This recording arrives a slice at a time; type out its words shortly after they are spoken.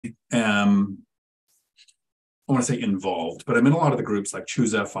am, I want to say involved, but I'm in a lot of the groups like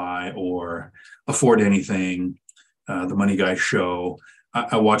Choose FI or Afford Anything, the Money Guy Show.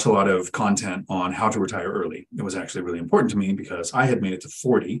 I watch a lot of content on how to retire early. It was actually really important to me because I had made it to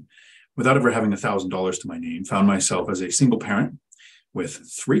 40 without ever having $1,000 to my name, found myself as a single parent with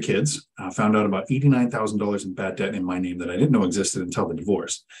 3 kids, found out about $89,000 in bad debt in my name that I didn't know existed until the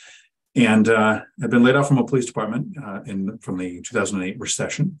divorce. And I'd been laid off from a police department from the 2008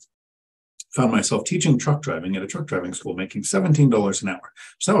 recession. Found myself teaching truck driving at a truck driving school, making $17 an hour.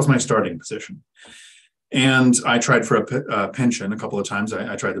 So that was my starting position. And I tried for a pension a couple of times.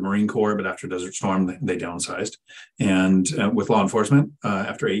 I tried the Marine Corps, but after Desert Storm, they downsized. And with law enforcement,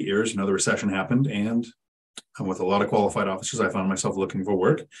 after 8 years, the recession happened. And with a lot of qualified officers, I found myself looking for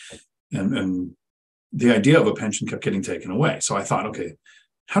work. And the idea of a pension kept getting taken away. So I thought, okay,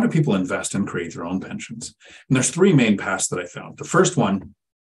 how do people invest and create their own pensions? And there's 3 main paths that I found. The first one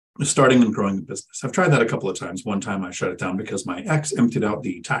is starting and growing a business. I've tried that a couple of times. One time I shut it down because my ex emptied out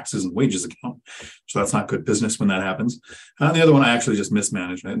the taxes and wages account. So that's not good business when that happens. The other one, I actually just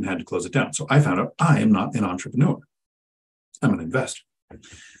mismanaged it and had to close it down. So I found out I am not an entrepreneur. I'm an investor. And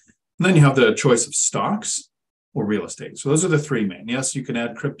then you have the choice of stocks or real estate. So those are the 3 main. Yes, you can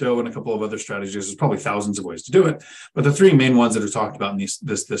add crypto and a couple of other strategies. There's probably thousands of ways to do it. But the 3 main ones that are talked about in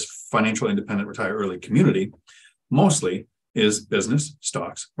this financial independent retire early community mostly is business,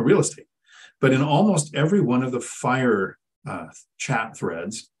 stocks, or real estate. But in almost every one of the FIRE chat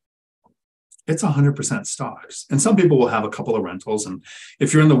threads, it's 100% stocks. And some people will have a couple of rentals. And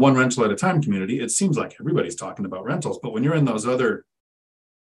if you're in the one rental at a time community, it seems like everybody's talking about rentals. But when you're in those other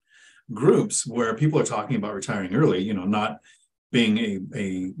groups where people are talking about retiring early, not being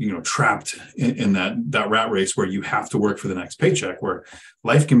trapped in that rat race where you have to work for the next paycheck, where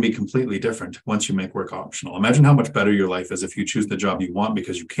life can be completely different once you make work optional. Imagine how much better your life is if you choose the job you want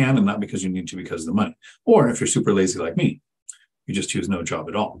because you can and not because you need to because of the money. Or if you're super lazy like me, you just choose no job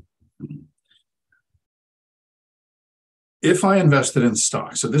at all. If I invested in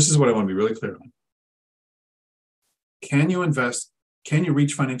stocks, so this is what I want to be really clear on. Can you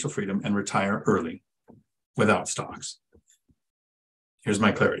reach financial freedom and retire early without stocks? Here's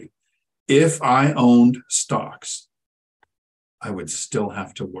my clarity. If I owned stocks, I would still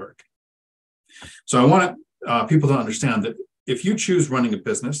have to work. So I want people to understand that if you choose running a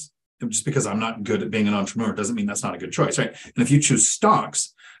business, just because I'm not good at being an entrepreneur doesn't mean that's not a good choice, right? And if you choose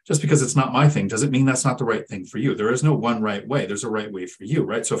stocks, just because it's not my thing, doesn't mean that's not the right thing for you. There is no one right way. There's a right way for you,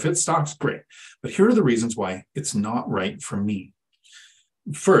 right? So if it's stocks, great. But here are the reasons why it's not right for me.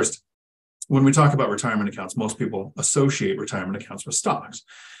 First, when we talk about retirement accounts, most people associate retirement accounts with stocks.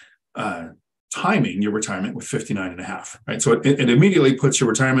 Timing your retirement with 59.5, right? So it immediately puts your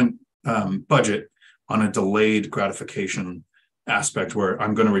retirement budget on a delayed gratification aspect where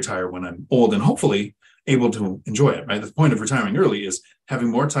I'm going to retire when I'm old and hopefully able to enjoy it, right? The point of retiring early is having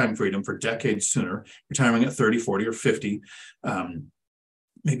more time freedom for decades sooner, retiring at 30, 40, or 50,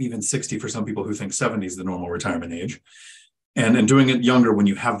 maybe even 60 for some people who think 70 is the normal retirement age. And doing it younger when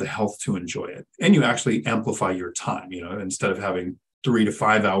you have the health to enjoy it. And you actually amplify your time, instead of having 3 to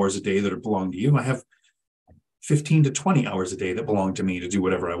 5 hours a day that belong to you, I have 15 to 20 hours a day that belong to me to do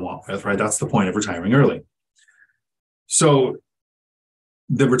whatever I want with, right? That's the point of retiring early. So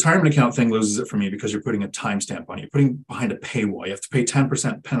the retirement account thing loses it for me because you're putting a timestamp on it. You're putting behind a paywall. You have to pay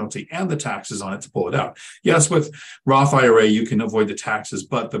 10% penalty and the taxes on it to pull it out. Yes, with Roth IRA, you can avoid the taxes,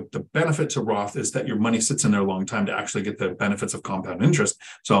 but the benefit to Roth is that your money sits in there a long time to actually get the benefits of compound interest.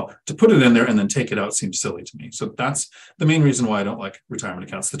 So to put it in there and then take it out seems silly to me. So that's the main reason why I don't like retirement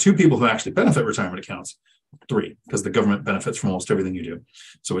accounts. The 2 people who actually benefit retirement accounts, 3, because the government benefits from almost everything you do.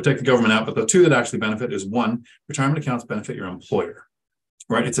 So we take the government out, but the 2 that actually benefit is 1, retirement accounts benefit your employer.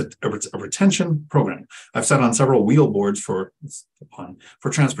 Right, it's a retention program. I've sat on several wheel boards for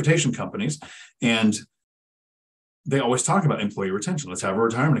transportation companies, and they always talk about employee retention. Let's have a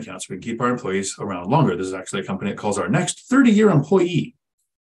retirement account so we can keep our employees around longer. This is actually a company that calls our next 30-year employee.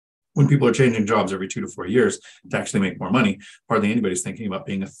 When people are changing jobs every 2 to 4 years to actually make more money, hardly anybody's thinking about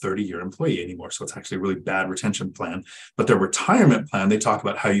being a 30-year employee anymore. So it's actually a really bad retention plan. But their retirement plan, they talk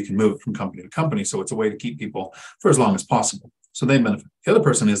about how you can move from company to company. So it's a way to keep people for as long as possible. So they benefit. The other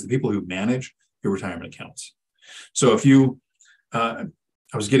person is the people who manage your retirement accounts. So if you, I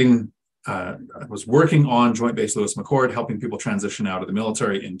was working on Joint Base Lewis McChord, helping people transition out of the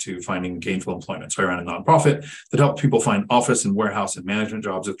military into finding gainful employment. So I ran a nonprofit that helped people find office and warehouse and management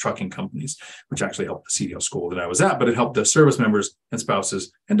jobs with trucking companies, which actually helped the CDO school that I was at, but it helped the service members and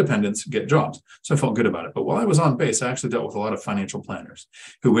spouses and dependents get jobs. So I felt good about it. But while I was on base, I actually dealt with a lot of financial planners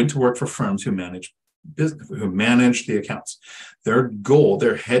who went to work for firms who manage who manage the accounts. Their goal,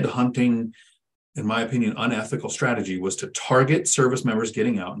 their headhunting, in my opinion, unethical strategy was to target service members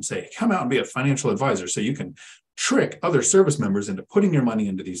getting out and say, come out and be a financial advisor so you can trick other service members into putting your money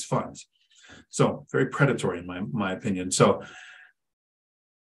into these funds. So very predatory in my opinion. So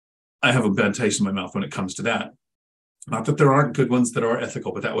I have a bad taste in my mouth when it comes to that. Not that there aren't good ones that are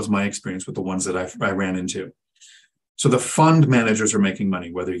ethical, but that was my experience with the ones that I ran into. So the fund managers are making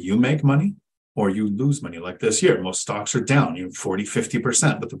money, whether you make money or you lose money. Like this year, most stocks are down, 40,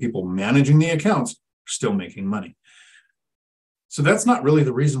 50%, but the people managing the accounts are still making money. So that's not really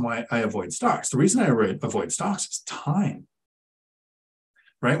the reason why I avoid stocks. The reason I avoid stocks is time.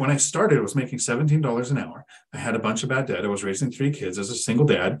 Right? When I started, I was making $17 an hour. I had a bunch of bad debt. I was raising 3 kids as a single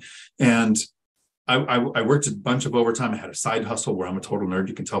dad. And I worked a bunch of overtime. I had a side hustle where I'm a total nerd.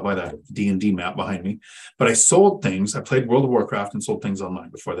 You can tell by that D&D map behind me. But I sold things. I played World of Warcraft and sold things online.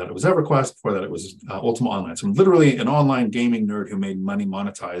 Before that, it was EverQuest. Before that, it was Ultima Online. So I'm literally an online gaming nerd who made money,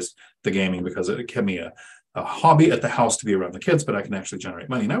 monetized the gaming because it kept me a hobby at the house to be around the kids, but I can actually generate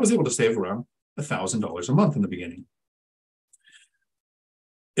money. And I was able to save around $1,000 a month in the beginning.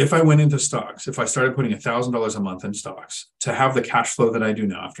 If I went into stocks, if I started putting $1,000 a month in stocks to have the cash flow that I do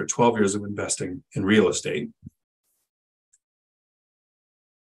now after 12 years of investing in real estate,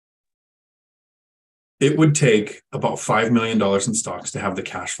 it would take about $5 million in stocks to have the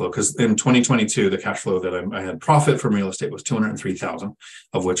cash flow. Because in 2022, the cash flow that I had profit from real estate was $203,000,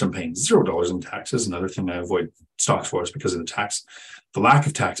 of which I'm paying $0 in taxes. Another thing I avoid stocks for is because of the lack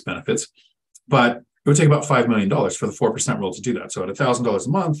of tax benefits. But it would take about $5 million for the 4% rule to do that. So at $1,000 a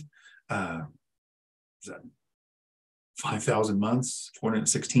month, is that 5,000 months,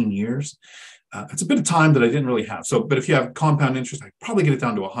 416 years? It's a bit of time that I didn't really have. So, but if you have compound interest, I could probably get it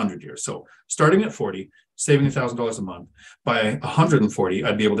down to 100 years. So starting at 40, saving $1,000 a month, by 140,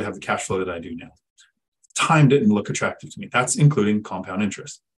 I'd be able to have the cash flow that I do now. Time didn't look attractive to me. That's including compound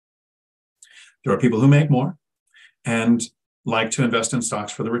interest. There are people who make more and like to invest in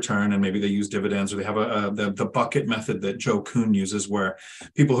stocks for the return, and maybe they use dividends, or they have the bucket method that Joe Kuhn uses, where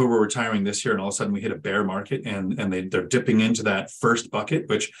people who were retiring this year and all of a sudden we hit a bear market and they're dipping into that first bucket,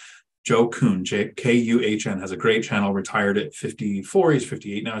 which Joe Kuhn, Kuhn, has a great channel, retired at 54. He's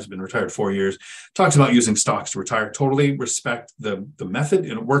 58 now. He's been retired 4 years. Talks about using stocks to retire. Totally respect the method,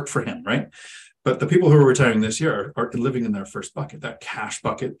 and it worked for him, right? But the people who are retiring this year are living in their first bucket, that cash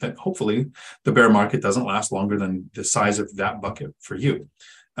bucket that hopefully the bear market doesn't last longer than the size of that bucket for you.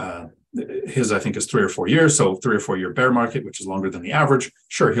 His, I think, is 3 or 4 years. So 3 or 4 year bear market, which is longer than the average.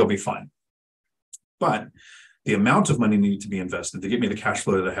 Sure, he'll be fine. But the amount of money needed to be invested to get me the cash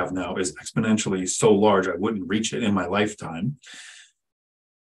flow that I have now is exponentially so large, I wouldn't reach it in my lifetime.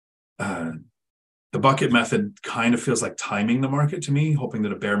 The bucket method kind of feels like timing the market to me, hoping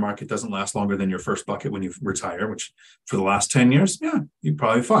that a bear market doesn't last longer than your first bucket when you retire, which for the last 10 years, yeah, you'd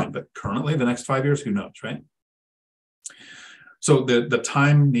probably fine. But currently, the next 5 years, who knows, right? So the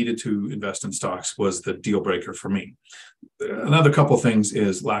time needed to invest in stocks was the deal breaker for me. Another couple of things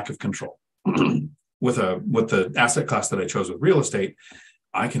is lack of control. With the asset class that I chose with real estate,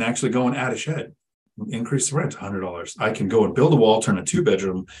 I can actually go and add a shed, increase the rent $100. I can go and build a wall, turn a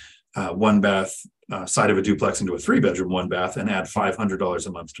 2-bedroom, 1-bath side of a duplex into a 3-bedroom, 1-bath, and add $500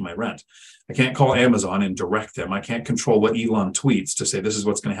 a month to my rent. I can't call Amazon and direct them. I can't control what Elon tweets to say this is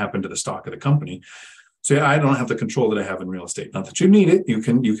what's going to happen to the stock of the company. So yeah, I don't have the control that I have in real estate. Not that you need it. You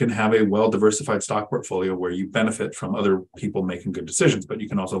can have a well-diversified stock portfolio where you benefit from other people making good decisions, but you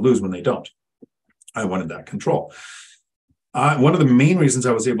can also lose when they don't. I wanted that control. One of the main reasons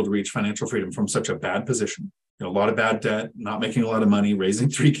I was able to reach financial freedom from such a bad position, a lot of bad debt, not making a lot of money, raising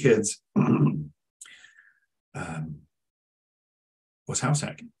 3 kids, was house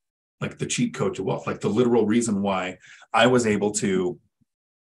hacking, like the cheat code to wealth, like the literal reason why I was able to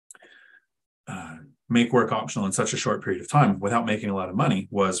make work optional in such a short period of time without making a lot of money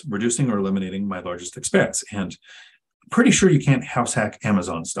was reducing or eliminating my largest expense. And I'm pretty sure you can't house hack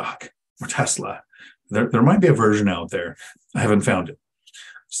Amazon stock or Tesla. There might be a version out there. I haven't found it.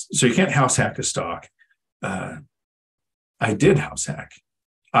 So you can't house hack a stock. I did house hack.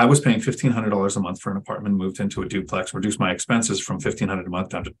 I was paying $1,500 a month for an apartment, moved into a duplex, reduced my expenses from $1,500 a month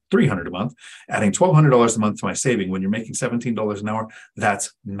down to $300 a month, adding $1,200 a month to my saving. When you're making $17 an hour,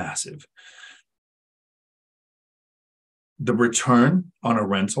 that's massive. The return on a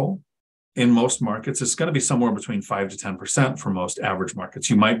rental in most markets is going to be somewhere between 5 to 10% for most average markets.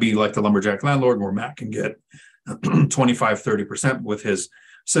 You might be like the lumberjack landlord where Matt can get 25, 30% with his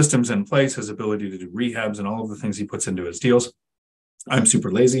systems in place, his ability to do rehabs and all of the things he puts into his deals. I'm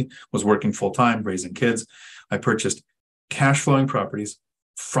super lazy, was working full time, raising kids. I purchased cash flowing properties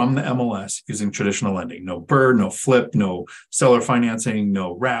from the MLS using traditional lending. No BRRRR, no flip, no seller financing,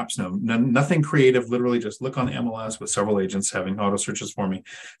 no wraps, nothing creative. Literally just look on the MLS with several agents having auto searches for me,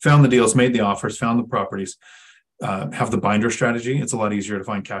 found the deals, made the offers, found the properties, have the binder strategy. It's a lot easier to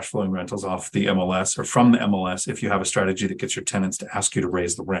find cash flowing rentals off the MLS or from the MLS if you have a strategy that gets your tenants to ask you to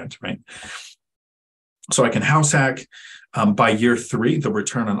raise the rent, right? So I can house hack. By year 3, the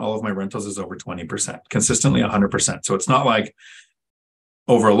return on all of my rentals is over 20%, consistently 100%. So it's not like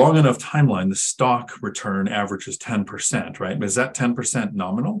over a long enough timeline, the stock return averages 10%, right? Is that 10%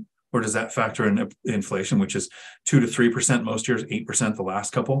 nominal? Or does that factor in inflation, which is 2 to 3% most years, 8% the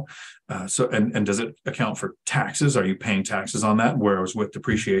last couple? And does it account for taxes? Are you paying taxes on that? Whereas with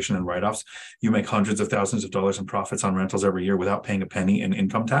depreciation and write-offs, you make hundreds of thousands of dollars in profits on rentals every year without paying a penny in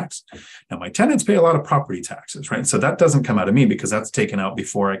income tax. Now, my tenants pay a lot of property taxes, right? So that doesn't come out of me because that's taken out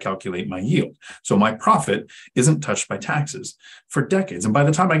before I calculate my yield. So my profit isn't touched by taxes for decades. And by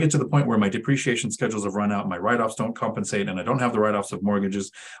the time I get to the point where my depreciation schedules have run out, my write-offs don't compensate, and I don't have the write-offs of mortgages,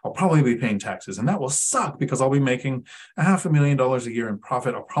 I'll probably be paying taxes, and that will suck because I'll be making $500,000 a year in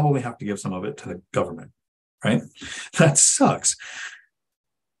profit. I'll probably have to give some of it to the government, right? That sucks.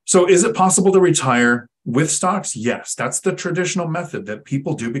 So is it possible to retire with stocks? Yes, that's the traditional method that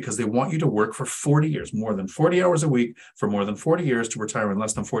people do because they want you to work for 40 years, more than 40 hours a week for more than 40 years to retire in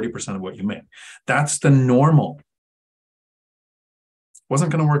less than 40% of what you make. That's the normal. Wasn't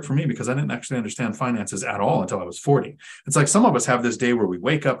going to work for me because I didn't actually understand finances at all until I was 40. It's like some of us have this day where we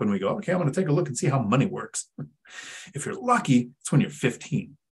wake up and we go, okay, I'm going to take a look and see how money works. If you're lucky, it's when you're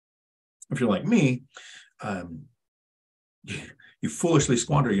 15. If you're like me, you foolishly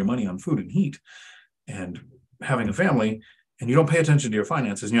squander your money on food and heat and having a family, and you don't pay attention to your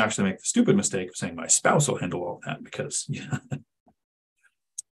finances, and you actually make the stupid mistake of saying my spouse will handle all that because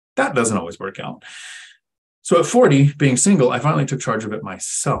that doesn't always work out. So at 40, being single, I finally took charge of it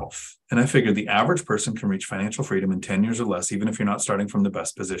myself. And I figured the average person can reach financial freedom in 10 years or less, even if you're not starting from the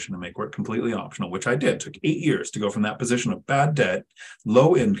best position, and make work completely optional, which I did. It took 8 years to go from that position of bad debt,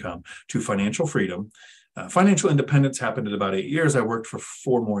 low income, to financial freedom. Financial independence happened in about 8 years. I worked for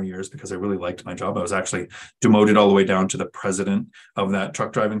 4 more years because I really liked my job. I was actually demoted all the way down to the president of that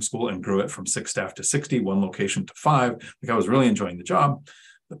truck driving school and grew it from 6 staff to 60, 1 location to 5. Like I was really enjoying the job.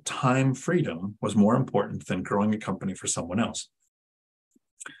 The time freedom was more important than growing a company for someone else.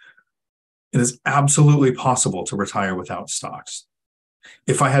 It is absolutely possible to retire without stocks.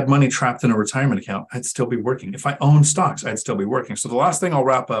 If I had money trapped in a retirement account, I'd still be working. If I owned stocks, I'd still be working. So the last thing I'll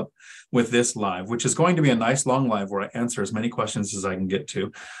wrap up with this live, which is going to be a nice long live where I answer as many questions as I can get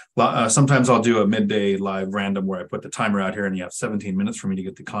to. Sometimes I'll do a midday live random where I put the timer out here and you have 17 minutes for me to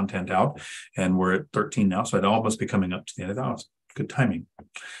get the content out. And we're at 13 now, so I'd almost be coming up to the end of the hour. Good timing.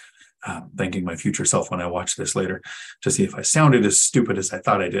 Thanking my future self when I watch this later to see if I sounded as stupid as I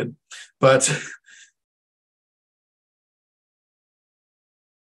thought I did. But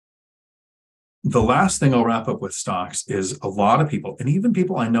the last thing I'll wrap up with stocks is a lot of people, and even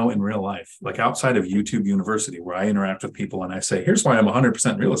people I know in real life, like outside of YouTube University, where I interact with people and I say, here's why I'm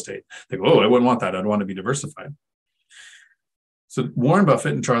 100% real estate. They go, oh, I wouldn't want that. I'd want to be diversified. So Warren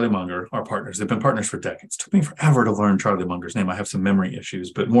Buffett and Charlie Munger are partners. They've been partners for decades. It took me forever to learn Charlie Munger's name. I have some memory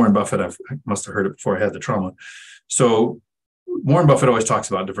issues, but Warren Buffett, I must have heard it before I had the trauma. So Warren Buffett always talks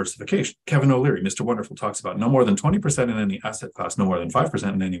about diversification. Kevin O'Leary, Mr. Wonderful, talks about no more than 20% in any asset class, no more than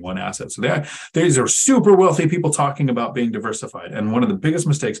 5% in any one asset. So these are super wealthy people talking about being diversified. And one of the biggest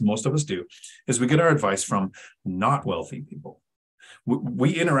mistakes most of us do is we get our advice from not wealthy people.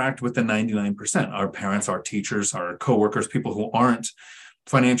 We interact with the 99%, our parents, our teachers, our coworkers, people who aren't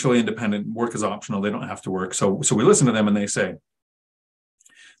financially independent. Work is optional. They don't have to work. So we listen to them and they say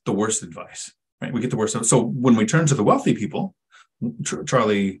the worst advice, right? We get the worst. So when we turn to the wealthy people,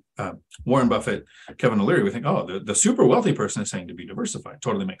 Charlie, Warren Buffett, Kevin O'Leary, we think, oh, the super wealthy person is saying to be diversified.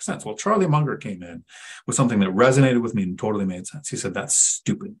 Totally makes sense. Well, Charlie Munger came in with something that resonated with me and totally made sense. He said, that's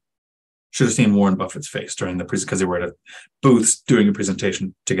stupid. Should have seen Warren Buffett's face during the presentation because they were at a booth doing a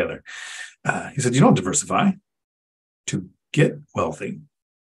presentation together. He said, you don't diversify to get wealthy.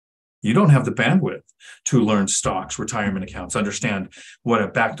 You don't have the bandwidth to learn stocks, retirement accounts, understand what a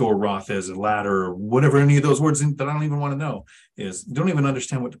backdoor Roth is, a ladder, or whatever any of those words that I don't even want to know is. You don't even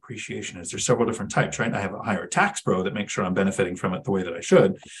understand what depreciation is. There's several different types, right? I have a higher tax pro that makes sure I'm benefiting from it the way that I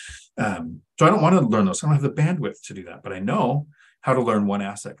should. So I don't want to learn those. I don't have the bandwidth to do that, but I know how to learn one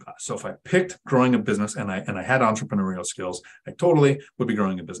asset class. So if I picked growing a business and I had entrepreneurial skills, I totally would be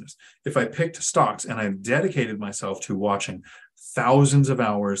growing a business. If I picked stocks and I dedicated myself to watching thousands of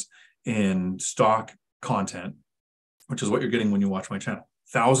hours in stock content, which is what you're getting when you watch my channel,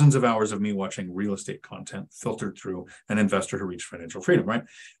 thousands of hours of me watching real estate content filtered through an investor who reached financial freedom, right?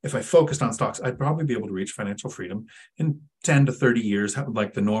 If I focused on stocks, I'd probably be able to reach financial freedom in 10 to 30 years,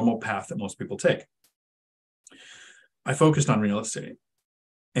 like the normal path that most people take. I focused on real estate,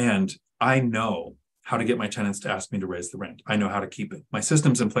 and I know how to get my tenants to ask me to raise the rent. I know how to keep it. My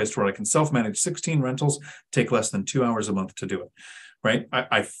system's in place where I can self-manage 16 rentals, take less than 2 hours a month to do it, right?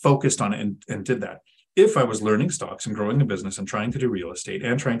 I focused on it and did that. If I was learning stocks and growing a business and trying to do real estate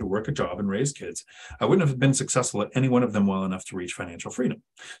and trying to work a job and raise kids, I wouldn't have been successful at any one of them well enough to reach financial freedom.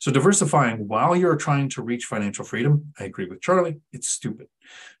 So diversifying while you're trying to reach financial freedom, I agree with Charlie, it's stupid.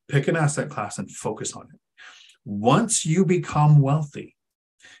 Pick an asset class and focus on it. Once you become wealthy,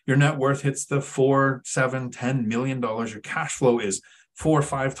 your net worth hits the $4, $7, $10 million. Your cash flow is 4 or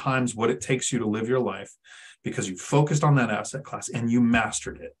 5 times what it takes you to live your life because you focused on that asset class and you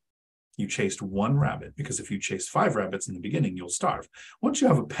mastered it. You chased one rabbit, because if you chase 5 rabbits in the beginning, you'll starve. Once you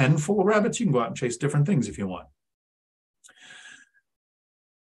have a pen full of rabbits, you can go out and chase different things if you want.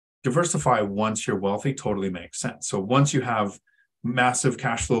 Diversify once you're wealthy totally makes sense. So once you have massive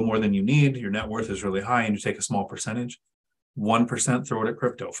cash flow, more than you need, your net worth is really high, and you take a small percentage, 1% throw it at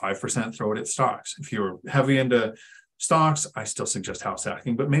crypto, 5% throw it at stocks. If you're heavy into stocks, I still suggest house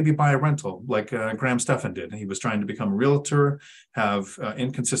hacking, but maybe buy a rental like Stephan did. He was trying to become a realtor, have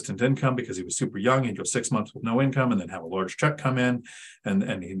inconsistent income because he was super young. He'd go 6 months with no income and then have a large check come in,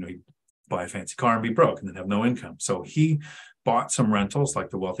 and he'd buy a fancy car and be broke and then have no income. So he bought some rentals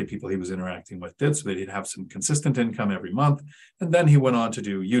like the wealthy people he was interacting with did, so that he'd have some consistent income every month. And then he went on to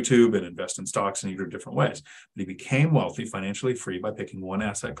do YouTube and invest in stocks in different ways. But he became wealthy, financially free by picking one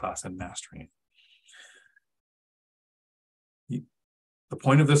asset class and mastering it. The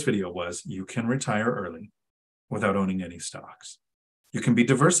point of this video was you can retire early without owning any stocks. You can be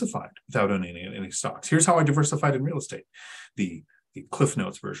diversified without owning any stocks. Here's how I diversified in real estate, the Cliff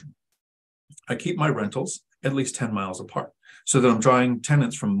Notes version. I keep my rentals at least 10 miles apart so that I'm drawing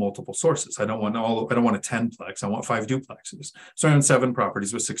tenants from multiple sources. I don't want a 10-plex. I want 5 duplexes. So I own 7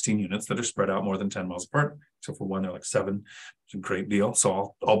 properties with 16 units that are spread out more than 10 miles apart. Except for one, they're like 7. It's a great deal.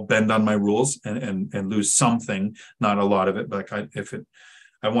 So I'll bend on my rules and lose something, not a lot of it. But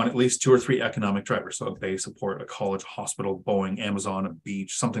I want at least 2 or 3 economic drivers. So a base, a port, a college, hospital, Boeing, Amazon, a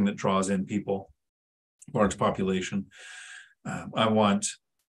beach, something that draws in people, large population. I want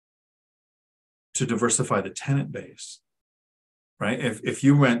to diversify the tenant base, right? If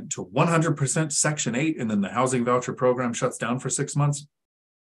you went to 100% Section 8 and then the housing voucher program shuts down for 6 months,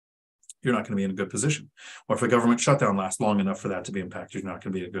 you're not going to be in a good position. Or if a government shutdown lasts long enough for that to be impacted, you're not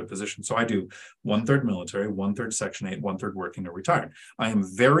going to be in a good position. So I do 1/3 military, 1/3 Section 8, 1/3 working or retired. I am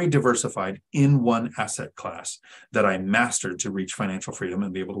very diversified in one asset class that I mastered to reach financial freedom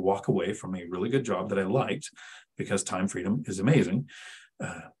and be able to walk away from a really good job that I liked, because time freedom is amazing.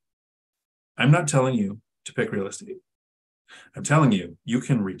 I'm not telling you to pick real estate. I'm telling you, you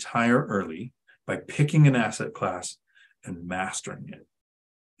can retire early by picking an asset class and mastering it.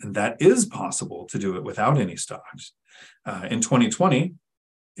 And that is possible to do it without any stocks. In 2020,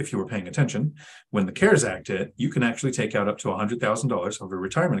 if you were paying attention, when the CARES Act hit, you can actually take out up to $100,000 of a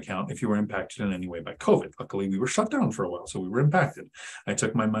retirement account if you were impacted in any way by COVID. Luckily, we were shut down for a while, so we were impacted. I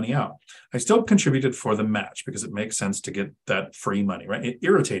took my money out. I still contributed for the match because it makes sense to get that free money, right? It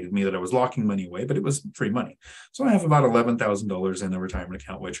irritated me that I was locking money away, but it was free money. So I have about $11,000 in the retirement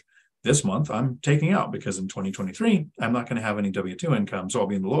account, which this month I'm taking out because in 2023, I'm not going to have any W-2 income. So I'll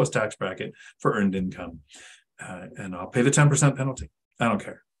be in the lowest tax bracket for earned income. And I'll pay the 10% penalty. I don't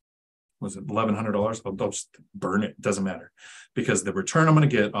care. Was it $1,100? I'll just burn it. Doesn't matter, because the return I'm going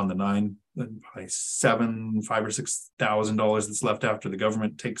to get on the $5,000 or $6,000 that's left after the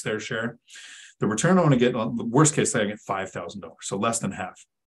government takes their share, the return I want to get on the worst case, I get $5,000, so less than half.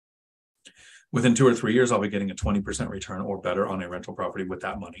 Within 2 or 3 years, I'll be getting a 20% return or better on a rental property with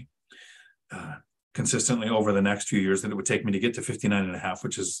that money. Consistently over the next few years that it would take me to get to 59.5,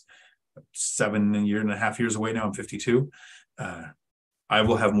 which is 7.5 years away now. I'm 52. I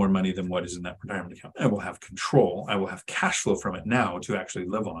will have more money than what is in that retirement account. I will have control. I will have cash flow from it now to actually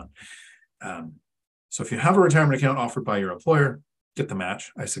live on. So if you have a retirement account offered by your employer, get the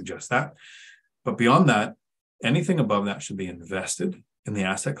match. I suggest that. But beyond that, anything above that should be invested in the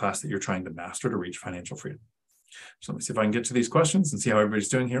asset class that you're trying to master to reach financial freedom. So let me see if I can get to these questions and see how everybody's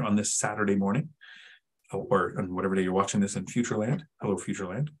doing here on this Saturday morning, or on whatever day you're watching this in Futureland. Hello,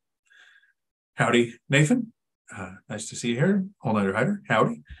 Futureland. Howdy, Nathan. Nice to see you here. All-Nighter Hider.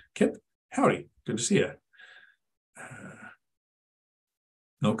 Howdy. Kip. Howdy. Good to see you.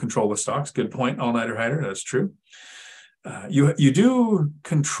 No control with stocks. Good point, All-Nighter Hider. That's true. You do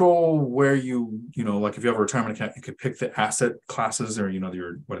control where like if you have a retirement account, you could pick the asset classes or,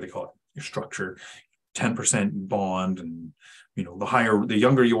 your, what do they call it? Your structure, 10% bond. And, the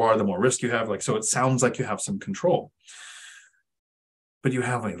younger you are, the more risk you have. So it sounds like you have some control, but you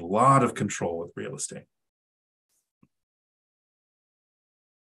have a lot of control with real estate.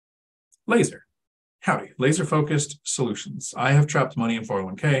 Laser. Howdy, laser-focused solutions. I have trapped money in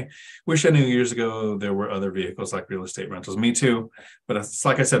 401k. Wish I knew years ago there were other vehicles like real estate rentals. Me too. But it's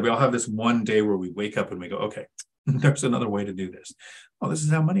like I said, we all have this one day where we wake up and we go, okay, there's another way to do this. Oh, this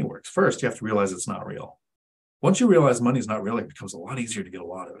is how money works. First, you have to realize it's not real. Once you realize money is not real, it becomes a lot easier to get a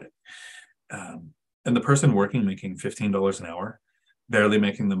lot of it. And the person making $15 an hour, barely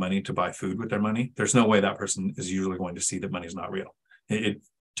making the money to buy food with their money, there's no way that person is usually going to see that money is not real. It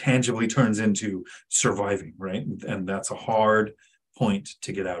tangibly turns into surviving, right? And that's a hard point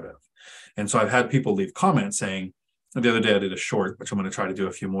to get out of. And so I've had people leave comments saying, the other day I did a short, which I'm going to try to do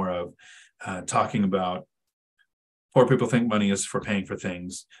a few more of, talking about poor people think money is for paying for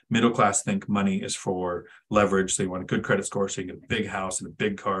things. Middle class think money is for leverage. So you want a good credit score so you get a big house and a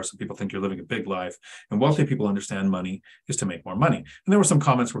big car so people think you're living a big life. And wealthy people understand money is to make more money. And there were some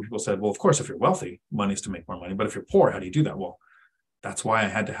comments where people said, well, of course, if you're wealthy, money is to make more money. But if you're poor, how do you do that? Well, that's why I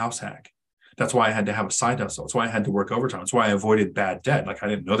had to house hack. That's why I had to have a side hustle. That's why I had to work overtime. That's why I avoided bad debt. I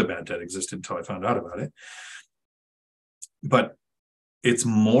didn't know that bad debt existed until I found out about it. But it's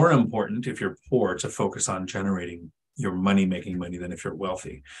more important if you're poor to focus on generating your money, making money, than if you're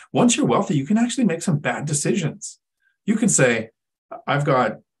wealthy. Once you're wealthy, you can actually make some bad decisions. You can say, I've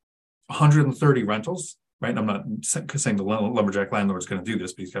got 130 rentals, right? And I'm not saying the lumberjack landlord is going to do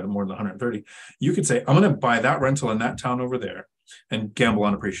this, but he's got more than 130. You could say, I'm going to buy that rental in that town over there and gamble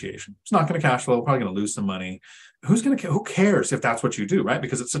on appreciation. It's not going to cash flow, probably going to lose some money. Who cares if that's what you do, right?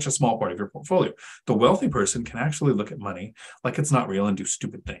 Because it's such a small part of your portfolio. The wealthy person can actually look at money like it's not real and do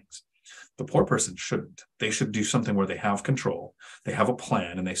stupid things. The poor person shouldn't. They should do something where they have control, they have a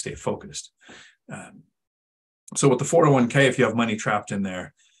plan, and they stay focused. So with the 401k, if you have money trapped in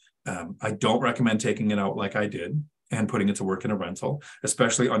there, I don't recommend taking it out like I did and putting it to work in a rental,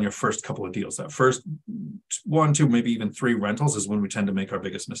 especially on your first couple of deals. That first 1, 2, maybe even 3 rentals is when we tend to make our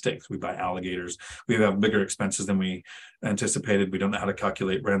biggest mistakes. We buy alligators. We have bigger expenses than we anticipated. We don't know how to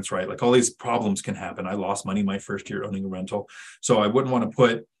calculate rents right. All these problems can happen. I lost money my first year owning a rental. So I wouldn't want to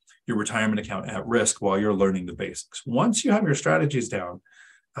put your retirement account at risk while you're learning the basics. Once you have your strategies down,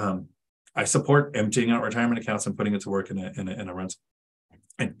 I support emptying out retirement accounts and putting it to work in a rental.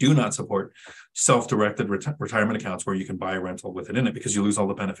 I do not support self-directed retirement accounts where you can buy a rental with it in it, because you lose all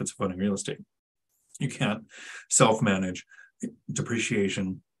the benefits of owning real estate. You can't self-manage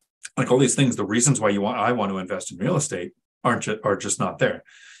depreciation, all these things. The reasons why I want to invest in real estate are just not there.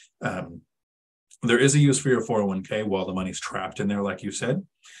 There is a use for your 401k while the money's trapped in there, like you said.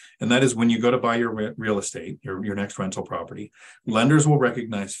 And that is when you go to buy your real estate, your next rental property, lenders will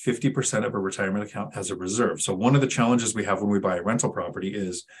recognize 50% of a retirement account as a reserve. So one of the challenges we have when we buy a rental property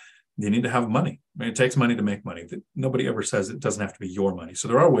is you need to have money. It takes money to make money. Nobody ever says it doesn't have to be your money. So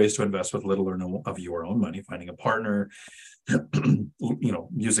there are ways to invest with little or no of your own money, finding a partner,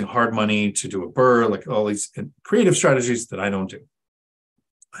 using hard money to do a BRRRR, all these creative strategies that I don't do.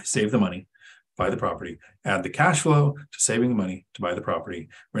 I save the money, buy the property, add the cash flow to saving the money to buy the property,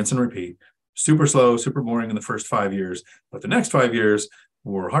 rinse and repeat. Super slow, super boring in the first 5 years, but the next 5 years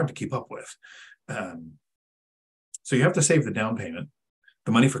were hard to keep up with. So you have to save the down payment,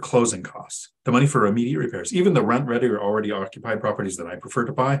 the money for closing costs, the money for immediate repairs. Even the rent-ready or already occupied properties that I prefer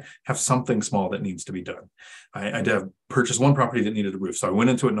to buy have something small that needs to be done. I did purchase one property that needed a roof, so I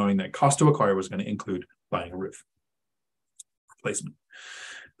went into it knowing that cost to acquire was going to include buying a roof replacement.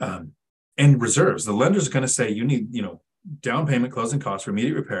 And reserves. The lender's going to say you need, down payment, closing costs for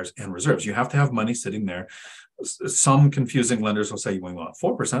immediate repairs, and reserves. You have to have money sitting there. Some confusing lenders will say you want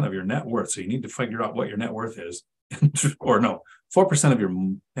 4% of your net worth, so you need to figure out what your net worth is, or no, 4% of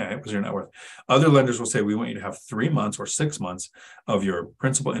it was your net worth. Other lenders will say we want you to have 3 months or 6 months of your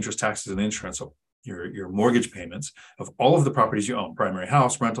principal, interest, taxes, and insurance. So your mortgage payments of all of the properties you own, primary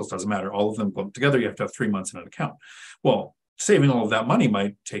house, rentals, doesn't matter. All of them put together, you have to have 3 months in an account. Well, saving all of that money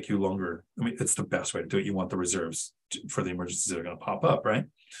might take you longer. It's the best way to do it. You want the reserves for the emergencies that are going to pop up, right?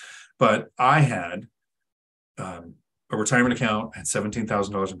 But I had a retirement account, I had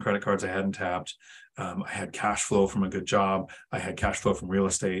 $17,000 in credit cards I hadn't tapped. I had cash flow from a good job. I had cash flow from real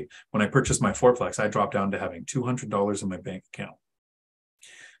estate. When I purchased my fourplex, I dropped down to having $200 in my bank account.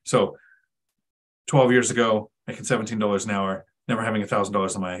 So 12 years ago, making $17 an hour, never having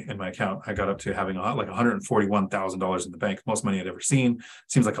 $1,000 in my account, I got up to having $141,000 in the bank, most money I'd ever seen.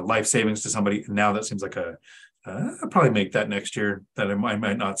 Seems like a life savings to somebody. And now that seems like a I'll probably make that next year that I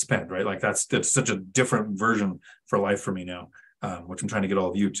might not spend, right? Like that's such a different version for life for me now, which I'm trying to get all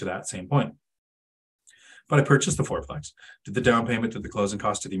of you to that same point. But I purchased the fourplex, did the down payment, did the closing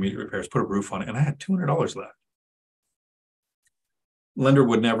cost, did the immediate repairs, put a roof on it, and I had $200 left. Lender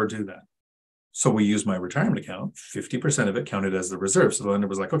would never do that. So we used my retirement account, 50% of it counted as the reserve. So the lender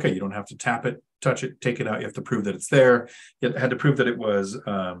was like, okay, you don't have to tap it, touch it, take it out. You have to prove that it's there. It had to prove that it was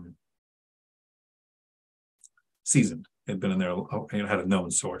seasoned. It had been in there, it had a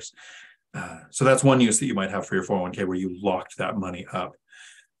known source. So that's one use that you might have for your 401k where you locked that money up.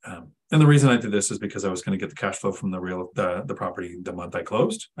 And the reason I did this is because I was going to get the cash flow from the property the month I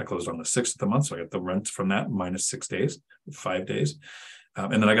closed. I closed on the 6th of the month, so I got the rent from that minus 6 days, 5 days.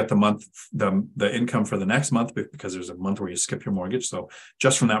 And then I got the income for the next month because there's a month where you skip your mortgage. So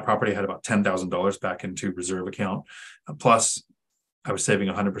just from that property, I had about $10,000 back into reserve account. Plus, I was saving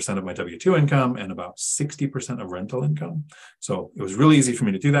 100% of my W-2 income and about 60% of rental income. So it was really easy for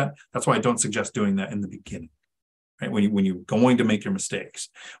me to do that. That's why I don't suggest doing that in the beginning. Right? When you're going to make your mistakes,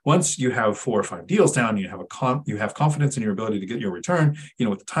 once you have 4 or 5 deals down, you have confidence in your ability to get your return. You know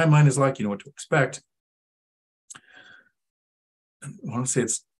what the timeline is like. You know what to expect. I want to say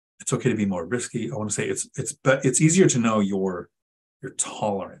it's okay to be more risky. I want to say but it's easier to know your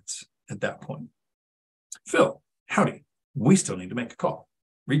tolerance at that point. Phil, howdy. We still need to make a call.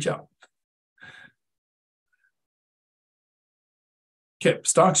 Reach out. Okay,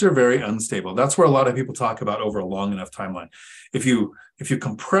 stocks are very unstable. That's where a lot of people talk about over a long enough timeline. If you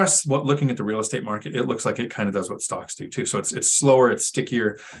compress looking at the real estate market, it looks like it kind of does what stocks do too. So it's slower, it's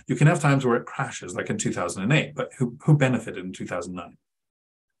stickier. You can have times where it crashes, like in 2008, but who benefited in 2009?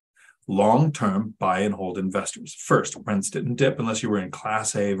 Long-term buy and hold investors. First, rents didn't dip unless you were in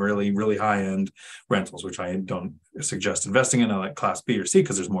Class A, really, really high-end rentals, which I don't suggest investing in. I like Class B or C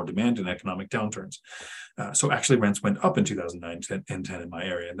because there's more demand in economic downturns. So actually rents went up in 2009 and 10 in my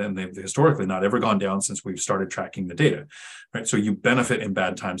area. And then they've historically not ever gone down since we've started tracking the data, right? So you benefit in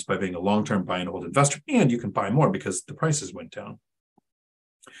bad times by being a long-term buy and hold investor, and you can buy more because the prices went down.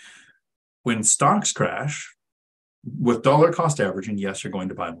 When stocks crash, with dollar cost averaging, yes, you're going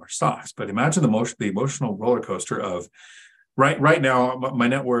to buy more stocks. But imagine the emotional roller coaster of right now, my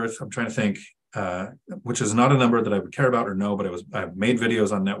net worth, I'm trying to think, which is not a number that I would care about or know, but I've made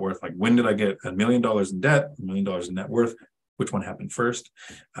videos on net worth. Like, when did I get $1 million in debt, $1 million in net worth? Which one happened first?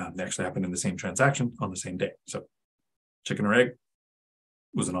 They actually happened in the same transaction on the same day. So chicken or egg? It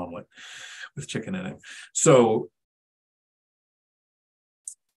was an omelet with chicken in it. So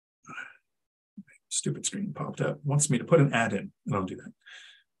stupid screen popped up, wants me to put an ad in, and I'll do that.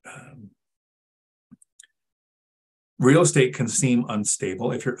 Real estate can seem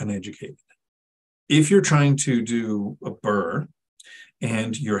unstable if you're uneducated. If you're trying to do a BRRRR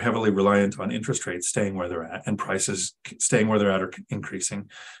and you're heavily reliant on interest rates staying where they're at and prices staying where they're at or increasing,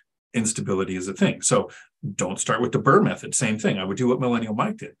 instability is a thing. So don't start with the BRRRR method. Same thing. I would do what Millennial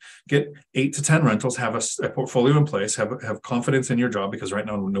Mike did. Get 8 to 10 rentals, have a portfolio in place, have confidence in your job, because right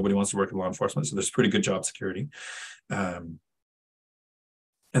now nobody wants to work in law enforcement. So there's pretty good job security. And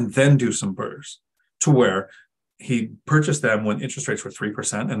then do some BRRRRs to where he purchased them when interest rates were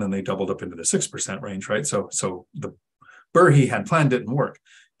 3%, and then they doubled up into the 6% range, right? So the BRRRR he had planned didn't work,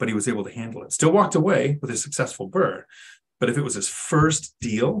 but he was able to handle it. Still walked away with a successful BRRRR. But if it was his first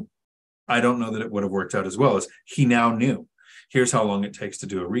deal, I don't know that it would have worked out as well. As he now knew, here's how long it takes to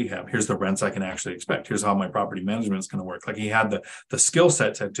do a rehab. Here's the rents I can actually expect. Here's how my property management is going to work. Like, he had the skill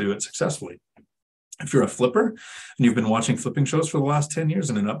set to do it successfully. If you're a flipper and you've been watching flipping shows for the last 10 years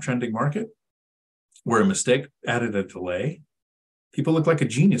in an uptrending market where a mistake added a delay, people look like a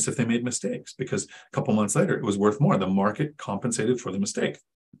genius if they made mistakes, because a couple months later it was worth more. The market compensated for the mistake.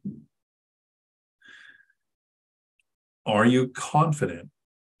 Are you confident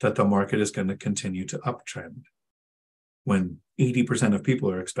that the market is going to continue to uptrend when 80% of people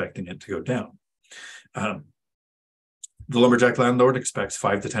are expecting it to go down? The lumberjack landlord expects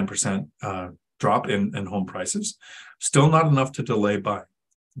 5 to 10% drop in home prices. Still not enough to delay buying.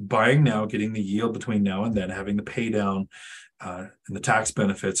 Buying now, getting the yield between now and then, having the pay down and the tax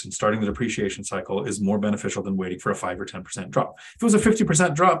benefits and starting the depreciation cycle is more beneficial than waiting for a 5 or 10% drop. If it was a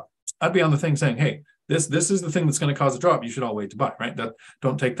 50% drop, I'd be on the thing saying, hey, this is the thing that's going to cause a drop. You should all wait to buy, right?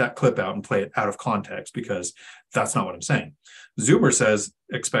 Don't take that clip out and play it out of context, because that's not what I'm saying. Zoomer says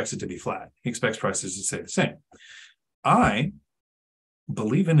expects it to be flat. He expects prices to stay the same. I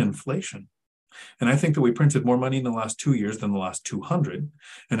believe in inflation. And I think that we printed more money in the last 2 years than the last 200.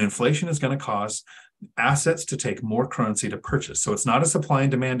 And inflation is going to cause assets to take more currency to purchase. So it's not a supply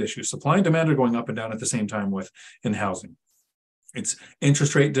and demand issue. Supply and demand are going up and down at the same time in housing. It's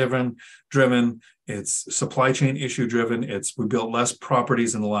interest rate driven. It's supply chain issue driven. We built less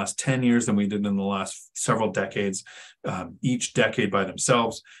properties in the last 10 years than we did in the last several decades, each decade by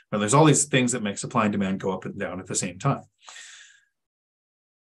themselves. But there's all these things that make supply and demand go up and down at the same time.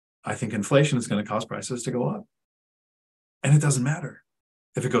 I think inflation is going to cause prices to go up. And it doesn't matter.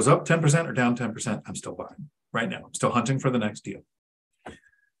 If it goes up 10% or down 10%, I'm still buying right now. I'm still hunting for the next deal.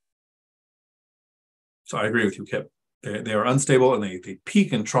 So I agree with you, Kip. They are unstable, and they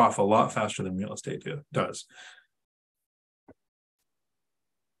peak and trough a lot faster than real estate does.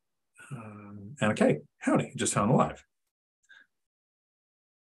 And okay, howdy, just found alive.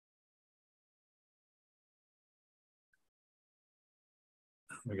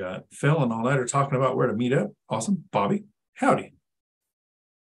 We got Phil and all that are talking about where to meet up. Awesome. Bobby, howdy.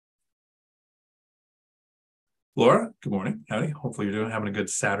 Laura, good morning. Howdy. Hopefully you're having a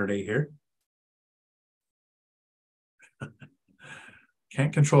good Saturday here.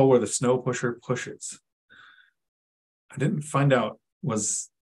 Can't control where the snow pusher pushes. I didn't find out, was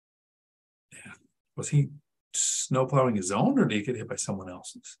he snow plowing his own, or did he get hit by someone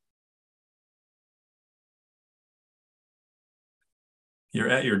else's? You're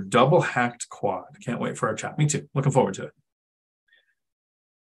at your double hacked quad. Can't wait for our chat. Me too. Looking forward to it.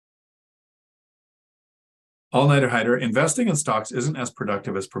 All-nighter hider, investing in stocks isn't as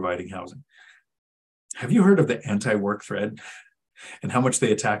productive as providing housing. Have you heard of the anti-work thread and how much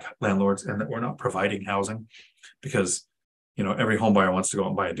they attack landlords and that we're not providing housing? Because, you know, every home buyer wants to go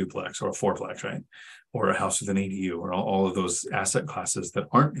and buy a duplex or a fourplex, right? Or a house with an ADU, or all of those asset classes that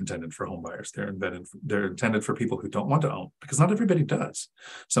aren't intended for home buyers. They're intended for people who don't want to own, because not everybody does.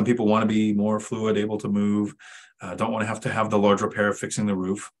 Some people want to be more fluid, able to move, don't want to have the large repair of fixing the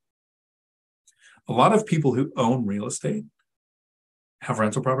roof. A lot of people who own real estate have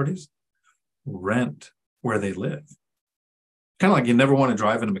rental properties, rent where they live. Kind of like you never want to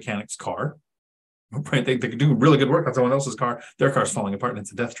drive in a mechanic's car, right? They can do really good work on someone else's car. Their car's falling apart and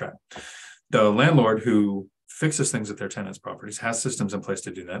it's a death trap. The landlord who fixes things at their tenants' properties, has systems in place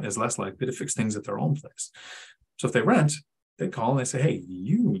to do that, is less likely to fix things at their own place. So if they rent, they call and they say, hey,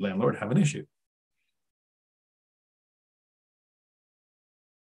 you landlord have an issue.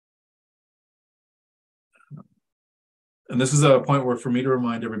 And this is a point where, for me to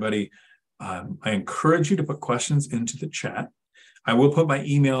remind everybody, I encourage you to put questions into the chat. I will put my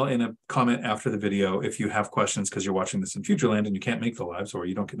email in a comment after the video if you have questions, because you're watching this in Futureland and you can't make the lives, or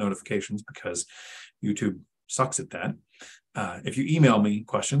you don't get notifications because YouTube sucks at that. If you email me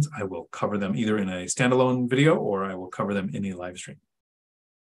questions, I will cover them either in a standalone video or I will cover them in a live stream.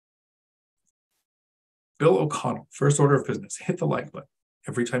 Bill O'Connell, first order of business, hit the like button.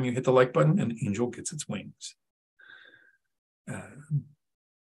 Every time you hit the like button, an angel gets its wings. The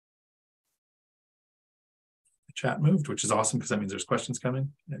chat moved, which is awesome because that means there's questions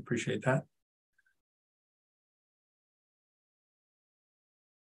coming. I appreciate that.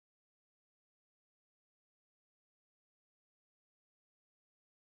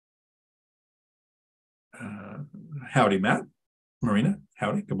 Howdy, Matt. Marina,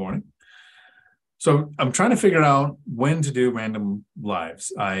 howdy, good morning. So I'm trying to figure out when to do random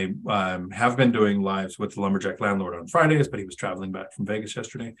lives. I have been doing lives with the Lumberjack Landlord on Fridays, but he was traveling back from Vegas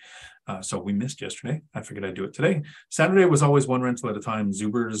yesterday. So we missed yesterday. I figured I'd do it today. Saturday was always one rental at a time.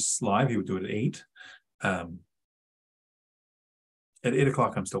 Zuber's live, he would do it at 8. At 8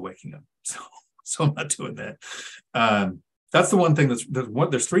 o'clock, I'm still waking up. So I'm not doing that. That's the one thing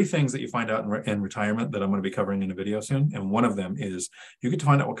there's 3 things that you find out in retirement that I'm going to be covering in a video soon. And one of them is you get to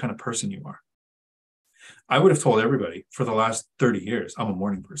find out what kind of person you are. I would have told everybody for the last 30 years, I'm a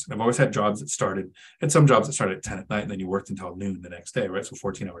morning person. I've always had jobs that started at 10 at night, and then you worked until noon the next day, right? So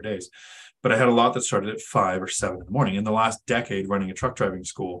 14-hour days. But I had a lot that started at 5 or 7 in the morning. In the last decade, running a truck driving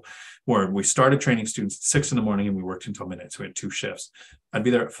school, where we started training students at 6 in the morning and we worked until midnight. So we had 2 shifts. I'd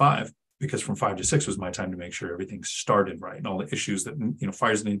be there at 5 because from 5 to 6 was my time to make sure everything started right. And all the issues that,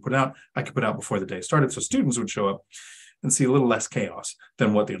 fires that need to put out, I could put out before the day started. So students would show up and see a little less chaos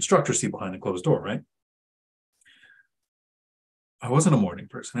than what the instructors see behind a closed door, right? I wasn't a morning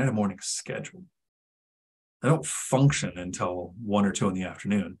person. I had a morning schedule. I don't function until 1 or 2 in the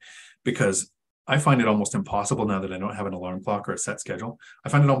afternoon because I find it almost impossible now that I don't have an alarm clock or a set schedule. I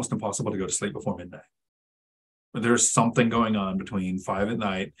find it almost impossible to go to sleep before midnight. But there's something going on between 5 at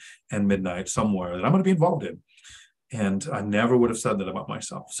night and midnight somewhere that I'm going to be involved in. And I never would have said that about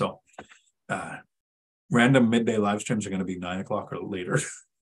myself. So random midday live streams are going to be 9 o'clock or later.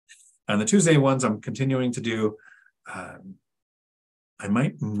 And the Tuesday ones I'm continuing to do. I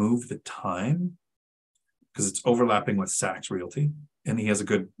might move the time because it's overlapping with Sachs Realty. And he has a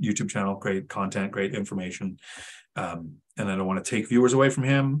good YouTube channel, great content, great information. And I don't want to take viewers away from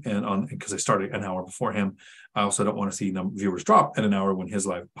him, and because I started an hour before him. I also don't want to see viewers drop at an hour when his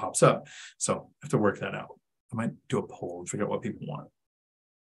live pops up. So I have to work that out. I might do a poll and figure out what people want.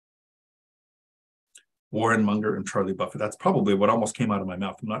 Warren Munger and Charlie Buffett. That's probably what almost came out of my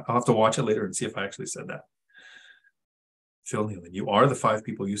mouth. I'll have to watch it later and see if I actually said that. Phil Nealon, you are the 5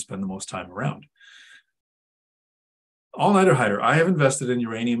 people you spend the most time around. All-nighter hider. I have invested in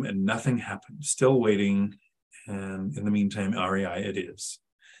uranium and nothing happened. Still waiting. And in the meantime, REI it is.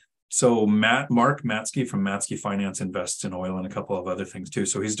 So Mark Matsky from Matsky Finance invests in oil and a couple of other things too.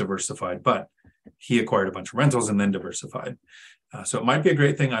 So he's diversified, but he acquired a bunch of rentals and then diversified. So it might be a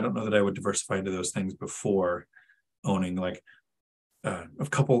great thing. I don't know that I would diversify into those things before owning like a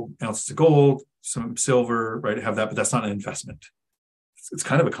couple ounces of gold, some silver, right? Have that, but that's not an investment. It's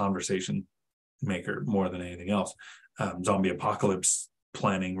kind of a conversation maker more than anything else. Zombie apocalypse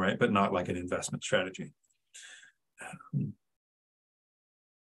planning, right? But not like an investment strategy.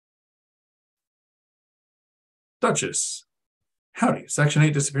 Duchess, howdy, Section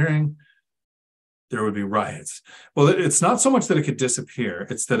 8 disappearing. There would be riots. Well, it's not so much that it could disappear.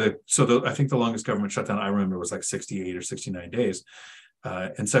 It's that I think the longest government shutdown I remember was like 68 or 69 days.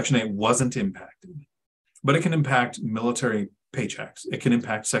 And Section 8 wasn't impacted. But it can impact military paychecks. It can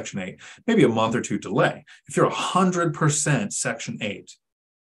impact Section 8, maybe a month or two delay. If you're 100% Section 8,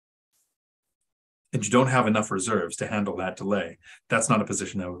 and you don't have enough reserves to handle that delay, that's not a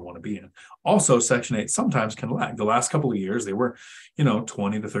position I would want to be in. Also, Section 8 sometimes can lag. The last couple of years, they were,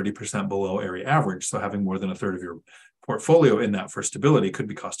 20 to 30% below area average. So having more than a third of your portfolio in that for stability could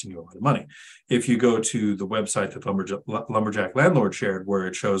be costing you a lot of money. If you go to the website that Lumberjack Landlord shared, where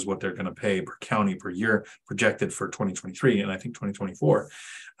it shows what they're going to pay per county per year projected for 2023 and I think 2024,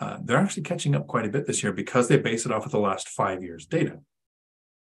 they're actually catching up quite a bit this year because they base it off of the last 5 years' data.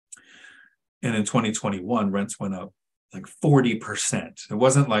 And in 2021, rents went up like 40%. It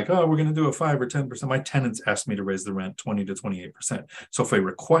wasn't like, oh, we're going to do a 5 or 10%. My tenants asked me to raise the rent 20 to 28%. So if a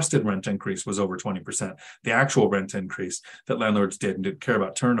requested rent increase was over 20%, the actual rent increase that landlords did and didn't care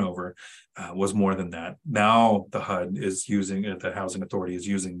about turnover was more than that. Now the HUD is using it, the Housing Authority is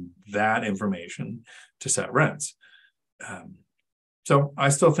using that information to set rents. So I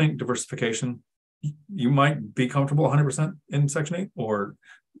still think diversification, you might be comfortable 100% in Section 8, or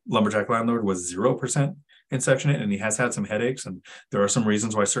Lumberjack Landlord was 0% in Section 8, and he has had some headaches. And there are some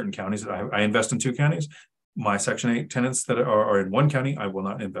reasons why certain counties, I invest in 2 counties. My Section 8 tenants that are in one county, I will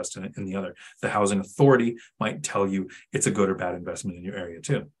not invest in it in the other. The Housing Authority might tell you it's a good or bad investment in your area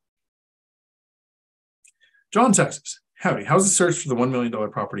too. John, Texas, howdy. How's the search for the $1 million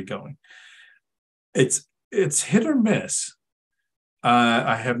property going? It's hit or miss.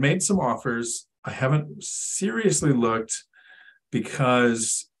 I have made some offers. I haven't seriously looked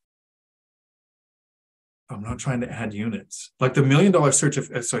because I'm not trying to add units. Like the $1 million search,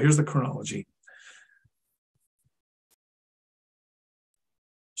 so here's the chronology.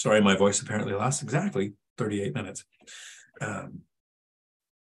 Sorry, my voice apparently lasts exactly 38 minutes. I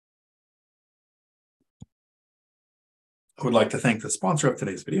would like to thank the sponsor of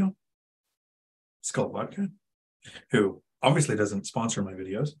today's video, Skull Vodka, who obviously doesn't sponsor my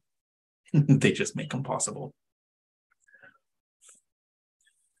videos. They just make them possible.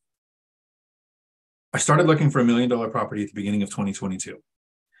 I started looking for $1 million property at the beginning of 2022.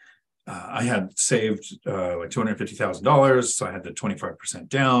 I had saved like $250,000, so I had the 25%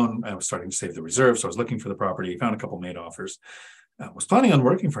 down. I was starting to save the reserve, so I was looking for the property, found a couple made offers. I was planning on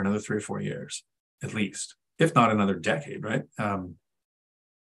working for another 3 or 4 years, at least, if not another decade, right? I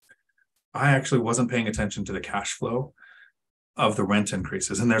actually wasn't paying attention to the cash flow of the rent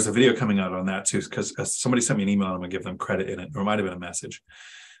increases. And there's a video coming out on that too, because somebody sent me an email and I'm going to give them credit in it, or it might have been a message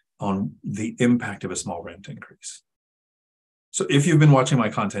on the impact of a small rent increase. So if you've been watching my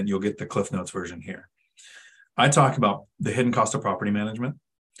content, you'll get the Cliff Notes version here. I talk about the hidden cost of property management,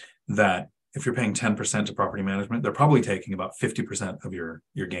 that if you're paying 10% to property management, they're probably taking about 50% of your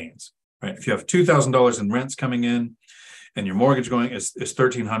gains, right? If you have $2,000 in rents coming in and your mortgage going is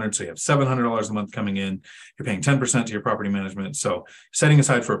 $1,300, so you have $700 a month coming in, you're paying 10% to your property management. So setting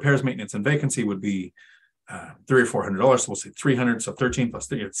aside for repairs, maintenance, and vacancy would be $300 or $400. So we'll say $300. So 13 plus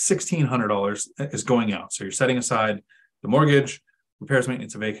 3, it's $1,600 is going out. So you're setting aside the mortgage, repairs,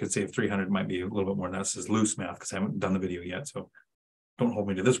 maintenance, and vacancy of $300. Might be a little bit more than that. This is loose math because I haven't done the video yet. So don't hold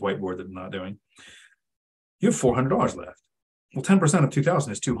me to this whiteboard that I'm not doing. You have $400 left. Well, 10% of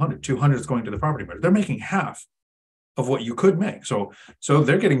 2,000 is 200. 200 is going to the property manager. They're making half of what you could make. So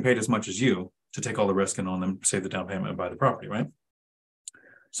they're getting paid as much as you to take all the risk and on them, save the down payment and buy the property, right?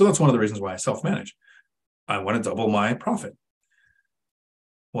 So that's one of the reasons why I self-manage. I want to double my profit.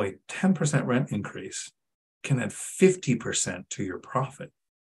 Well, a 10% rent increase can add 50% to your profit.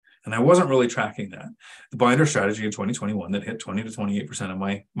 And I wasn't really tracking that. The binder strategy in 2021 that hit 20 to 28% of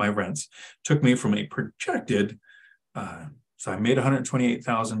my rents took me from a projected, so I made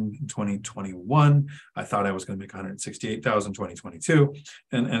 128,000 in 2021. I thought I was going to make 168,000 in 2022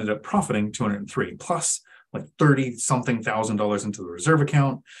 and ended up profiting 203 plus like 30 something $1,000 into the reserve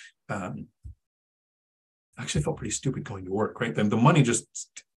account. Actually felt pretty stupid going to work, right? The money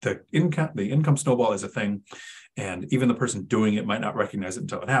the income snowball is a thing. And even the person doing it might not recognize it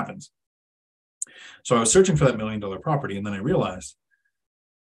until it happens. So I was searching for that $1 million property, and then I realized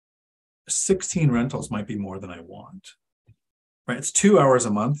 16 rentals might be more than I want. Right? It's 2 hours a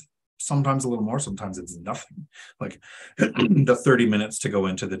month, sometimes a little more, sometimes it's nothing. Like the 30 minutes to go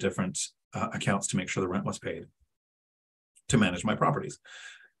into the different accounts to make sure the rent was paid to manage my properties.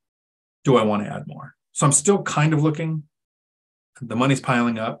 Do I want to add more? So I'm still kind of looking. The money's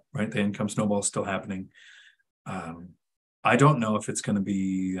piling up, right? The income snowball is still happening. I don't know if it's going to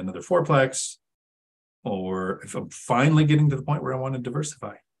be another fourplex or if I'm finally getting to the point where I want to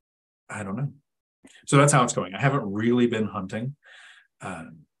diversify. I don't know. So that's how it's going. I haven't really been hunting.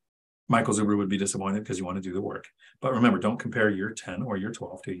 Michael Zuber would be disappointed because you want to do the work. But remember, don't compare year 10 or year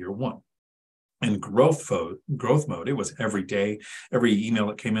 12 to year 1. In growth mode, it was every day. Every email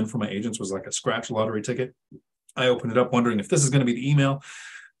that came in from my agents was like a scratch lottery ticket. I opened it up wondering if this is going to be the email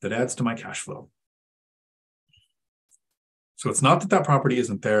that adds to my cash flow. So it's not that property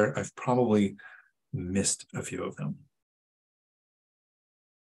isn't there. I've probably missed a few of them.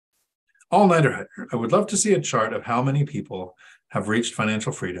 All-nighter, I would love to see a chart of how many people have reached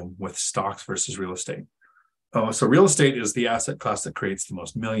financial freedom with stocks versus real estate. So real estate is the asset class that creates the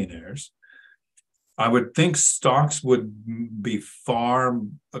most millionaires. I would think stocks would be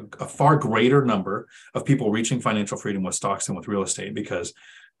a far greater number of people reaching financial freedom with stocks than with real estate, because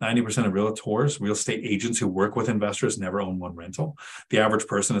 90% of realtors, real estate agents who work with investors, never own one rental. The average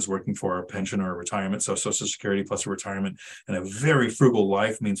person is working for a pension or a retirement, so Social Security plus a retirement, and a very frugal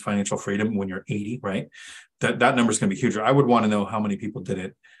life means financial freedom when you're 80, right? That number is going to be huge. I would want to know how many people did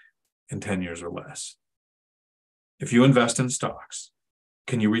it in 10 years or less. If you invest in stocks,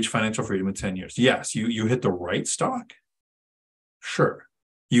 can you reach financial freedom in 10 years? Yes. You hit the right stock? Sure.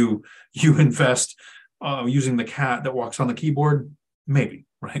 You invest using the cat that walks on the keyboard? Maybe,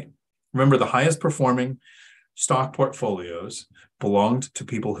 right? Remember, the highest performing stock portfolios belonged to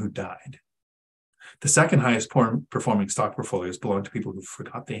people who died. The second highest performing stock portfolios belonged to people who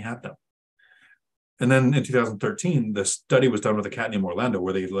forgot they had them. And then in 2013, the study was done with a cat named Orlando,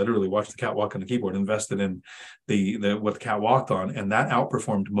 where they literally watched the cat walk on the keyboard, invested in what the cat walked on, and that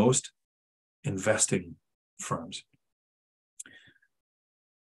outperformed most investing firms.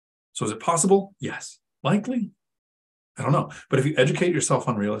 So is it possible? Yes. Likely? I don't know. But if you educate yourself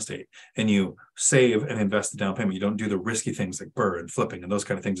on real estate and you save and invest the down payment, you don't do the risky things like BRRRR and flipping and those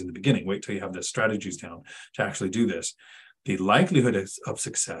kind of things in the beginning. Wait till you have the strategies down to actually do this. The likelihood of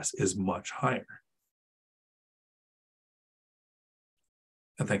success is much higher.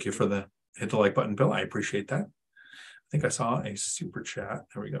 And thank you for hit the like button, Bill. I appreciate that. I think I saw a super chat.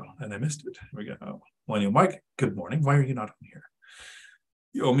 There we go. And I missed it. Here we go. Millennial Mike, good morning. Why are you not on here?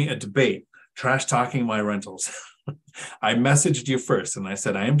 You owe me a debate. Trash talking my rentals. I messaged you first and I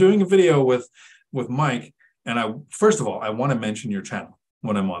said, I am doing a video with Mike. And first of all, I want to mention your channel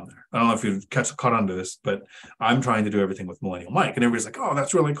when I'm on there. I don't know if you've caught on to this, but I'm trying to do everything with Millennial Mike. And everybody's like, oh,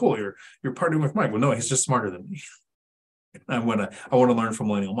 that's really cool. You're partnering with Mike. Well, no, he's just smarter than me. I want to learn from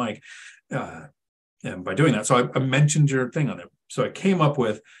Millennial Mike, and by doing that, so I mentioned your thing on there. So I came up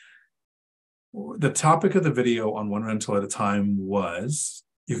with the topic of the video on one rental at a time was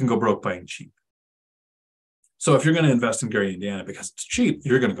you can go broke buying cheap. So if you're going to invest in Gary, Indiana, because it's cheap,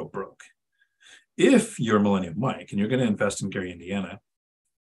 you're going to go broke. If you're Millennial Mike and you're going to invest in Gary, Indiana,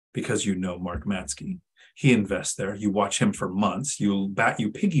 because you know Mark Matsky, he invests there. You watch him for months. You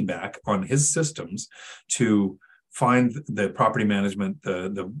piggyback on his systems to find the property management,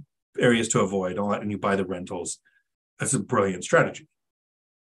 the areas to avoid, all that, and you buy the rentals. That's a brilliant strategy.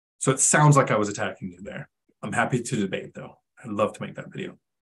 So it sounds like I was attacking you there. I'm happy to debate, though. I'd love to make that video.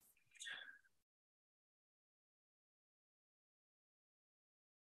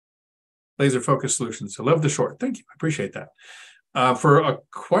 Laser focused solutions. I love the short. Thank you. I appreciate that. For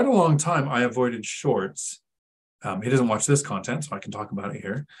quite a long time, I avoided shorts. He doesn't watch this content, so I can talk about it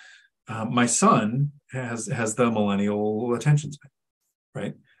here. My son has the millennial attention span,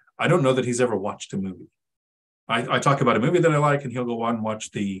 right? I don't know that he's ever watched a movie. I talk about a movie that I like, and he'll go on and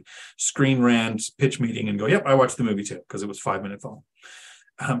watch the Screen Rant pitch meeting and go, yep, I watched the movie too, because it was 5 minutes long.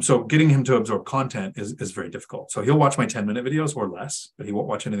 So getting him to absorb content is very difficult. So he'll watch my 10-minute videos or less, but he won't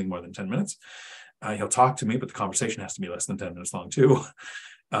watch anything more than 10 minutes. He'll talk to me, but the conversation has to be less than 10 minutes long too.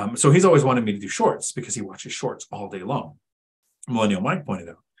 So he's always wanted me to do shorts because he watches shorts all day long. Millennial Mike pointed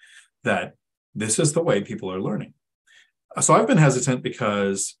out that this is the way people are learning. So I've been hesitant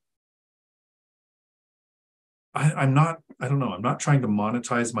because I'm not trying to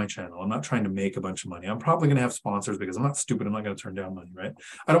monetize my channel. I'm not trying to make a bunch of money. I'm probably going to have sponsors because I'm not stupid. I'm not going to turn down money, right?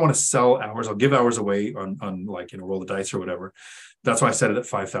 I don't want to sell hours. I'll give hours away on like, roll the dice or whatever. That's why I set it at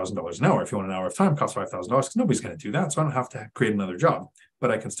 $5,000 an hour. If you want an hour of time, it costs $5,000 because nobody's going to do that. So I don't have to create another job,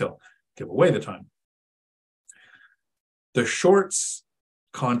 but I can still give away the time. The shorts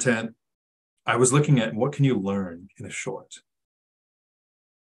content, I was looking at what can you learn in a short?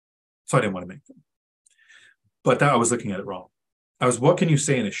 So I didn't want to make them. But that I was looking at it wrong. What can you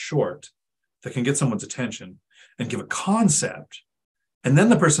say in a short that can get someone's attention and give a concept, and then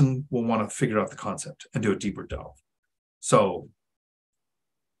the person will want to figure out the concept and do a deeper delve. So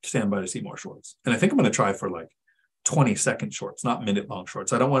stand by to see more shorts. And I think I'm going to try for like 20-second shorts, not minute-long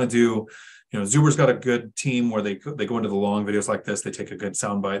shorts. I don't want to do, Zuber's got a good team where they go into the long videos like this. They take a good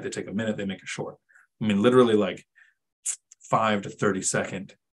sound bite. They take a minute. They make a short. I mean, literally like 5 to 30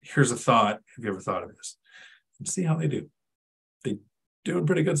 second. Here's a thought. Have you ever thought of this? And see how they do. They're doing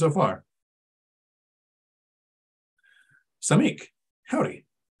pretty good so far. Samik, howdy.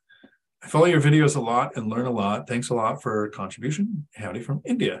 I follow your videos a lot and learn a lot. Thanks a lot for contribution. Howdy from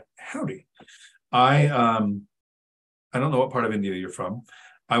India. Howdy. I don't know what part of India you're from.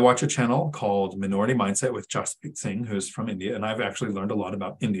 I watch a channel called Minority Mindset with Jasprit Singh, who's from India, and I've actually learned a lot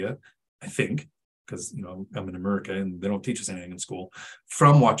about India, I think, because I'm in America and they don't teach us anything in school,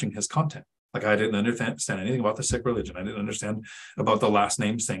 from watching his content. Like I didn't understand anything about the Sikh religion. I didn't understand about the last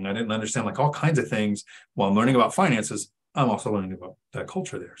name thing. I didn't understand like all kinds of things. While I'm learning about finances, I'm also learning about that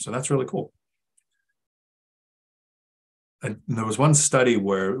culture there. So that's really cool. And there was one study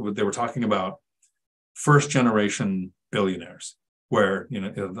where they were talking about first generation billionaires, where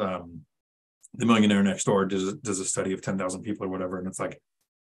the Millionaire Next Door does a study of 10,000 people or whatever, and it's like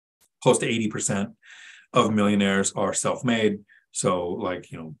close to 80% of millionaires are self-made. So like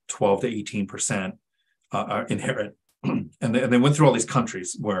 12 to 18% inherit, and they went through all these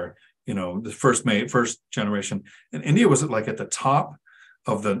countries where the first generation, and India was like at the top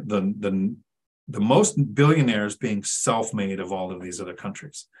of the most billionaires being self-made of all of these other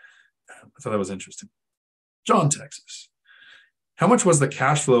countries. I thought that was interesting. John, Texas. How much was the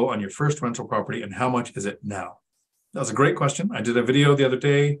cash flow on your first rental property and how much is it now? That was a great question. I did a video the other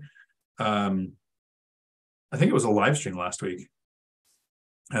day. I think it was a live stream last week.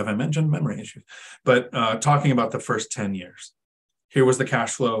 Have I mentioned memory issues? But talking about the first 10 years. Here was the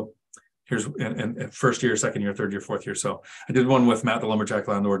cash flow. Here's in first year, second year, third year, fourth year. So I did one with Matt, the lumberjack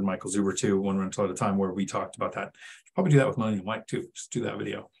landlord, and Michael Zuber too, one rental at a time, where we talked about that. Probably do that with Millennial Mike too. Just do that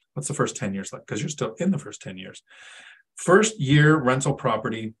video. What's the first 10 years like? Because you're still in the first 10 years. First year rental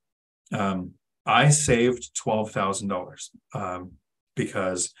property, I saved $12,000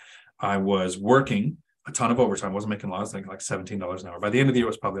 because I was working a ton of overtime. I wasn't making a lot. I was making like $17 an hour. By the end of the year, it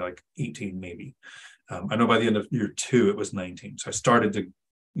was probably like 18 maybe. I know by the end of year 2, it was 19. So I started to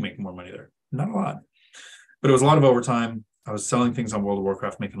make more money there. Not a lot, but it was a lot of overtime. I was selling things on World of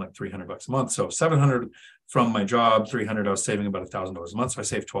Warcraft, making like $300 a month. So $700 from my job, $300, I was saving about $1,000 a month. So I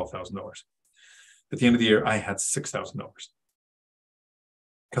saved $12,000. At the end of the year, I had $6,000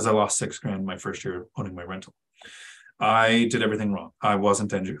 because I lost $6,000 my first year owning my rental. I did everything wrong. I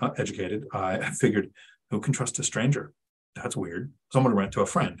wasn't educated. I figured, who can trust a stranger? That's weird. Someone to rent to a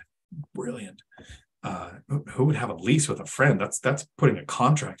friend. Brilliant. Who would have a lease with a friend? That's putting a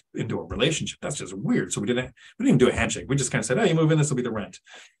contract into a relationship. That's just weird. So we didn't even do a handshake. We just kind of said, "Oh, you move in, this will be the rent."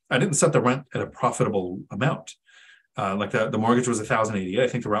 I didn't set the rent at a profitable amount. Like the mortgage was $1,080. I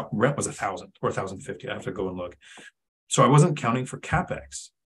think the rent was $1,000 or $1,050. I have to go and look. So I wasn't counting for CapEx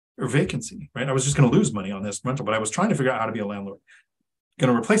or vacancy, right? I was just going to lose money on this rental, but I was trying to figure out how to be a landlord.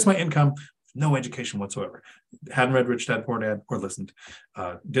 Going to replace my income, no education whatsoever. Hadn't read Rich Dad Poor Dad or listened.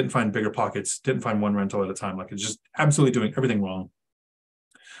 Didn't find BiggerPockets. Didn't find one rental at a time. Like it's just absolutely doing everything wrong.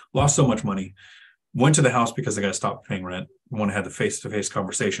 Lost so much money. Went to the house because the guy stopped paying rent. One had the face-to-face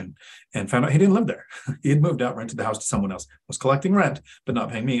conversation and found out he didn't live there. He had moved out, rented the house to someone else, was collecting rent, but not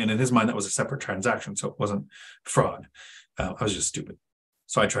paying me. And in his mind, that was a separate transaction. So it wasn't fraud. I was just stupid.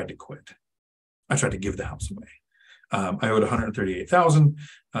 So I tried to quit. I tried to give the house away. I owed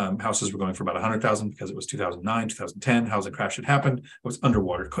 $138,000. Houses were going for about $100,000 because it was 2009, 2010. Housing crash had happened. It was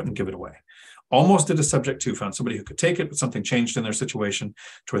underwater. Couldn't give it away. Almost did a subject to, found somebody who could take it, but something changed in their situation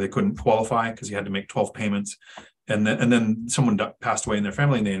to where they couldn't qualify because you had to make 12 payments. then someone passed away in their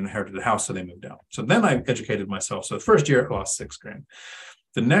family and they inherited a house, so they moved out. So then I educated myself. So the first year I lost $6,000.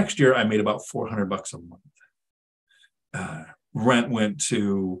 The next year I made about $400 a month. Rent went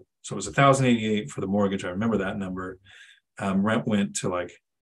to, so it was $1,088 for the mortgage. I remember that number. Rent went to like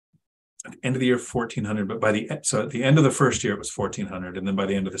at the end of the year, $1,400, but so at the end of the first year, it was $1,400. And then by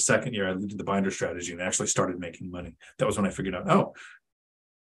the end of the second year, I did the binder strategy and actually started making money. That was when I figured out, oh,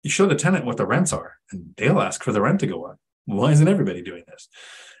 you show the tenant what the rents are and they'll ask for the rent to go up. Why isn't everybody doing this?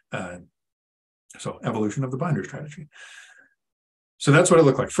 So evolution of the binder strategy. So that's what it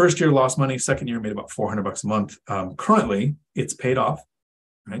looked like. First year lost money. Second year made about $400 a month. Currently, it's paid off.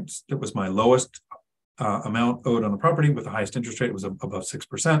 Right, it was my lowest amount owed on the property with the highest interest rate was above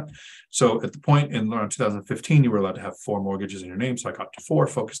 6%. So at the point in around 2015, you were allowed to have 4 mortgages in your name. So I got to 4,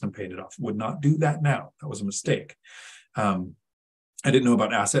 focused and paid it off. Would not do that now. That was a mistake. I didn't know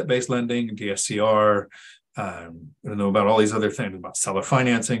about asset-based lending, DSCR. I didn't know about all these other things, about seller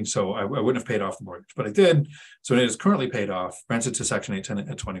financing. So I wouldn't have paid off the mortgage, but I did. So it is currently paid off, rented to Section 8 tenant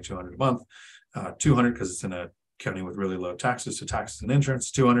at $2,200 a month, $200 because it's in a county with really low taxes, so taxes and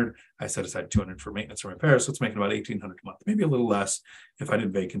insurance, $200. I set aside $200 for maintenance and repairs, so it's making about $1,800 a month, maybe a little less if I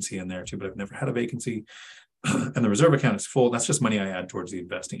did vacancy in there too, but I've never had a vacancy. And the reserve account is full. That's just money I add towards the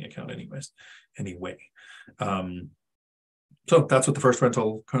investing account anyway. So that's what the first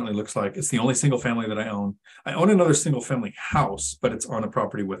rental currently looks like. It's the only single family that I own. I own another single family house, but it's on a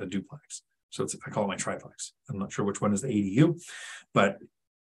property with a duplex. So I call it my triplex. I'm not sure which one is the ADU, but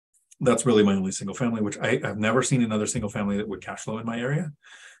that's really my only single family, which I've never seen another single family that would cash flow in my area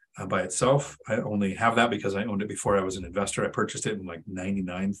by itself. I only have that because I owned it before I was an investor. I purchased it in like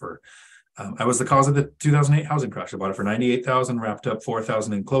 99 for, I was the cause of the 2008 housing crash. I bought it for $98,000, wrapped up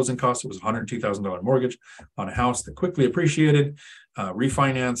 $4,000 in closing costs. It was a $102,000 mortgage on a house that quickly appreciated,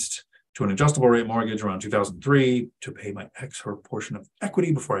 refinanced to an adjustable rate mortgage around 2003 to pay my her portion of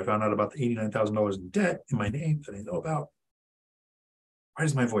equity before I found out about the $89,000 in debt in my name that I didn't know about. Why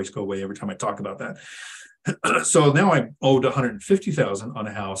does my voice go away every time I talk about that? So now I owed $150,000 on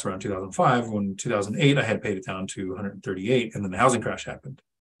a house around 2005. When 2008, I had paid it down to $138,000, and then the housing crash happened.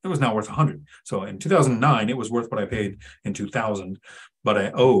 It was now worth $100,000. So in 2009, it was worth what I paid in 2000, but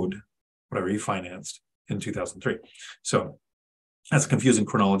I owed what I refinanced in 2003. So that's a confusing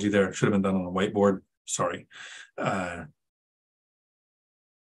chronology there. It should have been done on a whiteboard. Sorry. I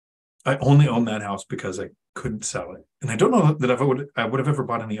only own that house because I couldn't sell it. And I don't know that I would have ever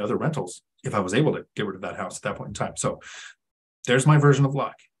bought any other rentals if I was able to get rid of that house at that point in time. So there's my version of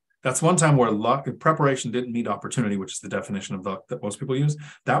luck. That's one time where luck, preparation didn't meet opportunity, which is the definition of luck that most people use.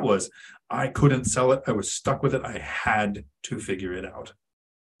 That was, I couldn't sell it. I was stuck with it. I had to figure it out.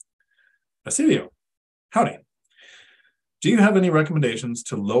 Basilio, howdy. Do you have any recommendations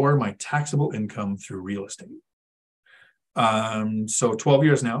to lower my taxable income through real estate? So 12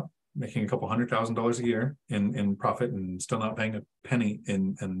 years now, making a couple $100,000 a year in profit and still not paying a penny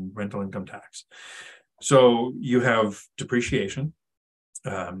in rental income tax. So you have depreciation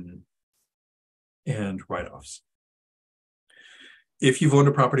and write-offs. If you've owned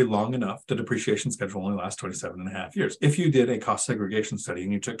a property long enough, the depreciation schedule only lasts 27.5 years. If you did a cost segregation study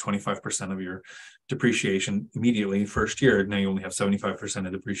and you took 25% of your depreciation immediately first year, now you only have 75%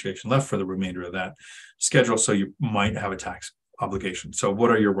 of depreciation left for the remainder of that schedule. So you might have a tax obligation. So what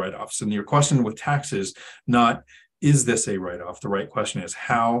are your write-offs? And your question with taxes, not is this a write-off? The right question is,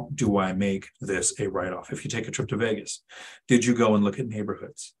 how do I make this a write-off? If you take a trip to Vegas, did you go and look at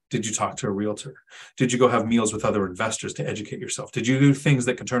neighborhoods? Did you talk to a realtor? Did you go have meals with other investors to educate yourself? Did you do things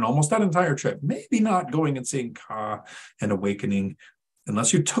that could turn almost that entire trip? Maybe not going and seeing Ka and Awakening.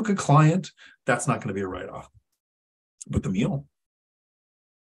 Unless you took a client, that's not going to be a write-off. But the meal,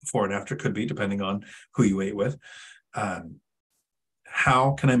 before and after, could be, depending on who you ate with.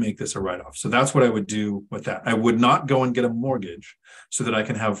 How can I make this a write-off? So that's what I would do with that. I would not go and get a mortgage so that I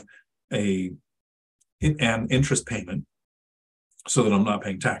can have an interest payment so that I'm not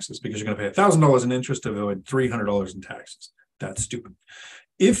paying taxes, because you're going to pay $1,000 in interest to avoid $300 in taxes. That's stupid.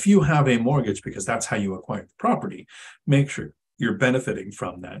 If you have a mortgage, because that's how you acquire the property, make sure you're benefiting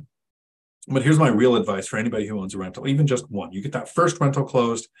from that. But here's my real advice for anybody who owns a rental, even just one. You get that first rental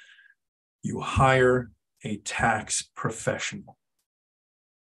closed, you hire a tax professional.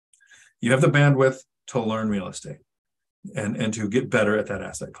 You have the bandwidth to learn real estate and to get better at that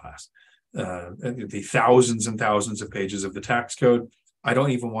asset class. The thousands and thousands of pages of the tax code, I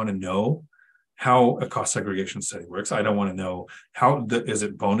don't even want to know how a cost segregation study works. I don't want to know is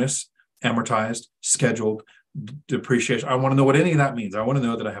it bonus, amortized, scheduled, depreciation. I want to know what any of that means. I want to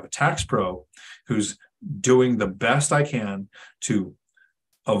know that I have a tax pro who's doing the best I can to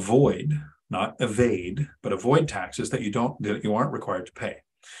avoid not evade, but avoid taxes that you aren't required to pay.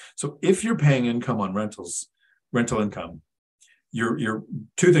 So if you're paying income on rental income, you're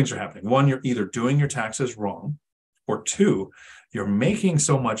two things are happening. One, you're either doing your taxes wrong, or two, you're making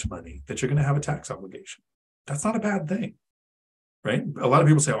so much money that you're going to have a tax obligation. That's not a bad thing, right? A lot of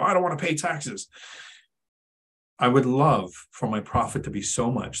people say, oh, I don't want to pay taxes. I would love for my profit to be so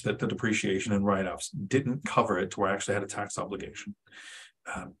much that the depreciation and write-offs didn't cover it to where I actually had a tax obligation.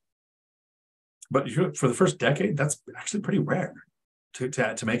 But for the first decade, that's actually pretty rare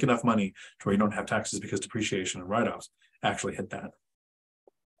to make enough money to where you don't have taxes because depreciation and write-offs actually hit that.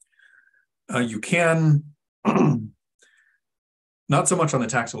 You can, not so much on the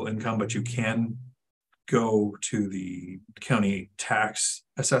taxable income, but you can go to the county tax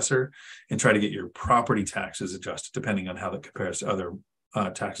assessor and try to get your property taxes adjusted, depending on how that compares to other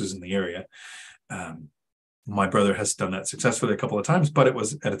taxes in the area. My brother has done that successfully a couple of times, but it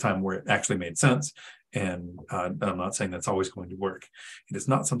was at a time where it actually made sense. And I'm not saying that's always going to work. It is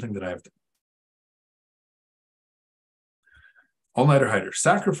not something that I have done. All-nighter hider,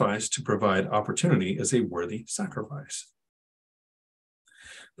 sacrifice to provide opportunity is a worthy sacrifice.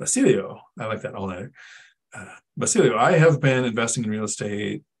 Basilio, I like that all-nighter. Basilio, I have been investing in real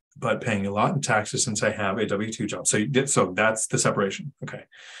estate, but paying a lot in taxes since I have a W-2 job. So that's the separation. Okay.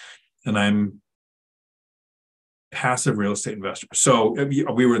 And I'm passive real estate investor. So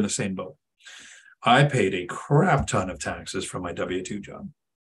we were in the same boat. I paid a crap ton of taxes from my W-2 job.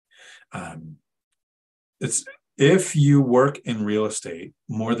 If you work in real estate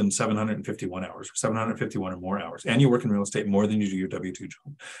more than 751 hours, 751 or more hours, and you work in real estate more than you do your W-2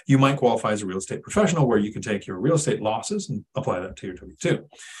 job, you might qualify as a real estate professional, where you can take your real estate losses and apply that to your W-2.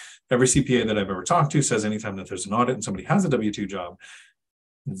 Every CPA that I've ever talked to says anytime that there's an audit and somebody has a W-2 job,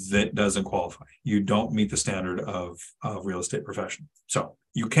 that doesn't qualify. You don't meet the standard of real estate professional. So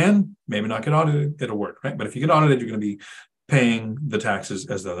you can maybe not get audited, it'll work, right? But if you get audited, you're going to be paying the taxes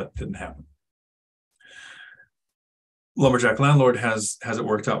as though that didn't happen. Lumberjack landlord has it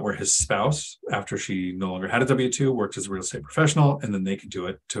worked out where his spouse, after she no longer had a W-2, worked as a real estate professional, and then they could do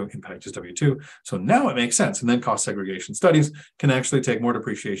it to impact his W-2. So now it makes sense. And then cost segregation studies can actually take more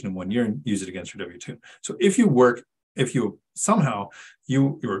depreciation in 1 year and use it against your W-2. So if you somehow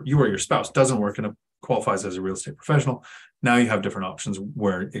you or your spouse doesn't work and it qualifies as a real estate professional, now you have different options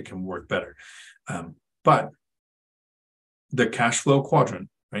where it can work better. But the cash flow quadrant,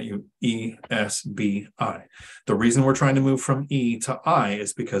 right? E, S, B, I. The reason we're trying to move from E to I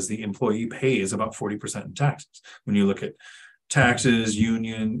is because the employee pays about 40% in taxes. When you look at taxes,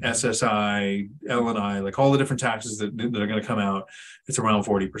 union, SSI, L&I, like all the different taxes that are going to come out, it's around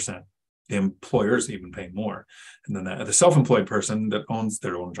 40%. The employers even pay more. And then the self-employed person that owns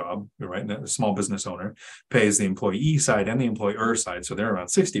their own job, right? The small business owner pays the employee side and the employer side. So they're around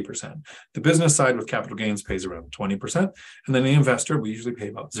 60%. The business side with capital gains pays around 20%. And then the investor, we usually pay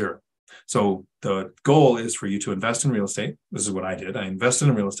about 0. So the goal is for you to invest in real estate. This is what I did. I invested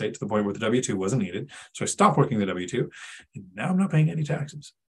in real estate to the point where the W-2 wasn't needed. So I stopped working the W-2. And now I'm not paying any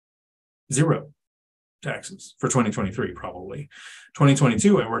taxes. 0 taxes for 2023, probably.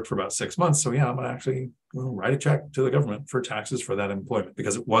 2022, I worked for about 6 months. So yeah, I'm actually going to write a check to the government for taxes for that employment,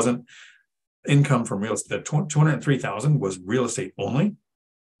 because it wasn't income from real estate. That $203,000 was real estate only.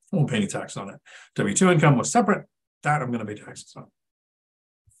 I won't pay any tax on it. W-2 income was separate. That I'm going to pay taxes on.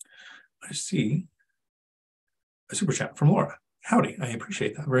 I see a super chat from Laura. Howdy, I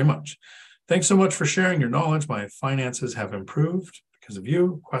appreciate that very much. Thanks so much for sharing your knowledge. My finances have improved because of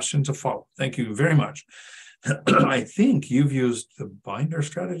you. Question to follow. Thank you very much. I think you've used the binder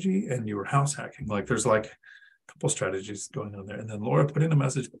strategy and you were house hacking. Like there's like a couple strategies going on there. And then Laura put in a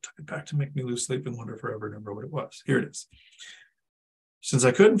message, but took it back to make me lose sleep and wonder forever, remember what it was. Here it is. Since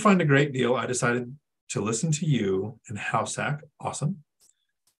I couldn't find a great deal, I decided to listen to you and house hack. Awesome.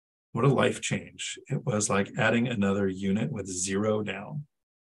 What a life change. It was like adding another unit with 0 down.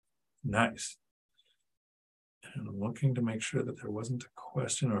 Nice. And I'm looking to make sure that there wasn't a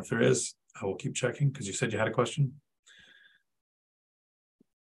question, or if there is, I will keep checking because you said you had a question.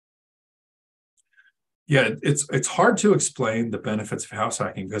 Yeah, it's hard to explain the benefits of house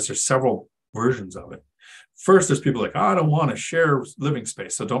hacking because there's several versions of it. First, there's people like, oh, I don't want to share living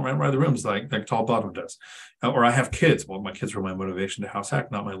space, so don't rent by the rooms like Tall Bottom does. Or I have kids. Well, my kids were my motivation to house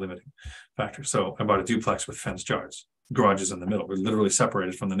hack, not my limiting factor. So I bought a duplex with fenced yards, garages in the middle. We're literally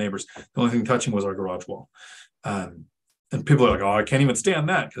separated from the neighbors. The only thing touching was our garage wall. And people are like, oh, I can't even stand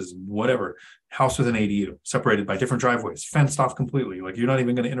that because whatever. House with an ADU, separated by different driveways, fenced off completely. Like you're not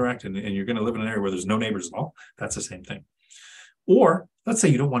even going to interact and you're going to live in an area where there's no neighbors at all. That's the same thing. Or let's say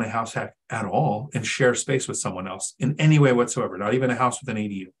you don't want a house hack at all and share space with someone else in any way whatsoever, not even a house with an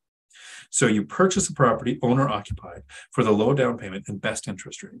ADU. So you purchase a property, owner occupied, for the low down payment and best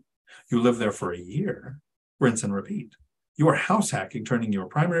interest rate. You live there for a year, rinse and repeat. You are house hacking, turning your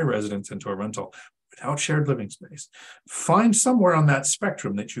primary residence into a rental without shared living space. Find somewhere on that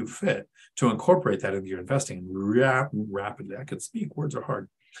spectrum that you fit to incorporate that into your investing rapidly. I could speak, words are hard.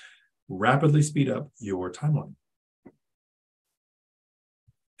 Rapidly speed up your timeline.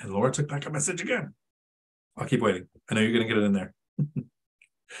 And Laura took back a message again. I'll keep waiting. I know you're going to get it in there.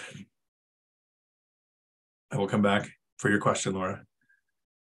 I will come back for your question, Laura.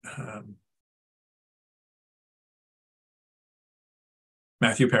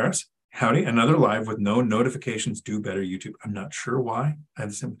 Matthew Paris, howdy. Another live with no notifications. Do better, YouTube. I'm not sure why.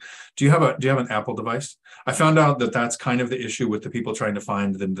 Do you have an Apple device? I found out that that's kind of the issue with the people trying to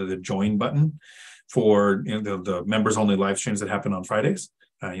find the join button for the members only live streams that happen on Fridays.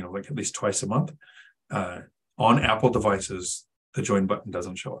 Like at least twice a month. On Apple devices, the join button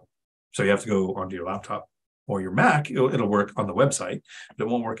doesn't show up. So you have to go onto your laptop or your Mac. It'll work on the website, but it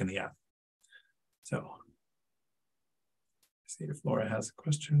won't work in the app. So let's see if Laura has a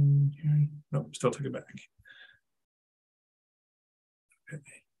question here. Nope, still took it back. Okay.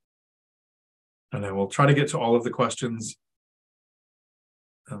 And I will try to get to all of the questions.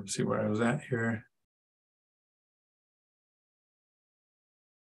 See where I was at here.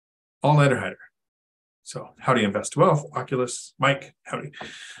 All-nighter hider. So how do you invest wealth? Oculus, Mike, howdy.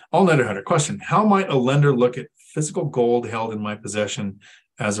 All-nighter hider. Question, how might a lender look at physical gold held in my possession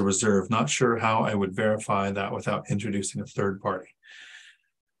as a reserve? Not sure how I would verify that without introducing a third party.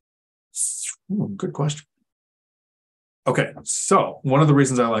 Good question. Okay, so one of the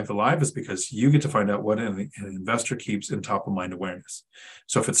reasons I like the live is because you get to find out what an investor keeps in top of mind awareness.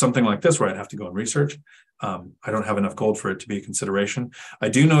 So if it's something like this where I'd have to go and research, I don't have enough gold for it to be a consideration. I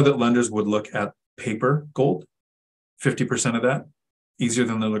do know that lenders would look at paper gold, 50% of that, easier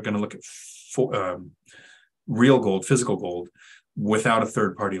than they're going to look at real gold, physical gold, without a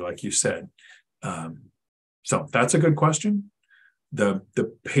third party, like you said. So that's a good question. The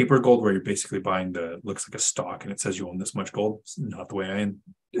paper gold where you're basically buying looks like a stock and it says you own this much gold. It's not the way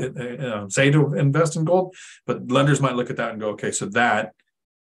I say to invest in gold, but lenders might look at that and go, okay, so that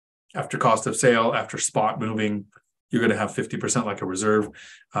after cost of sale, after spot moving, you're going to have 50% like a reserve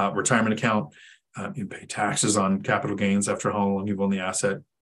retirement account. You pay taxes on capital gains after how long you've owned the asset.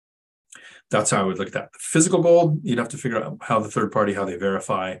 That's how I would look at that. The physical gold, you'd have to figure out how the third party, how they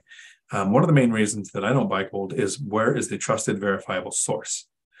verify. One of the main reasons that I don't buy gold is where is the trusted, verifiable source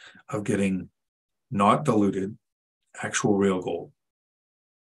of getting not diluted, actual real gold.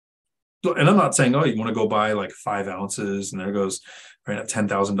 And I'm not saying, oh, you want to go buy like 5 ounces and there goes right at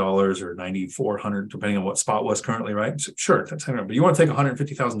 $10,000 or $9,400, depending on what spot was currently, right? So, sure, that's $10,000. But you want to take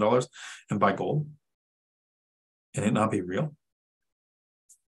 $150,000 and buy gold and it not be real?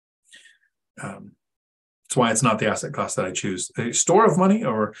 That's why it's not the asset class that I choose. A store of money,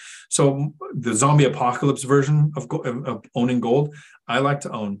 or so the zombie apocalypse version of owning gold, I like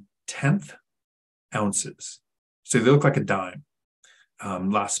to own 10th ounces. So they look like a dime.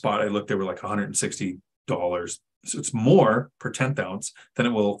 Last spot I looked, they were like $160. So it's more per 10th ounce than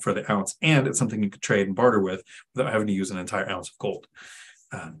it will for the ounce. And it's something you could trade and barter with without having to use an entire ounce of gold.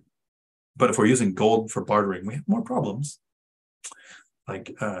 But if we're using gold for bartering, we have more problems.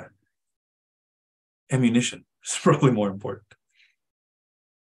 Like ammunition is probably more important.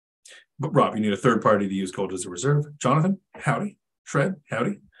 But Rob, you need a third party to use gold as a reserve. Jonathan, howdy. Shred,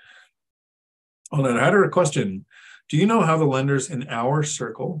 howdy. On that, I had a question. Do you know how the lenders in our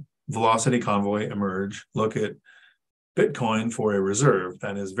circle, Velocity, Convoy, Emerge, look at Bitcoin for a reserve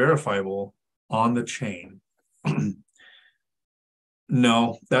that is verifiable on the chain?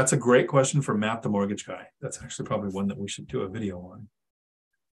 No, that's a great question for Matt, the mortgage guy. That's actually probably one that we should do a video on.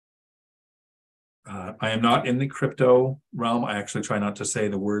 I am not in the crypto realm. I actually try not to say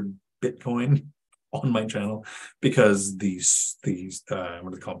the word Bitcoin on my channel because these what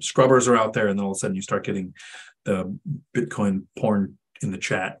do they call them? Scrubbers are out there, and then all of a sudden you start getting the Bitcoin porn in the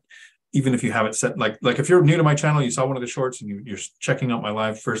chat. Even if you have it set, like if you're new to my channel, you saw one of the shorts and you're checking out my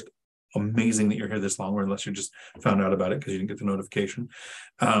live first. Amazing that you're here this long, or unless you just found out about it because you didn't get the notification.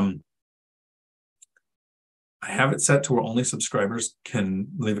 I have it set to where only subscribers can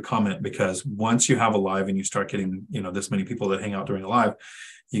leave a comment, because once you have a live and you start getting, this many people that hang out during a live,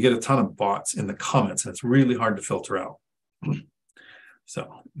 you get a ton of bots in the comments, and it's really hard to filter out. So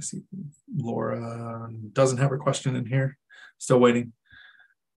let me see. Laura doesn't have her question in here. Still waiting.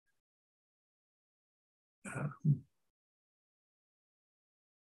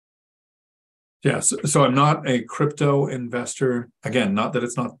 Yeah, so I'm not a crypto investor. Again, not that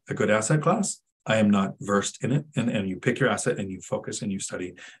it's not a good asset class. I am not versed in it. And you pick your asset and you focus and you study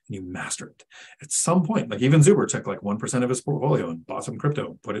and you master it. At some point, like even Zuber took like 1% of his portfolio and bought some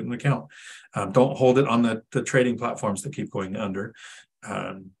crypto, put it in an account. Don't hold it on the trading platforms that keep going under.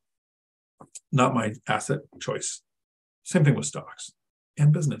 Not my asset choice. Same thing with stocks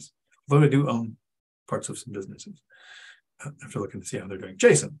and business. Although I do own parts of some businesses. After looking to see how they're doing.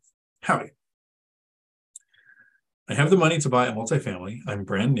 Jason, howdy. I have the money to buy a multifamily. I'm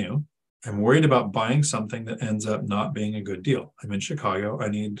brand new. I'm worried about buying something that ends up not being a good deal. I'm in Chicago. I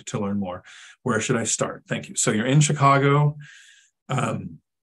need to learn more. Where should I start? Thank you. So you're in Chicago.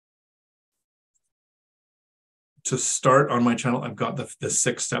 To start on my channel, I've got the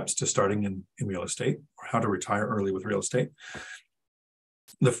 6 steps to starting in real estate, or how to retire early with real estate.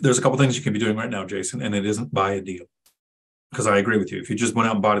 There's a couple things you can be doing right now, Jason, and it isn't buy a deal. Because I agree with you. If you just went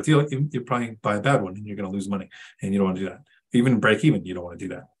out and bought a deal, you probably buy a bad one and you're going to lose money. And you don't want to do that. Even break even, you don't want to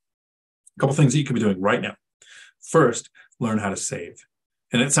do that. A couple things that you can be doing right now. First, learn how to save.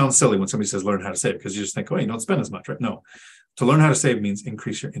 And it sounds silly when somebody says learn how to save, because you just think, oh, you don't spend as much, right? No. To learn how to save means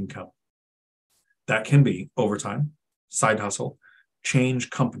increase your income. That can be overtime, side hustle, change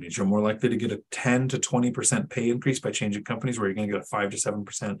companies. You're more likely to get a 10 to 20% pay increase by changing companies, where you're going to get a 5 to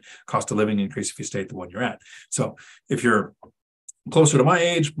 7% cost of living increase if you stay at the one you're at. So if you're closer to my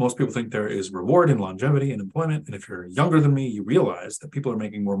age, most people think there is reward in longevity and employment. And if you're younger than me, you realize that people are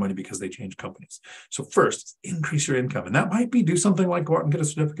making more money because they change companies. So first, increase your income. And that might be do something like go out and get a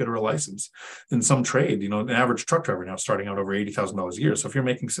certificate or a license in some trade. You know, an average truck driver now starting out over $80,000 a year. So if you're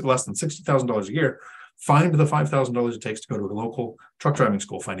making less than $60,000 a year, find the $5,000 it takes to go to a local truck driving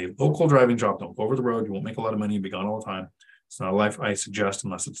school. Find a local driving job. Don't go over the road. You won't make a lot of money. You'll be gone all the time. It's not a life I suggest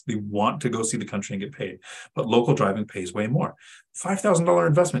unless it's they want to go see the country and get paid. But local driving pays way more. $5,000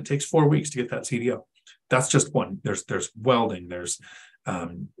 investment takes 4 weeks to get that CDL. That's just one. There's welding. There's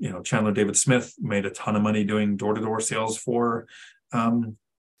Chandler David Smith made a ton of money doing door-to-door sales for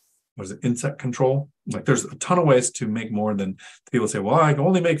insect control. Like there's a ton of ways to make more than people say, well, I can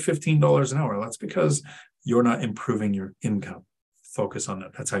only make $15 an hour. That's because you're not improving your income. Focus on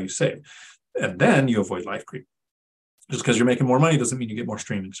that. That's how you save. And then you avoid life creep. Just because you're making more money doesn't mean you get more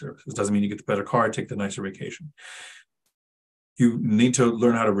streaming services. Doesn't mean you get the better car, take the nicer vacation. You need to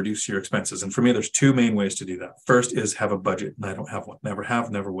learn how to reduce your expenses. And for me, there's 2 main ways to do that. First is have a budget. And I don't have one. Never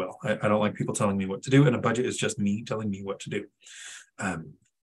have, never will. I don't like people telling me what to do. And a budget is just me telling me what to do.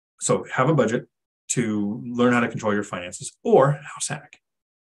 So have a budget to learn how to control your finances, or house hack.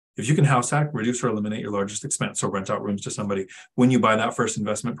 If you can house hack, reduce or eliminate your largest expense, so rent out rooms to somebody. When you buy that first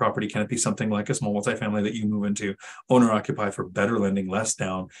investment property, can it be something like a small multifamily that you move into, owner occupy for better lending, less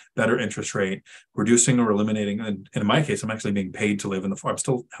down, better interest rate, reducing or eliminating? And in my case, I'm actually being paid to live in I'm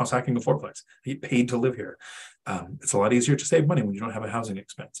still house hacking the 4-plex. I get paid to live here. It's a lot easier to save money when you don't have a housing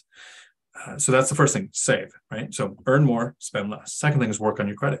expense. So that's the first thing, save, right? So earn more, spend less. Second thing is work on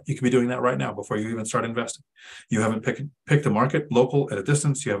your credit. You can be doing that right now before you even start investing. You haven't picked a market local at a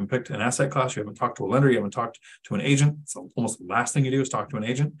distance. You haven't picked an asset class. You haven't talked to a lender. You haven't talked to an agent. It's almost the last thing you do is talk to an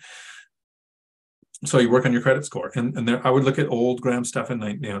agent. So you work on your credit score. And there, I would look at old Graham Stephan,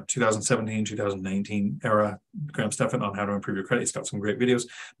 2017, 2019 era Graham Stephan on how to improve your credit. He's got some great videos.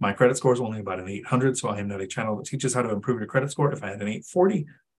 My credit score is only about an 800. So I am not a channel that teaches how to improve your credit score. If I had an 840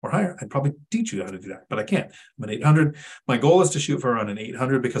 or higher, I'd probably teach you how to do that, but I can't. I'm an 800. My goal is to shoot for around an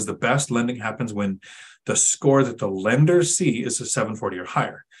 800 because the best lending happens when the score that the lenders see is a 740 or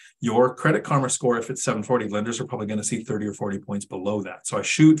higher. Your Credit Karma score, if it's 740, lenders are probably going to see 30 or 40 points below that. So I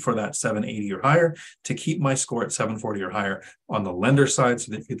shoot for that 780 or higher to keep my score at 740 or higher on the lender side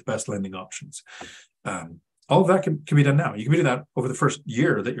so that you get the best lending options. All of that can be done now. You can do that over the first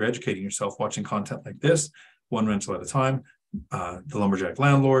year that you're educating yourself, watching content like this, one rental at a time. The Lumberjack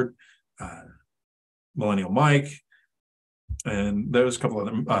Landlord, Millennial Mike, and there's a couple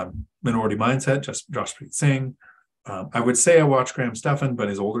other Minority Mindset, just Joshpreet Singh. I would say I watch Graham Stephan, but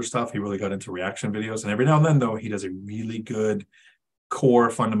his older stuff, he really got into reaction videos. And every now and then, though, he does a really good core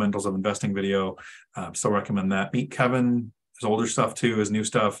fundamentals of investing video. Still recommend that. Meet Kevin, his older stuff too, his new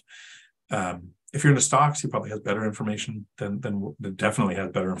stuff. If you're into stocks, he probably has better information than definitely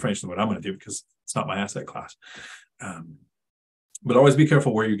has better information than what I'm going to do because it's not my asset class. But always be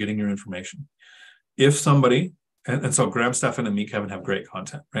careful where you're getting your information. If somebody, and so Graham Stephan and me, Kevin, have great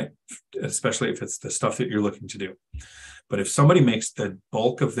content, right? Especially if it's the stuff that you're looking to do. But if somebody makes the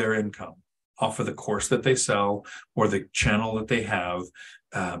bulk of their income off of the course that they sell or the channel that they have,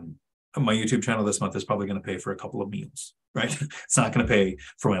 my YouTube channel this month is probably going to pay for a couple of meals, right? It's not going to pay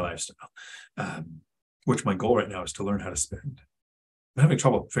for my lifestyle, which my goal right now is to learn how to spend. I'm having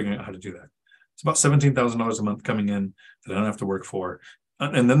trouble figuring out how to do that. It's about $17,000 a month coming in that I don't have to work for.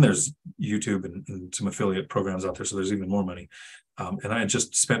 And then there's YouTube and some affiliate programs out there. So there's even more money. And I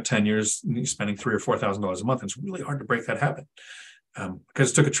just spent 10 years spending $3,000 or $4,000 a month. It's really hard to break that habit.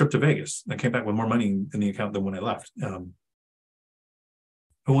 Because I took a trip to Vegas. I came back with more money in the account than when I left. Who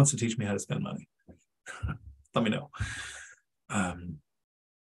wants to teach me how to spend money? Let me know.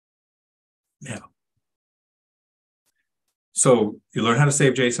 Yeah. So you learn how to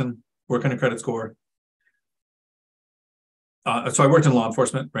save, Jason, work on a credit score. So I worked in law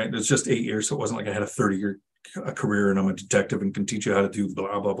enforcement, right? It was just 8 years. So it wasn't like I had a 30-year career and I'm a detective and can teach you how to do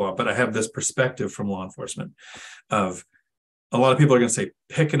blah, blah, blah. But I have this perspective from law enforcement of a lot of people are going to say,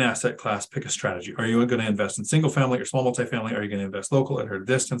 pick an asset class, pick a strategy. Are you going to invest in single family or small multifamily? Are you going to invest local at a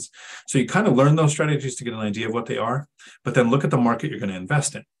distance? So you kind of learn those strategies to get an idea of what they are, but then look at the market you're going to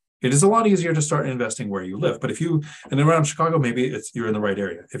invest in. It is a lot easier to start investing where you live. But if you, and around Chicago, maybe you're in the right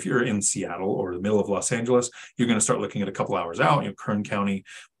area. If you're in Seattle or the middle of Los Angeles, you're going to start looking at a couple hours out, Kern County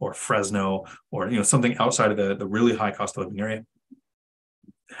or Fresno, or something outside of the really high cost of living area.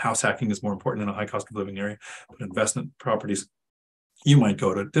 House hacking is more important than a high cost of living area, but investment properties, you might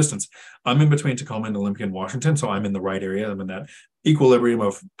go to distance. I'm in between Tacoma and Olympia and Washington, so I'm in the right area. I'm in that equilibrium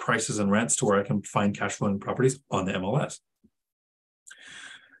of prices and rents to where I can find cash flowing properties on the MLS.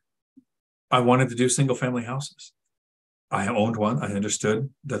 I wanted to do single family houses. I owned one. I understood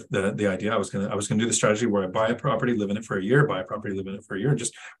the idea. I was gonna do the strategy where I buy a property, live in it for a year, buy a property, live in it for a year, and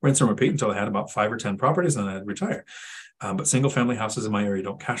just rinse and repeat until I had about 5 or 10 properties, and then I'd retire. But single family houses in my area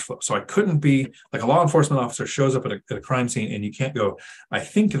don't cash flow. So I couldn't be like a law enforcement officer shows up at a crime scene and you can't go, I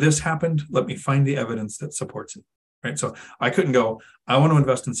think this happened. Let me find the evidence that supports it. Right. So I couldn't go, I want to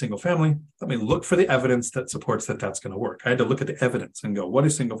invest in single family. Let me look for the evidence that supports that that's going to work. I had to look at the evidence and go, what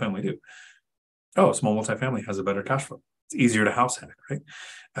does single family do? Oh, small multifamily has a better cash flow. It's easier to house hack, right?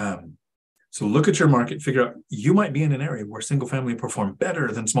 So look at your market, figure out, you might be in an area where single family perform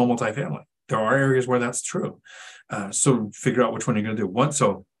better than small multifamily. There are areas where that's true. So figure out which one you're going to do.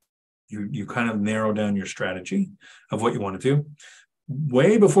 So you kind of narrow down your strategy of what you want to do.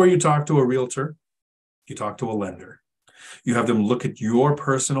 Way before you talk to a realtor, you talk to a lender. You have them look at your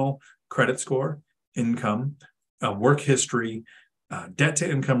personal credit score, income, work history, debt to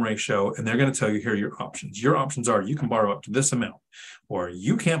income ratio, and they're going to tell you, here are your options. Your options are, you can borrow up to this amount, or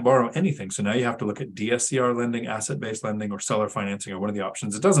you can't borrow anything. So now you have to look at DSCR lending, asset-based lending, or seller financing, or one of the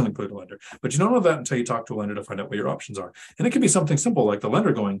options. It doesn't include a lender, but you don't know that until you talk to a lender to find out what your options are. And it can be something simple like the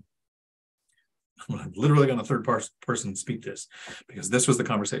lender going, I'm literally going to third person speak this, because this was the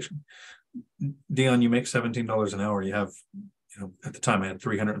conversation. Dion, you make $17 an hour. You have, at the time I had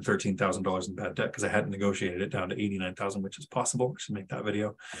 $313,000 in bad debt because I hadn't negotiated it down to $89,000, which is possible. I should make that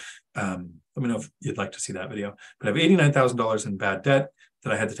video. Let me know if you'd like to see that video. But I have $89,000 in bad debt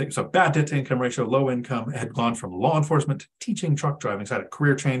that I had to take. So bad debt to income ratio, low income, had gone from law enforcement to teaching truck driving. So I had a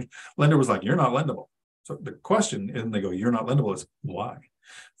career change. Lender was like, you're not lendable. So the question, and they go, you're not lendable, is why?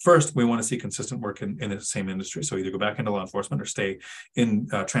 First, we want to see consistent work in the same industry. So either go back into law enforcement or stay in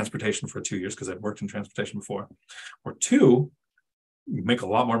transportation for 2 years because I'd worked in transportation before. Or two, you make a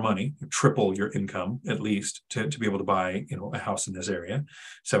lot more money, triple your income at least to be able to buy a house in this area.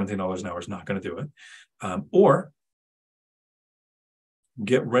 $17 an hour is not going to do it. Or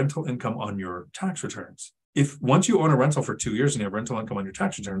get rental income on your tax returns. If once you own a rental for 2 years and you have rental income on your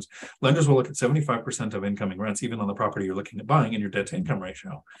tax returns, lenders will look at 75% of incoming rents, even on the property you're looking at buying, in your debt to income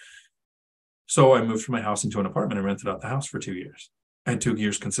ratio. So I moved from my house into an apartment and rented out the house for 2 years. I had 2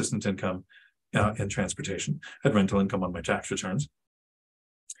 years consistent income in transportation. I had rental income on my tax returns.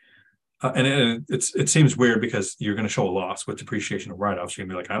 And it seems weird because you're going to show a loss with depreciation of write-offs. You're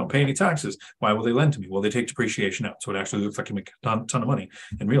going to be like, I don't pay any taxes. Why will they lend to me? Well, they take depreciation out. So it actually looks like you make a ton of money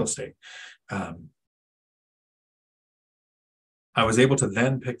in real estate. I was able to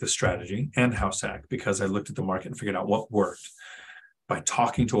then pick the strategy and house hack because I looked at the market and figured out what worked by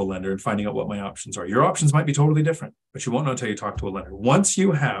talking to a lender and finding out what my options are. Your options might be totally different, but you won't know until you talk to a lender. Once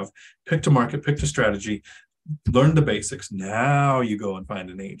you have picked a market, picked a strategy, learned the basics, now you go and find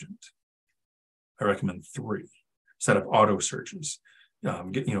an agent. I recommend 3. Set up auto searches.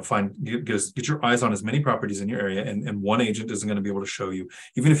 Get your eyes on as many properties in your area, and one agent isn't going to be able to show you.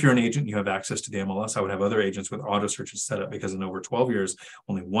 Even if you're an agent, you have access to the MLS. I would have other agents with auto searches set up because in over 12 years,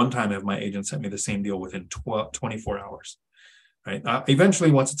 only one time have my agent sent me the same deal within 24 hours. Right. Eventually,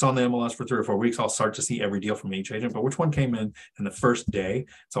 once it's on the MLS for 3 or 4 weeks, I'll start to see every deal from each agent. But which one came in the first day?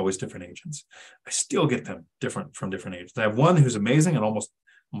 It's always different agents. I still get them different from different agents. I have one who's amazing, and almost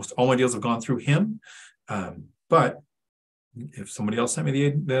all my deals have gone through him. But if somebody else sent me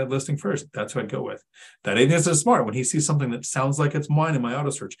the listing first, that's who I'd go with. That agent is smart. When he sees something that sounds like it's mine in my auto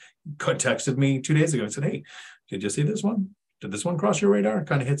search, texted me 2 days ago and said, hey, did you see this one? Did this one cross your radar?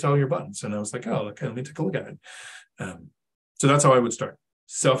 Kind of hits all your buttons. And I was like, oh, okay, let me take a look at it. So that's how I would start.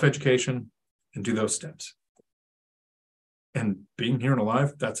 Self-education and do those steps. And being here and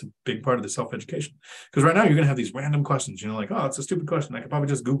alive, that's a big part of the self-education. Because right now you're going to have these random questions. Like, oh, it's a stupid question. I could probably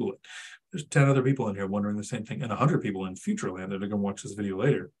just Google it. There's 10 other people in here wondering the same thing, and 100 people in Futureland that are going to watch this video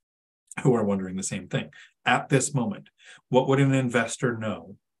later who are wondering the same thing. At this moment, what would an investor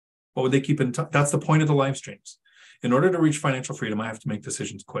know? What would they keep in touch? That's the point of the live streams. In order to reach financial freedom, I have to make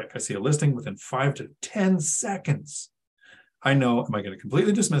decisions quick. I see a listing within 5 to 10 seconds. I know, am I going to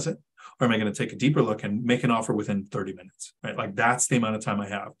completely dismiss it? Or am I going to take a deeper look and make an offer within 30 minutes, right? Like that's the amount of time I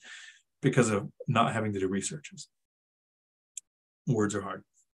have because of not having to do researches. Words are hard.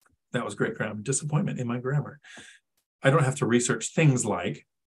 That was great grammar. Disappointment in my grammar. I don't have to research things like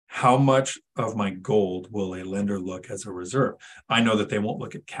how much of my gold will a lender look as a reserve? I know that they won't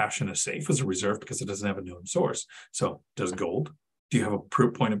look at cash in a safe as a reserve because it doesn't have a known source. So does gold? Do you have a proof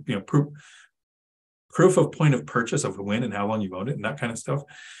of point of purchase of when and how long you've owned it and that kind of stuff?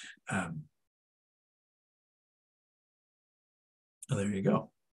 And there you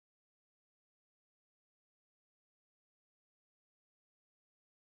go.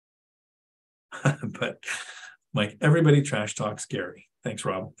 But Mike, everybody trash talks Gary. Thanks,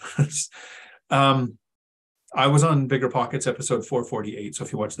 Rob. I was on BiggerPockets episode 448. So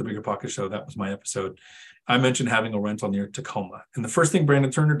if you watch the BiggerPockets show, that was my episode. I mentioned having a rental near Tacoma. And the first thing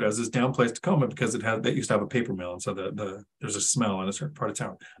Brandon Turner does is downplays Tacoma because they used to have a paper mill. And so there's a smell in a certain part of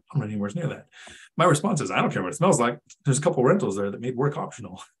town. I'm not anywhere near that. My response is, I don't care what it smells like. There's a couple rentals there that made work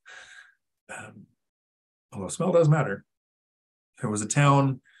optional. Although smell does matter. There was a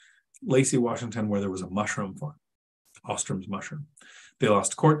town, Lacey, Washington, where there was a mushroom farm, Ostrom's mushroom. They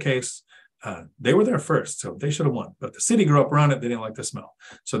lost a court case. They were there first, so they should have won. But the city grew up around it. They didn't like the smell.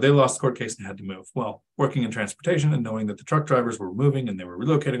 So they lost the court case and had to move. Well, working in transportation and knowing that the truck drivers were moving and they were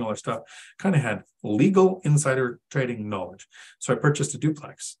relocating all their stuff, kind of had legal insider trading knowledge. So I purchased a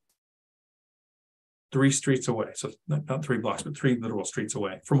duplex 3 streets away. So not 3 blocks, but 3 literal streets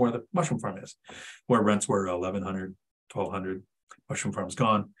away from where the mushroom farm is, where rents were $1,100, $1,200. Mushroom farm's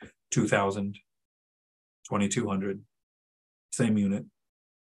gone, $2,000, $2,200, same unit.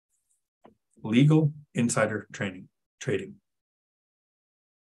 Legal insider trading.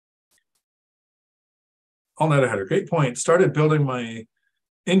 All night I had a great point. Started building my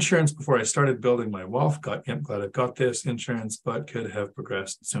insurance before I started building my wealth. Glad I've got this insurance, but could have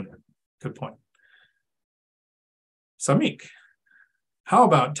progressed sooner. Good point. Samik, how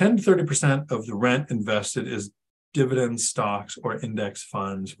about 10 to 30% of the rent invested is dividend stocks or index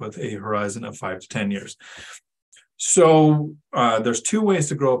funds with a horizon of 5 to 10 years? So there's 2 ways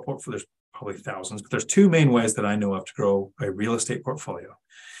to grow a portfolio. There's probably thousands, but there's 2 main ways that I know of to grow a real estate portfolio.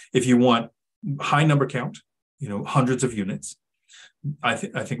 If you want high number count, hundreds of units, I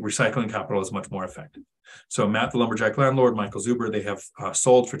think recycling capital is much more effective. So Matt, the lumberjack landlord, Michael Zuber, they have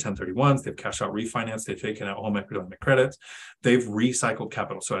sold for 1031s. They've cashed out refinance. They've taken out home equity limit credits. They've recycled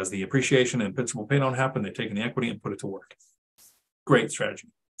capital. So as the appreciation and principal pay down happen, they've taken the equity and put it to work. Great strategy.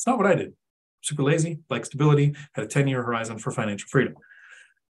 It's not what I did. Super lazy, like stability, had a 10-year horizon for financial freedom.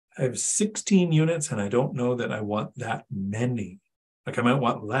 I have 16 units and I don't know that I want that many. Like I might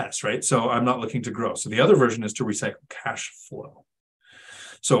want less, right? So I'm not looking to grow. So the other version is to recycle cash flow.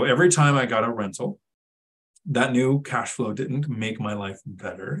 So every time I got a rental, that new cash flow didn't make my life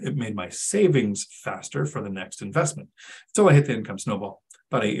better. It made my savings faster for the next investment until I hit the income snowball,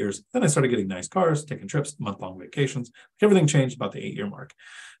 about 8 years. Then I started getting nice cars, taking trips, month-long vacations. Everything changed about the 8-year mark.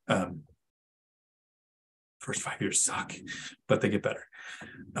 First 5 years suck, but they get better.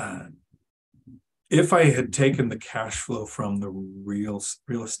 If I had taken the cash flow from the real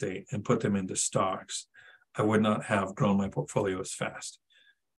estate and put them into stocks, I would not have grown my portfolio as fast.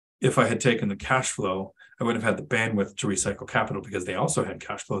 If I had taken the cash flow, I wouldn't have had the bandwidth to recycle capital because they also had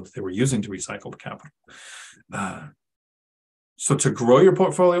cash flow that they were using to recycle the capital. So to grow your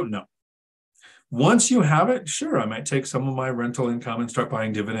portfolio, no. Once you have it, sure, I might take some of my rental income and start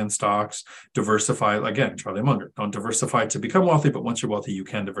buying dividend stocks, diversify. Again, Charlie Munger, don't diversify to become wealthy, but once you're wealthy, you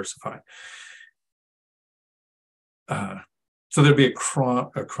can diversify. So there'd be a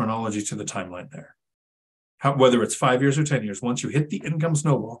chronology to the timeline there. Whether it's 5 years or 10 years, once you hit the income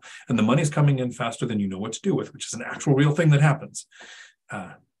snowball and the money's coming in faster than you know what to do with, which is an actual real thing that happens,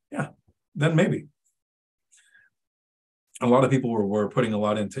 then maybe. A lot of people were putting a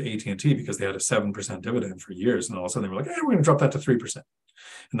lot into AT&T because they had a 7% dividend for years. And all of a sudden they were like, hey, we're going to drop that to 3%.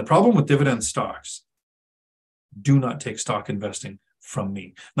 And the problem with dividend stocks, do not take stock investing from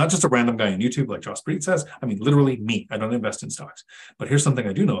me. Not just a random guy on YouTube like Josh Breed says. I mean, literally me. I don't invest in stocks. But here's something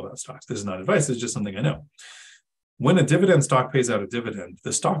I do know about stocks. This is not advice. It's just something I know. When a dividend stock pays out a dividend,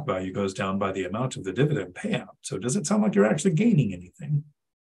 the stock value goes down by the amount of the dividend payout. So does it sound like you're actually gaining anything?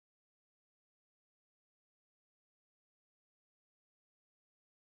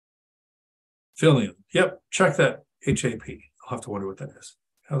 Filling. Yep, check that HAP. I'll have to wonder what that is.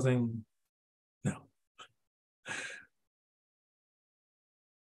 Housing. No.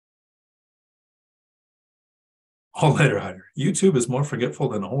 All later, Hyder. YouTube is more forgetful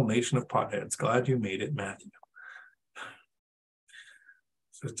than a whole nation of potheads. Glad you made it, Matthew.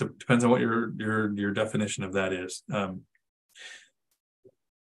 So it depends on what your definition of that is.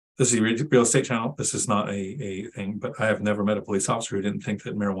 This is a real estate channel. This is not a thing, but I have never met a police officer who didn't think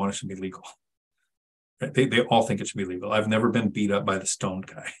that marijuana should be legal. Right? They all think it should be legal. I've never been beat up by the stoned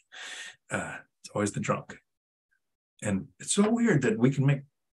guy. It's always the drunk. And it's so weird that we can make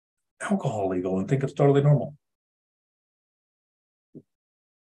alcohol legal and think it's totally normal.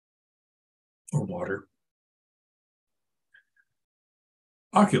 Or water.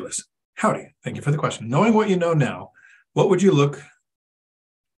 Oculus. Howdy. Thank you for the question. Knowing what you know now, what would you look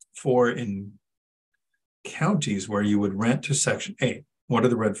for in counties where you would rent to Section 8? What are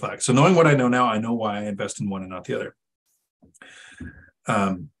the red flags? So knowing what I know now, I know why I invest in one and not the other.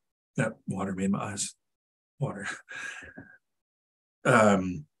 That water made my eyes water.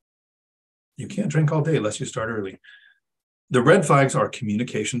 You can't drink all day unless you start early. The red flags are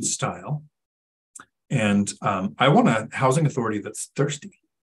communication style. And I want a housing authority that's thirsty,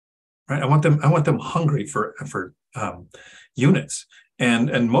 right? I want them hungry for units.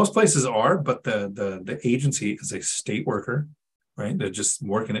 And most places are, but the agency is a state worker, right? They're just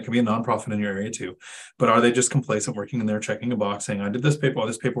working. It can be a nonprofit in your area too. But are they just complacent working in there, checking a box, saying, I did this paper,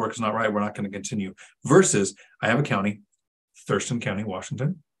 this paperwork is not right, we're not going to continue. Versus I have a county, Thurston County,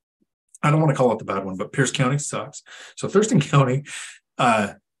 Washington. I don't want to call it the bad one, but Pierce County sucks. So Thurston County,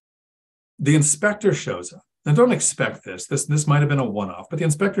 the inspector shows up. Now, don't expect this. This might have been a one-off, but the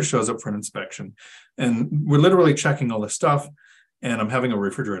inspector shows up for an inspection. And we're literally checking all this stuff, and I'm having a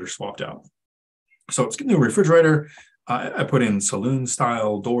refrigerator swapped out. So it's getting a new refrigerator. I put in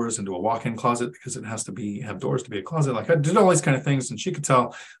saloon-style doors into a walk-in closet because it has to have doors to be a closet. Like I did all these kind of things, and she could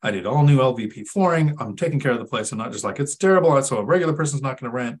tell I did all new LVP flooring. I'm taking care of the place. I'm not just like, it's terrible, so a regular person's not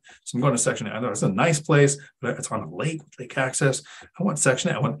going to rent. So I'm going to Section 8. I know it's a nice place, but it's on a lake with lake access. I want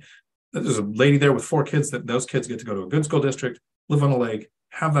Section 8. There's a lady there with 4 kids that those kids get to go to a good school district, live on a lake,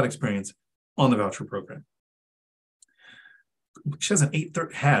 have that experience on the voucher program. She has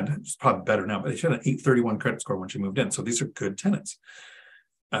it's probably better now, but she had an 831 credit score when she moved in. So these are good tenants.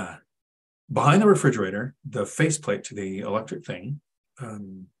 Behind the refrigerator, the faceplate to the electric thing,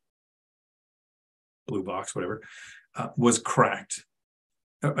 blue box, whatever, was cracked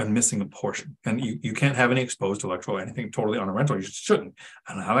and missing a portion. And you can't have any exposed electrical or anything totally on a rental. You just shouldn't.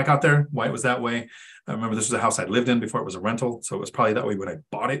 I don't know how that got there, why it was that way. I remember this was a house I lived in before it was a rental. So it was probably that way when I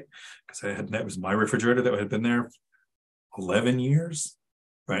bought it, because it was my refrigerator that had been there 11 years,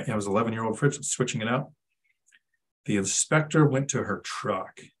 right? It was an 11-year-old fridge, switching it out. The inspector went to her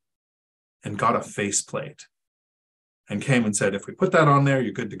truck and got a faceplate and came and said, if we put that on there,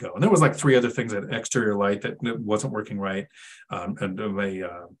 you're good to go. And there was like 3 other things, an exterior light that wasn't working right, and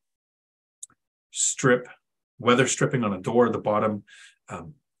a weather stripping on a door at the bottom.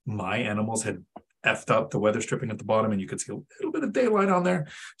 My animals had effed up the weather stripping at the bottom, and you could see a little bit of daylight on there.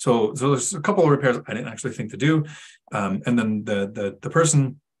 So there's a couple of repairs I didn't actually think to do. And then the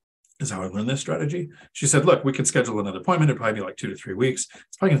person, is how I learned this strategy. She said, look, we can schedule another appointment. It'll probably be like 2 to 3 weeks.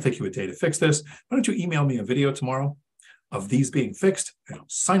 It's probably going to take you a day to fix this. Why don't you email me a video tomorrow of these being fixed, and I'll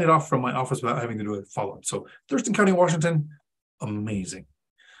sign it off from my office without having to do a follow-up. So Thurston County, Washington, amazing.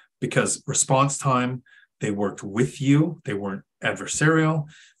 Because response time, they worked with you. They weren't adversarial.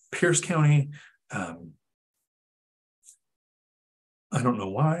 Pierce County, I don't know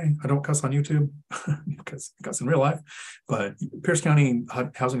why I don't cuss on YouTube because I cuss in real life, but Pierce County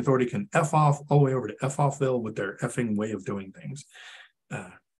Housing Authority can F off all the way over to F offville with their effing way of doing things.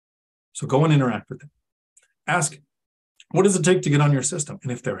 So go and interact with them. Ask, what does it take to get on your system?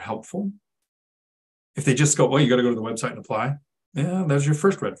 And if they're helpful, if they just go, well, you got to go to the website and apply. Yeah, that's your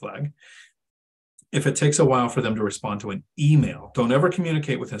first red flag. If it takes a while for them to respond to an email, don't ever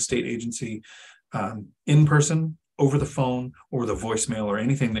communicate with a state agency in person, over the phone, or the voicemail, or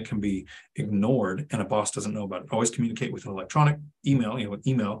anything that can be ignored and a boss doesn't know about it. Always communicate with an electronic email, with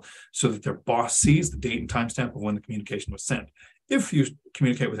email, so that their boss sees the date and timestamp of when the communication was sent. If you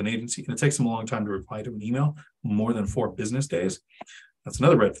communicate with an agency and it takes them a long time to reply to an email, more than 4 business days, that's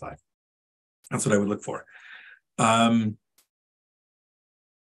another red flag. That's what I would look for.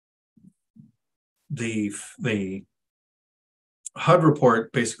 The HUD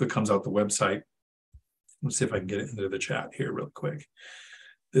report basically comes out the website Let's see if I can get it into the chat here real quick.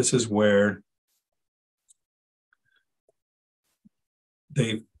 This is where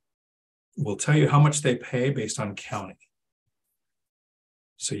they will tell you how much they pay based on county.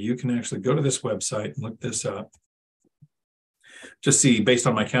 So you can actually go to this website and look this up. Just see, based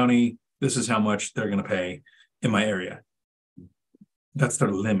on my county, this is how much they're going to pay in my area. That's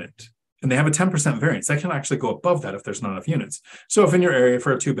their limit. And they have a 10% variance. They can actually go above that if there's not enough units. So if in your area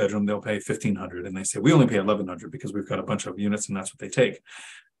for a 2-bedroom, they'll pay $1,500 and they say, we only pay $1,100 because we've got a bunch of units and that's what they take.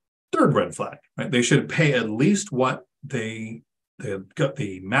 Third red flag, right? They should pay at least what they've got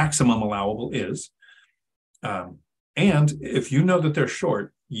the maximum allowable is. And if you know that they're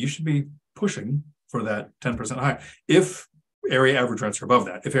short, you should be pushing for that 10% higher. If area average rents are above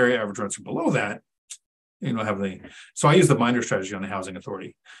that, if area average rents are below that, you know, have the, so I use the binder strategy on the housing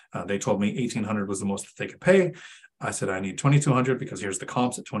authority. They told me $1,800 was the most that they could pay. I said, I need $2,200 because here's the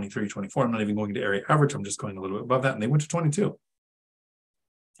comps at 23, 24. I'm not even going to area average. I'm just going a little bit above that. And they went to 22.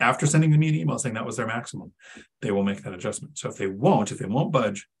 After sending me an email saying that was their maximum, they will make that adjustment. So if they won't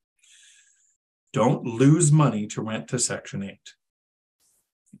budge, don't lose money to rent to Section 8.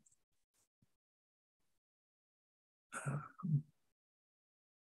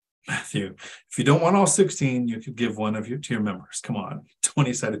 Matthew, if you don't want all 16, you could give one of you to your members. Come on,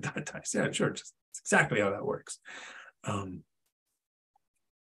 20-sided die dice. Yeah, sure. That's exactly how that works. Yeah.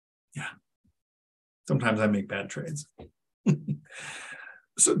 Sometimes I make bad trades.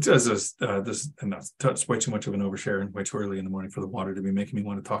 So this, and that's way too much of an overshare and way too early in the morning for the water to be making me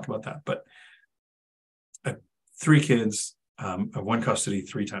want to talk about that. But I have 3 kids. One custody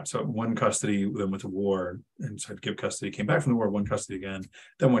 3 times. So one custody, then went to war, and so I'd give custody, came back from the war, one custody again,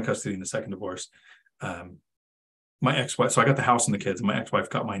 then one custody in the second divorce. My ex-wife, so I got the house and the kids, and my ex-wife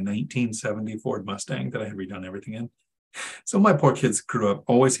got my 1970 Ford Mustang that I had redone everything in. So my poor kids grew up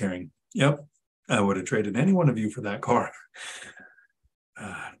always hearing, yep, I would have traded any one of you for that car.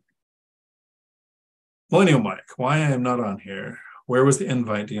 Millennial Mike, why I am not on here? Where was the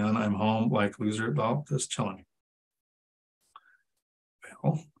invite, Dion? I'm home like loser. Well, just chilling.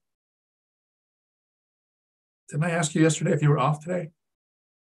 Well, didn't I ask you yesterday if you were off today?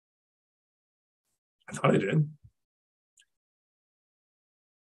 I thought I did.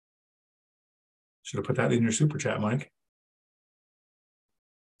 Should have put that in your super chat, Mike.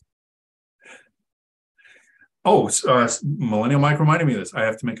 Oh, Millennial Mike reminded me of this. I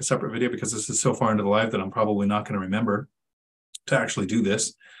have to make a separate video because this is so far into the live that I'm probably not going to remember to actually do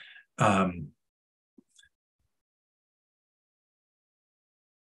this.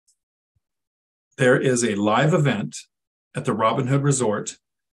 There is a live event at the Robin Hood Resort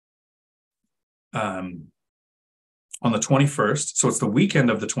on the 21st. So it's the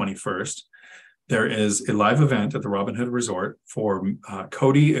weekend of the 21st. There is a live event at the Robin Hood Resort for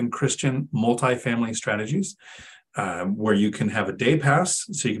Cody and Christian multifamily strategies, where you can have a day pass.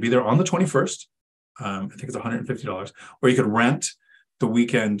 So you can be there on the 21st. I think it's $150, or you could rent the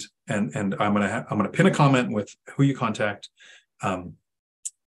weekend. And I'm gonna pin a comment with who you contact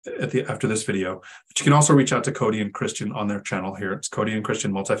after this video. But you can also reach out to Cody and Christian on their channel here. It's Cody and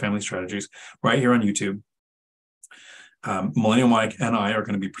Christian Multifamily Strategies right here on YouTube. Millennial Mike and I are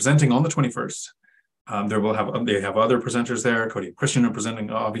going to be presenting on the 21st. They have other presenters there. Cody and Christian are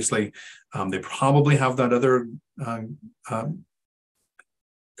presenting, obviously. They probably have that other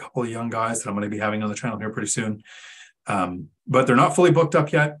couple of young guys that I'm going to be having on the channel here pretty soon. But they're not fully booked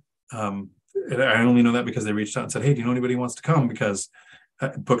up yet. I only know that because they reached out and said, hey, do you know anybody who wants to come? Because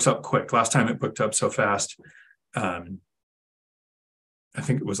it books up quick. Last time it booked up so fast. I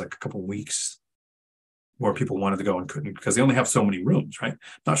think it was like a couple of weeks where people wanted to go and couldn't because they only have so many rooms, right?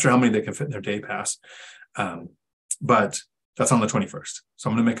 Not sure how many they can fit in their day pass. But that's on the 21st. So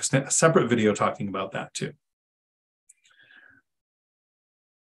I'm going to make a separate video talking about that too.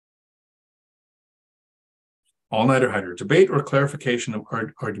 All-nighter hider, debate or clarification of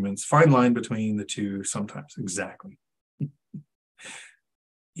arguments, fine line between the two sometimes. Exactly.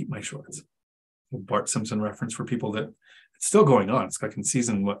 Eat my shorts. Bart Simpson reference for people that it's still going on. It's like in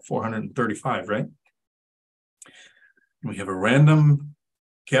season, 435, right? We have a random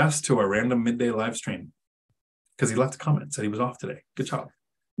guest to our random midday live stream because he left a comment, said he was off today. Good job.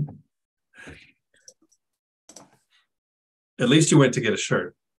 At least you went to get a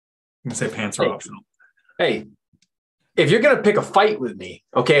shirt. You can say pants are optional. Hey, if you're going to pick a fight with me,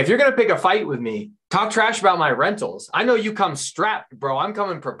 okay, if you're going to pick a fight with me, talk trash about my rentals. I know you come strapped, bro. I'm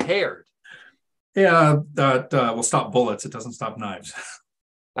coming prepared. Yeah, that will stop bullets. It doesn't stop knives.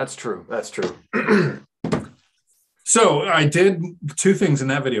 That's true. That's true. So I did 2 things in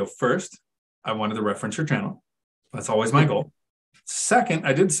that video. First, I wanted to reference your channel. That's always my goal. Second,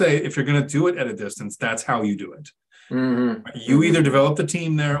 I did say if you're going to do it at a distance, that's how you do it. Mm-hmm. You either develop the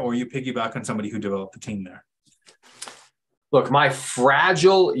team there or you piggyback on somebody who developed the team there. Look, my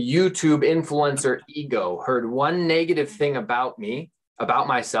fragile YouTube influencer ego heard one negative thing about me, about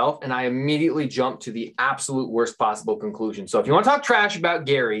myself, and I immediately jumped to the absolute worst possible conclusion. So if you want to talk trash about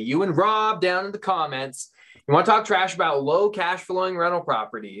Gary, you and Rob down in the comments, you want to talk trash about low cash flowing rental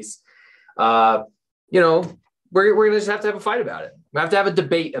properties, we're going to just have to have a fight about it. We have to have a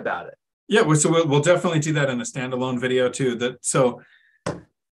debate about it. Yeah, so we'll definitely do that in a standalone video too. So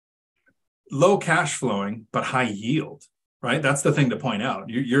low cash flowing, but high yield. Right, that's the thing to point out.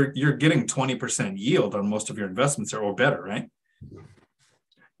 You're getting 20% yield on most of your investments, or better, right?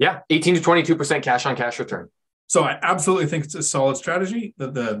 Yeah, 18 to 22% cash on cash return. So I absolutely think it's a solid strategy.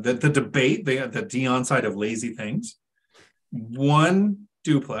 The debate, the Dion side of lazy things. One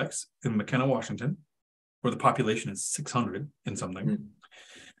duplex in McKenna, Washington, where the population is 600 and something.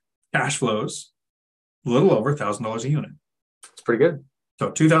 Cash flows a little over $1,000 a unit. It's pretty good.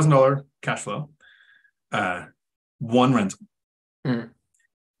 So $2,000 cash flow. One rental.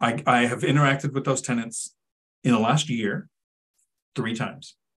 I have interacted with those tenants in the last year 3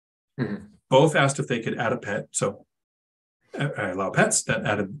 times. Both asked if they could add a pet. So I allow pets that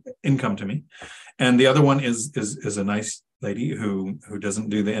added income to me. And the other one is a nice lady who doesn't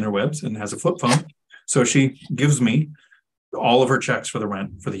do the interwebs and has a flip phone. So she gives me all of her checks for the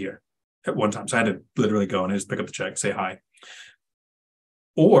rent for the year at one time. So I had to literally go and just pick up the check, say hi.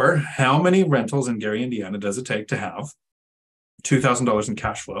 Or how many rentals in Gary, Indiana does it take to have $2,000 in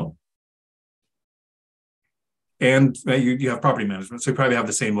cash flow? And you have property management, so you probably have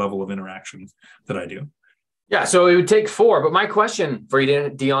the same level of interactions that I do. Yeah, so it would take 4. But my question for you,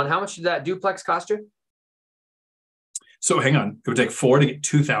 Dion, how much did that duplex cost you? So hang on, it would take 4 to get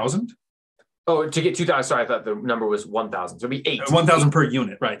 2,000? Oh, to get 2,000. Sorry, I thought the number was 1,000. So it'd be 8. 1,000 per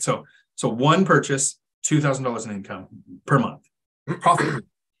unit, right? So one purchase, $2,000 in income per month. Profit.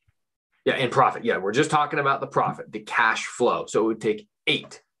 Yeah, in profit. Yeah, we're just talking about the profit, the cash flow. So it would take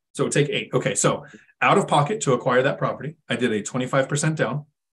 8. So it would take 8. Okay, so out of pocket to acquire that property, I did a 25% down.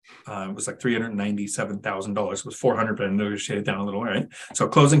 It was like $397,000. It was $400, but I negotiated down a little, right? So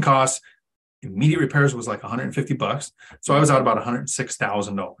closing costs, immediate repairs was like $150. So I was out about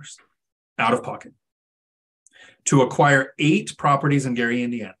 $106,000 out of pocket to acquire 8 properties in Gary,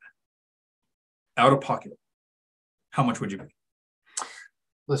 Indiana. Out of pocket, how much would you be?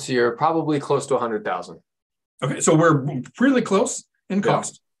 Let's see, you're probably close to 100,000. Okay, so we're really close in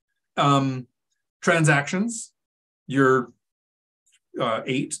cost. Transactions, you're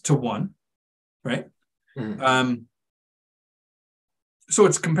 8 to 1, right? So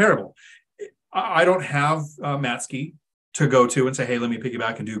it's comparable. I don't have Matsky to go to and say, hey, let me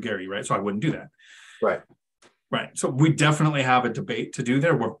piggyback and do Gary, right? So I wouldn't do that. Right. So we definitely have a debate to do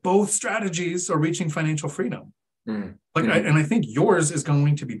there where both strategies are reaching financial freedom. And I think yours is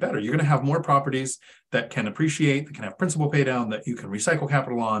going to be better. You're going to have more properties that can appreciate, that can have principal pay down, that you can recycle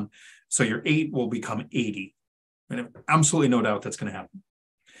capital on. So your 8 will become 80. And absolutely no doubt that's going to happen.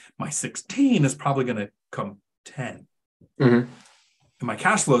 My 16 is probably going to come 10. And my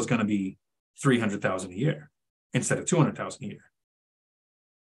cash flow is going to be 300,000 a year instead of 200,000 a year.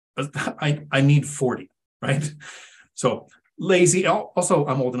 I need 40, right? So lazy. Also,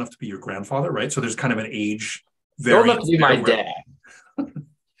 I'm old enough to be your grandfather, right? So there's kind of an age. Don't have to be my dad.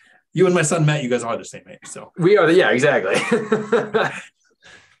 You and my son met. You guys are the same age, so we are. Yeah, exactly.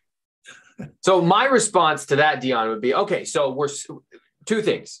 So my response to that, Dion, would be okay. So we're 2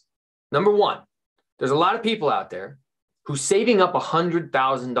 things. Number 1, there's a lot of people out there who saving up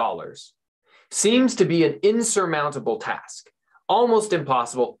 $100,000 seems to be an insurmountable task. Almost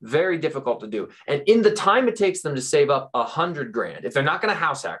impossible, very difficult to do. And in the time it takes them to save up $100,000, if they're not going to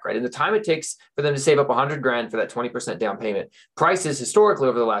house hack, right? In the time it takes for them to save up $100,000 for that 20% down payment, prices historically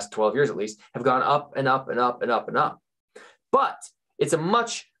over the last 12 years at least have gone up and up and up and up and up. But it's a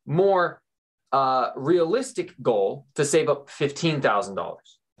much more realistic goal to save up $15,000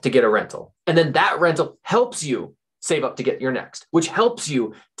 to get a rental. And then that rental helps you save up to get your next, which helps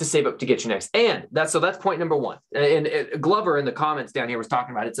you to save up to get your next. And that's point number 1. And Glover in the comments down here was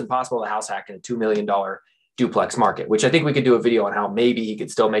talking about it's impossible to house hack in a $2 million duplex market, which I think we could do a video on how maybe he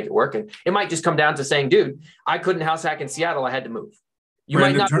could still make it work. And it might just come down to saying, dude, I couldn't house hack in Seattle. I had to move. You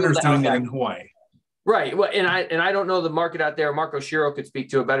Brandon might not Turner's be able to doing house it hack in Hawaii. Right. Well, and I don't know the market out there. Marco Shiro could speak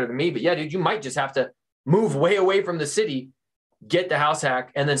to it better than me, but yeah, dude, you might just have to move way away from the city, get the house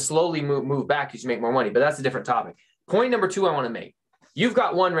hack, and then slowly move back as you make more money. But that's a different topic. Point number 2 I want to make. You've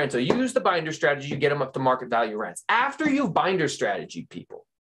got 1 rental. You use the binder strategy. You get them up to market value rents. After you've binder strategy people,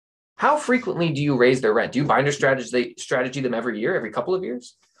 How frequently do you raise their rent? Do you binder strategy them every year, every couple of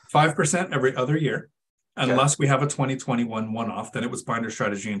years? 5% every other year, Okay. unless we have a 2021 one-off. Then it was binder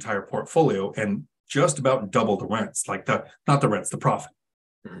strategy entire portfolio and just about double the rents, like not the rents, the profit.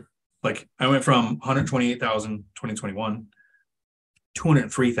 Mhm. Like I went from 128,000 2021,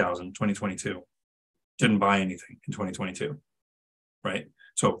 203,000 2022. Didn't buy anything in 2022, right?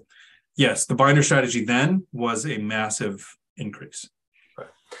 So yes, the binder strategy then was a massive increase.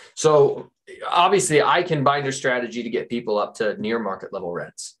 So obviously I can binder strategy to get people up to near market level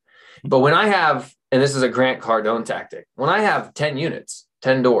rents. But when I have, and this is a Grant Cardone tactic, when I have 10 units,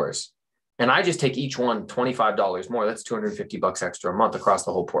 10 doors, and I just take each one $25 more, that's $250 extra a month across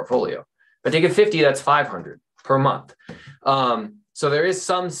the whole portfolio. If I take a 50, that's $500 per month. So there is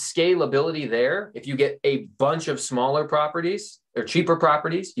some scalability there. If you get a bunch of smaller properties or cheaper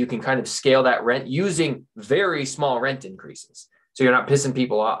properties, you can kind of scale that rent using very small rent increases. So you're not pissing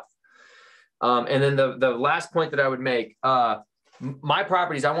people off. And then the last point that I would make, my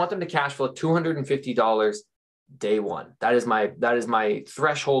properties, I want them to cash flow $250 day one. That is my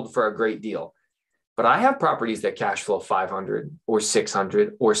threshold for a great deal. But I have properties that cash flow $500 or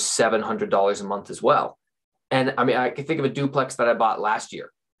 $600 or $700 a month as well. And I mean, I can think of a duplex that I bought last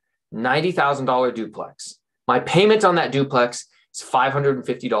year, $90,000 duplex. My payment on that duplex is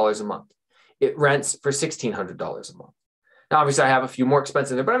 $550 a month. It rents for $1,600 a month. Now, obviously, I have a few more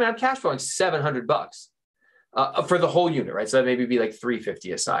expenses there, but I mean, I'm cash flowing $700 for the whole unit, right? So that maybe be like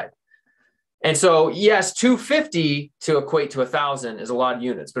 $350 aside. And so, yes, $250 to equate to $1,000 is a lot of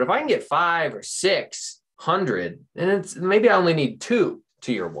units. But if I can get 500 or 600, and maybe I only need 2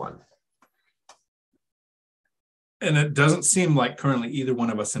 to year one. And it doesn't seem like currently either one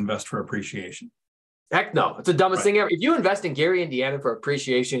of us invest for appreciation. Heck no, it's the dumbest thing ever. If you invest in Gary, Indiana for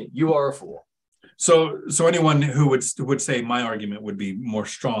appreciation, you are a fool. So anyone who would say my argument would be more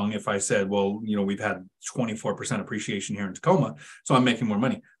strong if I said, well, we've had 24% appreciation here in Tacoma, so I'm making more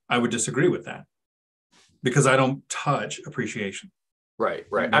money. I would disagree with that because I don't touch appreciation. Right.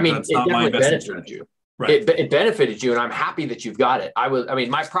 I mean, it definitely benefited you. Right. It benefited you, and I'm happy that you've got it.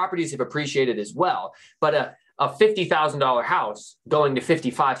 My properties have appreciated as well, but a $50,000 house going to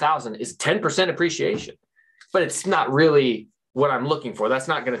 $55,000 is 10% appreciation, but it's not really what I'm looking for. That's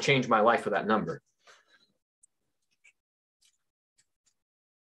not going to change my life for that number.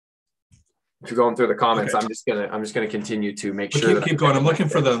 If you're going through the comments, okay. I'm just gonna continue to make sure. Keep going. I'm looking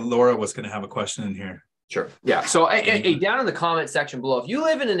for Laura was going to have a question in here. Sure. Yeah. So hey, down in the comment section below, if you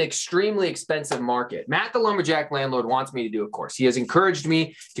live in an extremely expensive market, Matt the Lumberjack Landlord wants me to do a course. He has encouraged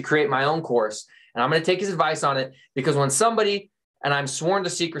me to create my own course, and I'm going to take his advice on it because when somebody, and I'm sworn to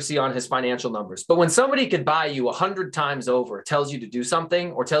secrecy on his financial numbers, but when somebody could buy you 100 times over, tells you to do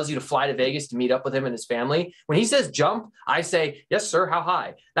something or tells you to fly to Vegas to meet up with him and his family, when he says jump, I say, yes, sir. How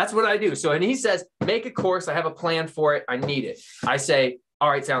high? That's what I do. So, and he says, make a course. I have a plan for it. I need it. I say, all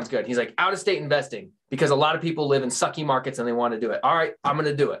right, sounds good. He's like, out of state investing, because a lot of people live in sucky markets and they want to do it. All right, I'm going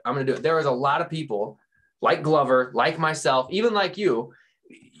to do it. There is a lot of people like Glover, like myself, even like you,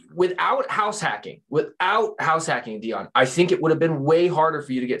 without house hacking, Dion, I think it would have been way harder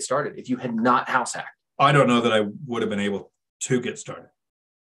for you to get started if you had not house hacked. I don't know that I would have been able to get started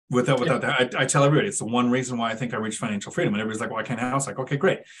without that. I tell everybody, it's the one reason why I think I reached financial freedom. And everybody's like, well, I can't house hack. Okay,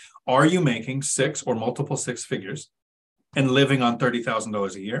 great. Are you making 6 or multiple 6 figures and living on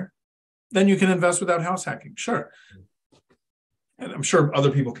 $30,000 a year? Then you can invest without house hacking. Sure. And I'm sure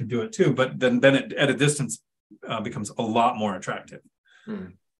other people can do it too, but then it, at a distance becomes a lot more attractive.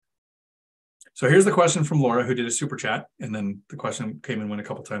 So here's the question from Laura, who did a super chat. And then the question came and went a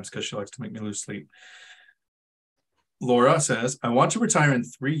couple times because she likes to make me lose sleep. Laura says, I want to retire in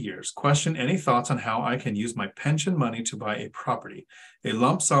 3 years. Question, any thoughts on how I can use my pension money to buy a property? A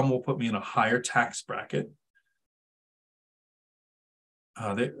lump sum will put me in a higher tax bracket.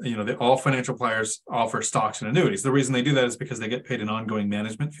 All financial players offer stocks and annuities. The reason they do that is because they get paid an ongoing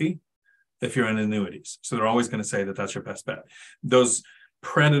management fee if you're in annuities. So they're always going to say that that's your best bet. Those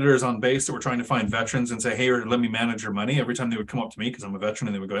predators on base that were trying to find veterans and say, hey, let me manage your money. Every time they would come up to me, because I'm a veteran,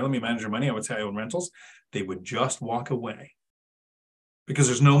 and they would go, hey, let me manage your money, I would say I own rentals. They would just walk away because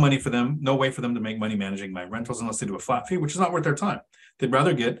there's no way for them to make money managing my rentals unless they do a flat fee, which is not worth their time. They'd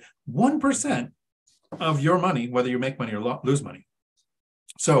rather get 1% of your money, whether you make money or lose money.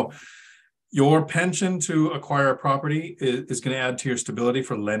 So your pension to acquire a property is going to add to your stability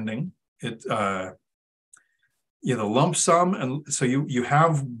for lending. The lump sum, and so you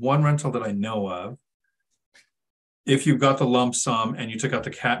have one rental that I know of. If you've got the lump sum and you took out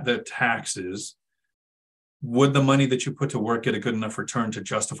the taxes, would the money that you put to work get a good enough return to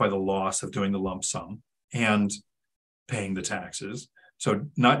justify the loss of doing the lump sum and paying the taxes? So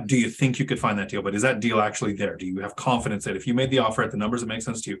not do you think you could find that deal, but is that deal actually there? Do you have confidence that if you made the offer at the numbers that make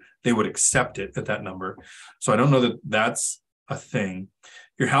sense to you, they would accept it at that number? So I don't know that that's a thing.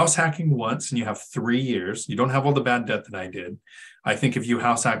 You're house hacking once and you have 3 years. You don't have all the bad debt that I did. I think if you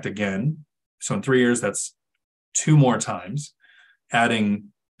house hacked again, so in 3 years, that's 2 more times, adding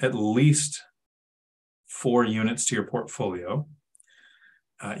at least 4 units to your portfolio.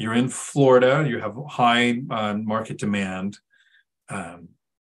 You're in Florida. You have high market demand.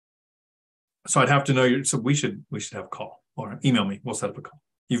 So I'd have to know so we should have a call or email me. We'll set up a call.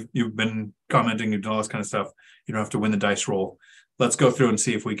 You've been commenting, you've done all this kind of stuff. You don't have to win the dice roll. Let's go through and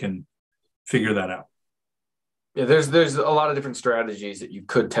see if we can figure that out. Yeah, there's a lot of different strategies that you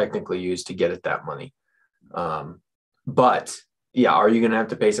could technically use to get at that money. But yeah, are you going to have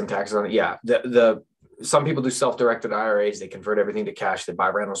to pay some taxes on it? Yeah. Some people do self-directed IRAs. They convert everything to cash. They buy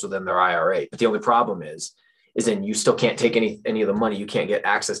rentals within their IRA. But the only problem is then you still can't take any of the money. You can't get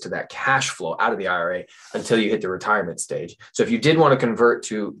access to that cash flow out of the IRA until you hit the retirement stage. So if you did want to convert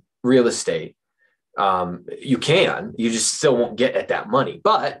to real estate, you can. You just still won't get at that money.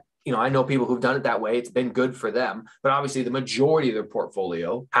 But I know people who've done it that way. It's been good for them. But obviously, the majority of their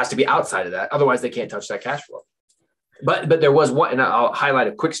portfolio has to be outside of that. Otherwise, they can't touch that cash flow. But there was one, and I'll highlight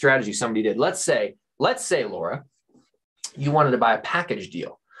a quick strategy somebody did. Let's say, Laura, you wanted to buy a package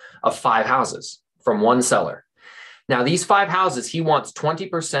deal of 5 houses from one seller. Now, these 5 houses, he wants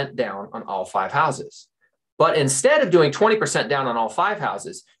 20% down on all 5 houses. But instead of doing 20% down on all 5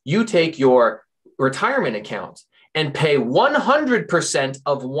 houses, you take your retirement account and pay 100%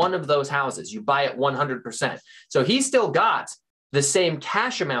 of one of those houses. You buy it 100%. So he still got the same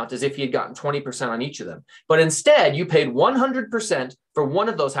cash amount as if he had gotten 20% on each of them. But instead, you paid 100% for one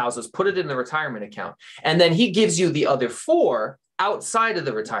of those houses, put it in the retirement account, and then he gives you the other 4 outside of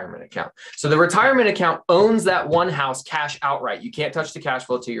the retirement account. So the retirement account owns that one house cash outright. You can't touch the cash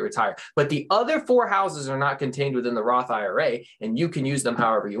flow till you retire. But the other 4 houses are not contained within the Roth IRA, and you can use them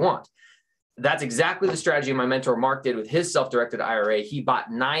however you want. That's exactly the strategy my mentor Mark did with his self-directed IRA. He bought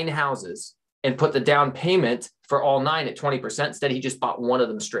 9 houses and put the down payment for all 9 at 20%. Instead, he just bought one of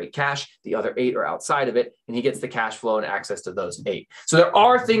them straight cash. The other 8 are outside of it, and he gets the cash flow and access to those 8. So there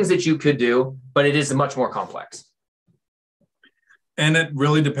are things that you could do, but it is much more complex. And it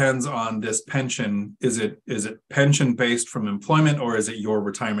really depends on this pension. Is it pension based from employment, or is it your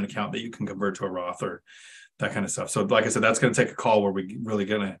retirement account that you can convert to a Roth or that kind of stuff? So like I said, that's going to take a call where we really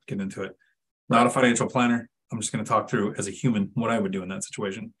going to get into it. Not a financial planner. I'm just going to talk through as a human what I would do in that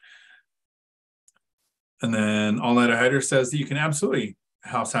situation. And then All Nighter Hider says that you can absolutely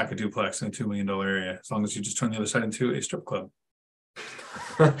house hack a duplex in a $2 million area as long as you just turn the other side into a strip club.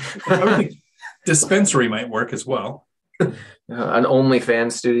 I would think dispensary might work as well. An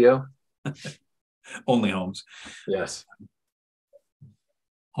OnlyFans studio. Only homes. Yes.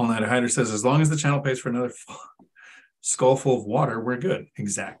 All Nighter Hider says as long as the channel pays for another skull full of water, we're good.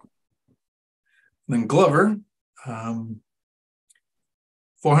 Exactly. And then Glover,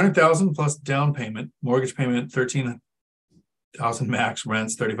 400,000 plus down payment, mortgage payment 13,000 max,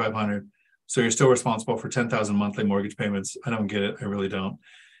 rents 3,500. So you're still responsible for 10,000 monthly mortgage payments. I don't get it. I really don't.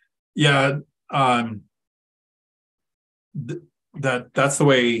 Yeah, that's the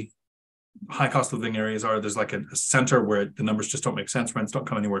way high cost of living areas are. There's like a center where the numbers just don't make sense. Rents don't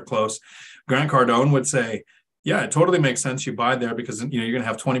come anywhere close. Grant Cardone would say, yeah, it totally makes sense. You buy there because you're going to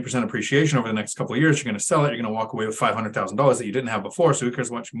have 20% appreciation over the next couple of years. You're going to sell it. You're going to walk away with $500,000 that you didn't have before. So who cares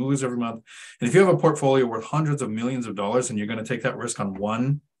how much you lose every month? And if you have a portfolio worth hundreds of millions of dollars and you're going to take that risk on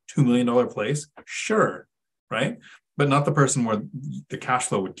one $2 million place, sure, right? But not the person where the cash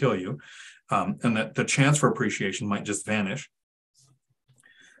flow would kill you, and that the chance for appreciation might just vanish.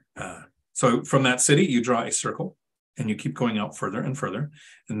 So from that city, you draw a circle and you keep going out further and further.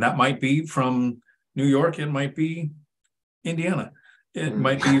 And that might be from New York, it might be Indiana. It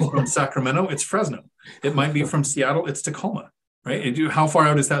might be from Sacramento, it's Fresno. It might be from Seattle, it's Tacoma, right? How far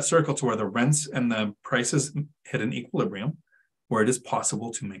out is that circle to where the rents and the prices hit an equilibrium where it is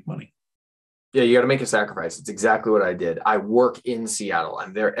possible to make money? Yeah, you got to make a sacrifice. It's exactly what I did. I work in Seattle.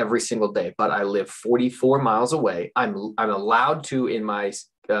 I'm there every single day, but I live 44 miles away. I'm allowed to, in my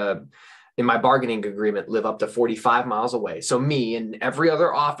bargaining agreement, live up to 45 miles away. So me and every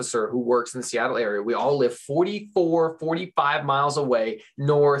other officer who works in the Seattle area, we all live 44, 45 miles away,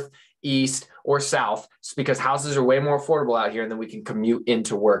 north, east, or south, because houses are way more affordable out here. And then we can commute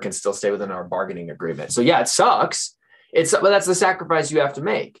into work and still stay within our bargaining agreement. So yeah, it sucks. But that's the sacrifice you have to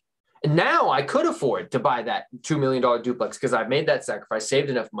make. And now I could afford to buy that $2 million duplex because I've made that sacrifice,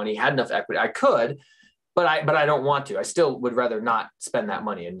 saved enough money, had enough equity. I could, but I don't want to. I still would rather not spend that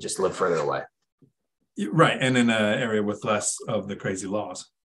money and just live further away. Right. And in an area with less of the crazy laws.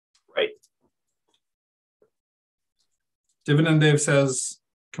 Right. Dividend Dave says,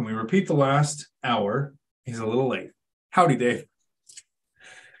 can we repeat the last hour? He's a little late. Howdy, Dave.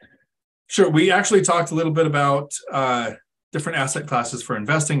 Sure. We actually talked a little bit about different asset classes for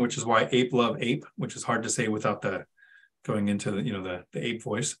investing, which is why ape love ape, which is hard to say without the going into the ape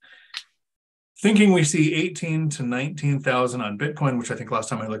voice. Thinking we see 18 to 19,000 on Bitcoin, which I think last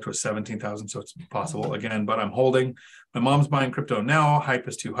time I looked was 17,000, so it's possible again. But I'm holding. My mom's buying crypto now. Hype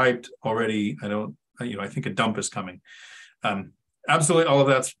is too hyped already. I think a dump is coming. Absolutely, all of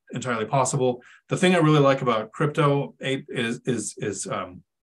that's entirely possible. The thing I really like about crypto ape is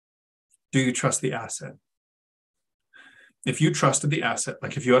do you trust the asset? If you trusted the asset,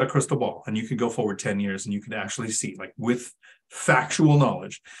 like if you had a crystal ball and you could go forward 10 years and you could actually see, like with factual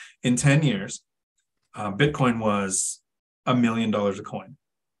knowledge, in 10 years, Bitcoin was $1 million a coin.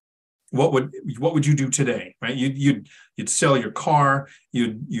 What would you do today, right? You'd sell your car,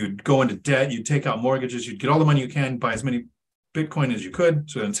 you'd go into debt, you'd take out mortgages, you'd get all the money you can, buy as many Bitcoin as you could.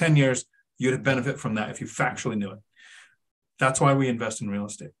 So in 10 years, you'd benefit from that if you factually knew it. That's why we invest in real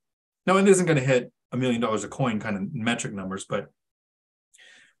estate. Now, it isn't going to hit $1 million a coin kind of metric numbers, but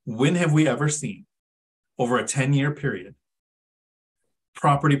when have we ever seen over a 10-year period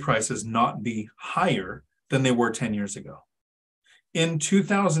property prices not be higher than they were 10 years ago? In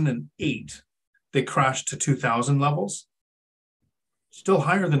 2008, they crashed to 2000 levels, still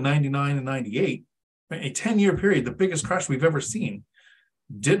higher than 99 and 98. A 10-year period, the biggest crash we've ever seen,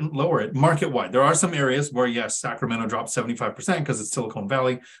 didn't lower it market-wide. There are some areas where, yes, Sacramento dropped 75% because it's Silicon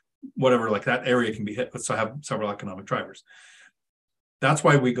Valley, whatever, like that area can be hit, but still have several economic drivers. That's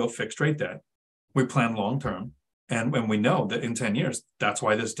why we go fixed rate debt. We plan long-term, and when we know that in 10 years, that's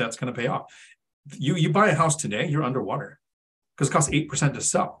why this debt's going to pay off. You buy a house today, you're underwater because it costs 8% to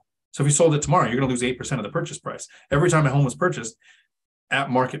sell. So if you sold it tomorrow, you're going to lose 8% of the purchase price. Every time a home was purchased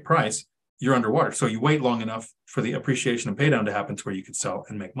at market price, you're underwater. So you wait long enough for the appreciation and pay down to happen to where you could sell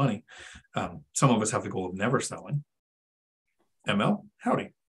and make money. Some of us have the goal of never selling. ML,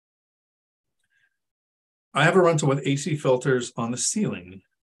 howdy. I have a rental with AC filters on the ceiling.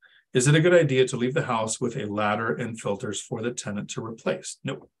 Is it a good idea to leave the house with a ladder and filters for the tenant to replace?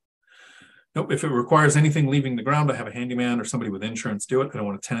 Nope. Nope. If it requires anything leaving the ground, I have a handyman or somebody with insurance do it. I don't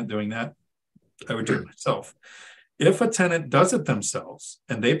want a tenant doing that. I would do it myself. If a tenant does it themselves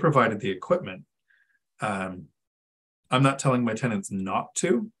and they provided the equipment, I'm not telling my tenants not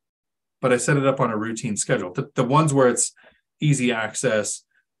to, but I set it up on a routine schedule. The ones where it's easy access,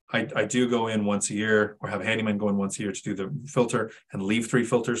 I do go in once a year or have a handyman go in once a year to do the filter and leave 3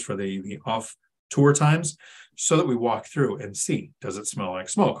 filters for the off tour times so that we walk through and see, does it smell like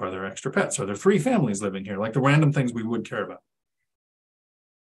smoke? Are there extra pets? Are there 3 families living here? Like the random things we would care about.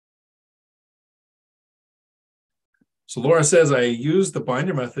 So Laura says, I use the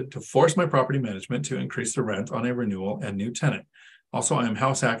binder method to force my property management to increase the rent on a renewal and new tenant. Also, I am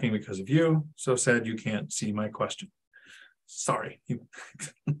house hacking because of you. So sad you can't see my question. Sorry.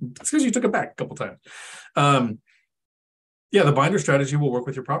 It's because you took it back a couple times. Yeah, the binder strategy will work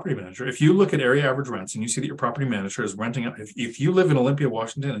with your property manager. If you look at area average rents and you see that your property manager is renting out, if you live in Olympia,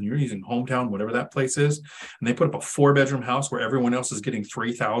 Washington, and you're using Hometown, whatever that place is, and they put up a 4-bedroom house where everyone else is getting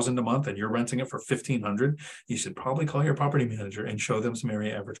 $3,000 a month and you're renting it for $1,500, you should probably call your property manager and show them some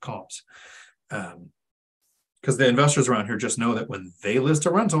area average comps. Because the investors around here just know that when they list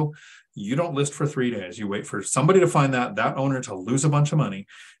a rental, you don't list for 3 days. You wait for somebody to find that owner to lose a bunch of money,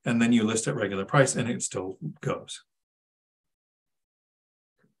 and then you list at regular price, and it still goes.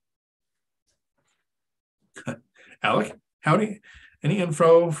 Alec, howdy. Any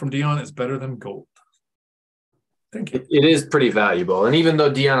info from Dion is better than gold. Thank you. It is pretty valuable. And even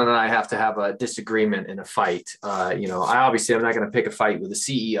though Dion and I have to have a disagreement in a fight, I obviously I'm not going to pick a fight with the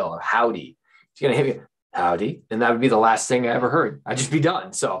CEO of Howdy. He's going to hit me, howdy. And that would be the last thing I ever heard. I'd just be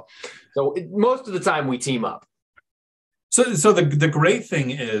done. So most of the time we team up. So the great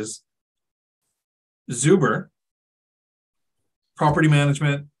thing is Zuber, property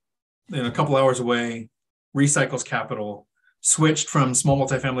management, a couple hours away, recycles capital, switched from small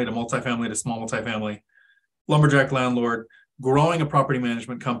multifamily to multifamily to small multifamily, lumberjack landlord, growing a property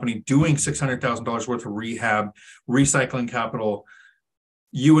management company, doing $600,000 worth of rehab, recycling capital,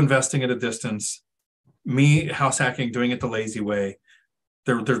 you investing at a distance, me house hacking, doing it the lazy way.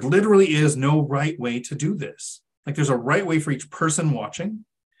 There literally is no right way to do this. Like there's a right way for each person watching.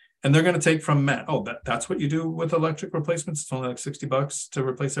 And they're going to take from Matt, that's what you do with electric replacements. It's only like $60 to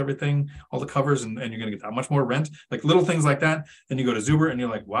replace everything, all the covers, and you're going to get that much more rent, like little things like that. And you go to Zuber and you're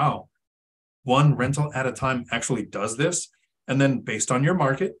like, wow, one rental at a time actually does this. And then based on your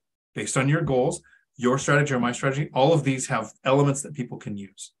market, based on your goals, your strategy or my strategy, all of these have elements that people can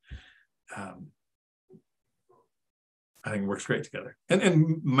use. I think it works great together.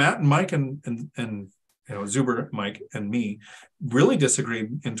 And Matt and Mike and Zuber, Mike and me really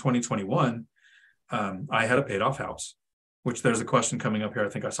disagreed in 2021. I had a paid off house, which there's a question coming up here. I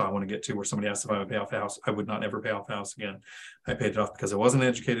think I want to get to where somebody asked if I would pay off a house. I would not ever pay off a house again. I paid it off because I wasn't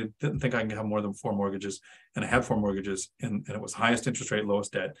educated, didn't think I could have more than 4 mortgages. And I had 4 mortgages and it was highest interest rate,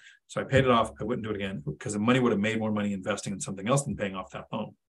 lowest debt. So I paid it off. I wouldn't do it again because the money would have made more money investing in something else than paying off that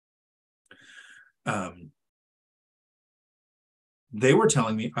loan. They were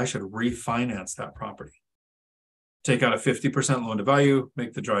telling me I should refinance that property. Take out a 50% loan to value,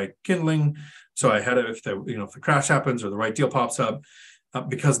 make the dry kindling. So I had it if the crash happens or the right deal pops up,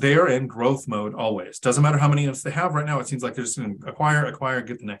 because they are in growth mode always. Doesn't matter how many units they have right now. It seems like they're just going to acquire,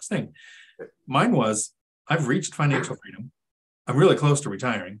 get the next thing. Mine was, I've reached financial freedom. I'm really close to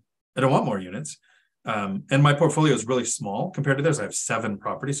retiring. I don't want more units. And my portfolio is really small compared to theirs. I have 7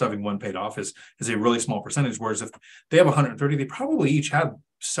 properties. So having one paid off is a really small percentage. Whereas if they have 130, they probably each have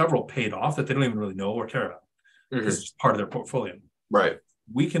several paid off that they don't even really know or care about. Mm-hmm. It's just part of their portfolio. Right.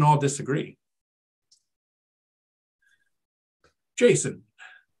 We can all disagree. Jason,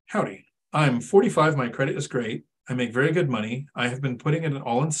 howdy. I'm 45. My credit is great. I make very good money. I have been putting it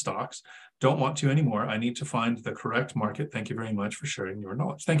all in stocks. Don't want to anymore. I need to find the correct market. Thank you very much for sharing your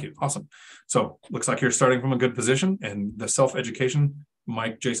knowledge. Thank you. Awesome. So looks like you're starting from a good position, and the self-education,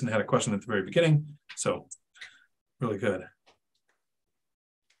 Jason had a question at the very beginning. So really good.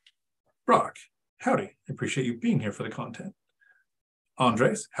 Brock, howdy. I appreciate you being here for the content.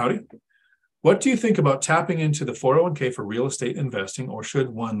 Andres, howdy. What do you think about tapping into the 401k for real estate investing, or should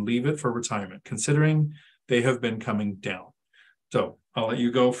one leave it for retirement, considering they have been coming down? So I'll let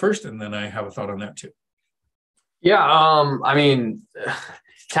you go first, and then I have a thought on that too. Yeah, I mean,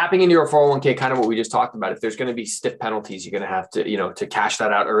 tapping into your 401k, kind of what we just talked about. If there's going to be stiff penalties, you're going to have to, to cash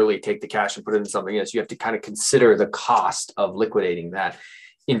that out early, take the cash and put it in something else. You have to kind of consider the cost of liquidating that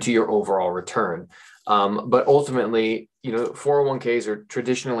into your overall return. But ultimately, 401ks are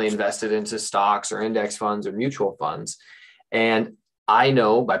traditionally invested into stocks or index funds or mutual funds. And I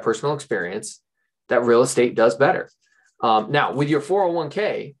know by personal experience that real estate does better. Now, with your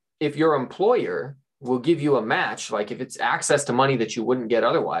 401k, if your employer will give you a match, like if it's access to money that you wouldn't get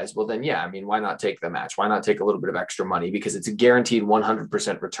otherwise, well, then, yeah, I mean, why not take the match? Why not take a little bit of extra money? Because it's a guaranteed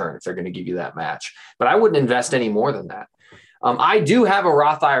 100% return if they're going to give you that match. But I wouldn't invest any more than that. I do have a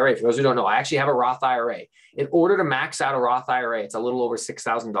Roth IRA. For those who don't know, I actually have a Roth IRA. In order to max out a Roth IRA, it's a little over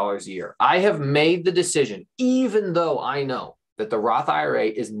 $6,000 a year. I have made the decision, even though I know that the Roth IRA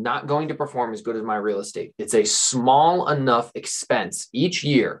is not going to perform as good as my real estate. It's a small enough expense each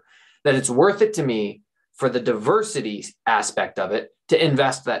year that it's worth it to me for the diversity aspect of it to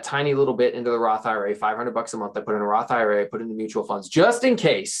invest that tiny little bit into the Roth IRA, $500 a month. I put in a Roth IRA, I put into mutual funds just in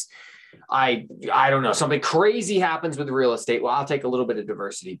case I don't know, something crazy happens with real estate. Well, I'll take a little bit of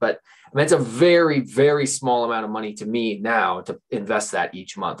diversity, but I mean, it's a very, very small amount of money to me now to invest that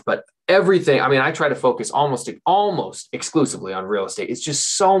each month. But everything, I mean, I try to focus almost exclusively on real estate. It's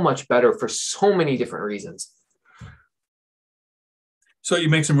just so much better for so many different reasons. So you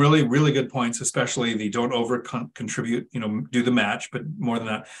make some really, really good points, especially the don't over contribute, do the match, but more than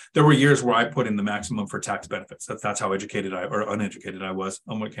that, there were years where I put in the maximum for tax benefits. That's how educated or uneducated I was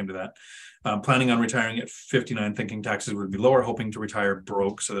when it came to that. Planning on retiring at 59, thinking taxes would be lower, hoping to retire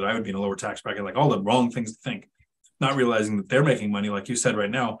broke so that I would be in a lower tax bracket, like all the wrong things to think, not realizing that they're making money. Like you said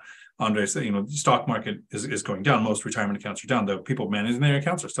right now, Andres, the stock market is going down. Most retirement accounts are down. The people managing their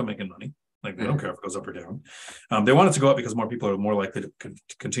accounts are still making money. Like they don't care if it goes up or down. They want it to go up because more people are more likely to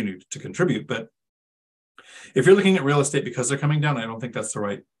continue to contribute. But if you're looking at real estate because they're coming down, I don't think that's the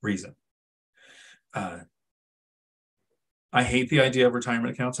right reason. I hate the idea of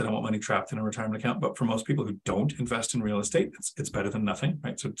retirement accounts. I don't want money trapped in a retirement account. But for most people who don't invest in real estate, it's better than nothing,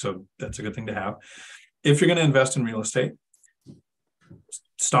 right? So that's a good thing to have. If you're going to invest in real estate,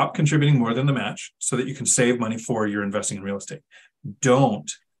 stop contributing more than the match so that you can save money for your investing in real estate.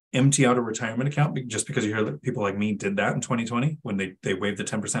 Don't empty out a retirement account just because you hear that people like me did that in 2020 when they waived the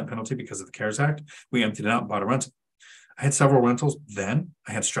 10% penalty because of the CARES Act. We emptied it out and bought a rental. I had several rentals then.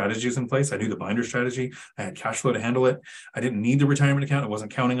 I had strategies in place. I knew the binder strategy. I had cash flow to handle it. I didn't need the retirement account. I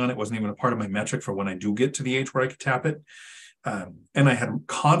wasn't counting on it. It wasn't even a part of my metric for when I do get to the age where I could tap it. And I had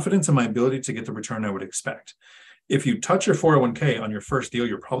confidence in my ability to get the return I would expect. If you touch your 401k on your first deal,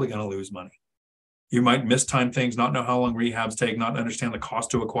 you're probably going to lose money. You might mistime things, not know how long rehabs take, not understand the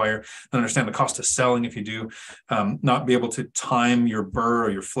cost to acquire, not understand the cost of selling if you do, not be able to time your BRRRR or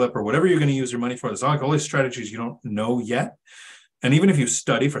your flip or whatever you're going to use your money for. There's all these strategies you don't know yet. And even if you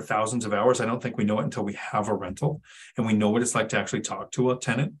study for thousands of hours, I don't think we know it until we have a rental and we know what it's like to actually talk to a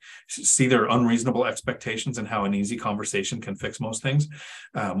tenant, see their unreasonable expectations and how an easy conversation can fix most things.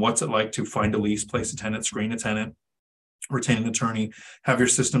 What's it like to find a lease, place a tenant, screen a tenant, retain an attorney, have your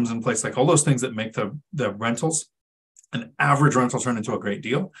systems in place, like all those things that make the rentals, an average rental turn into a great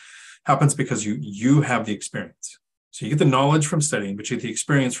deal, happens because you have the experience. So you get the knowledge from studying, but you get the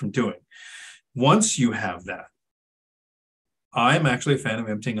experience from doing. Once you have that, I'm actually a fan of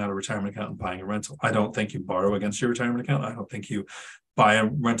emptying out a retirement account and buying a rental. I don't think you borrow against your retirement account. I don't think you buy a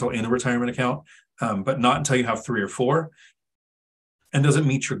rental in a retirement account, but not until you have 3 or 4. And does it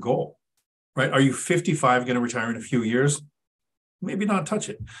meet your goal, right? Are you 55 going to retire in a few years? Maybe not touch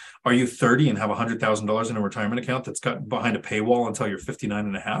it. Are you 30 and have $100,000 in a retirement account that's got behind a paywall until you're 59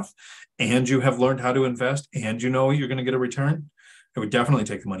 and a half, and you have learned how to invest, and you know you're going to get a return? I would definitely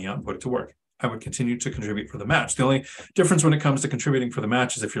take the money out and put it to work. I would continue to contribute for the match. The only difference when it comes to contributing for the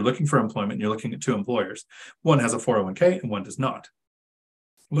match is if you're looking for employment and you're looking at 2 employers. One has a 401k and one does not.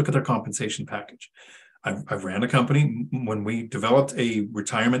 Look at their compensation package. I've ran a company. When we developed a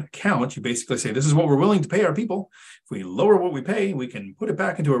retirement account, you basically say, this is what we're willing to pay our people. If we lower what we pay, we can put it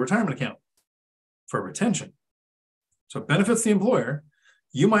back into a retirement account for retention. So it benefits the employer.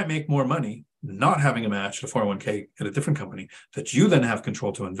 You might make more money not having a match at a 401k at a different company that you then have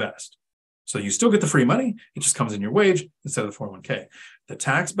control to invest. So you still get the free money. It just comes in your wage instead of the 401k. The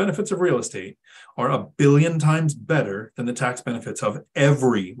tax benefits of real estate are 1 billion times better than the tax benefits of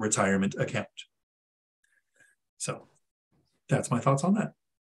every retirement account. So that's my thoughts on that.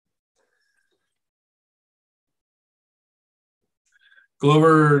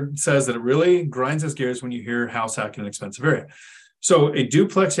 Glover says that it really grinds his gears when you hear house hack in an expensive area. So a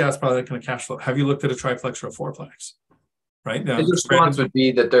duplex, yeah, it's probably not going to cash flow. Have you looked at a triplex or a fourplex? Right now, his response would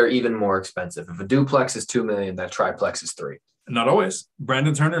be that they're even more expensive. If a duplex is $2 million, that triplex is $3 million. Not always.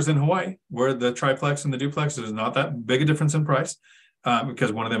 Brandon Turner's in Hawaii, where the triplex and the duplex is not that big a difference in price,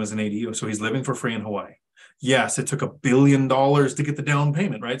 because one of them is an ADU. So he's living for free in Hawaii. Yes, it took $1 billion to get the down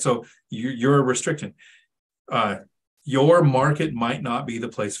payment, right? So you're restricting. Your market might not be the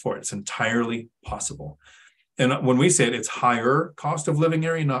place for it. It's entirely possible. And when we say it, it's higher cost of living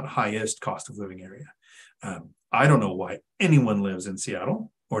area, not highest cost of living area. I don't know why anyone lives in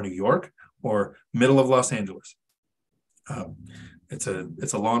Seattle or New York or middle of Los Angeles. It's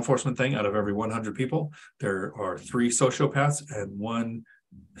a law enforcement thing. Out of every 100 people, there are 3 sociopaths and 1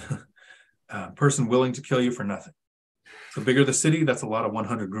 person willing to kill you for nothing. The bigger the city, that's a lot of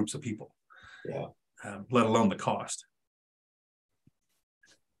 100 groups of people. Yeah. Let alone the cost.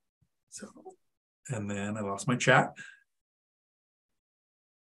 So, and then I lost my chat.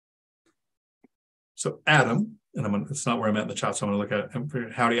 So Adam, and it's not where I'm at in the chat, so I'm going to look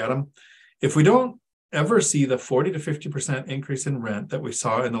at howdy, Adam. If we don't ever see the 40 to 50% increase in rent that we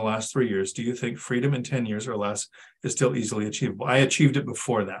saw in the last 3 years, do you think freedom in 10 years or less is still easily achievable? I achieved it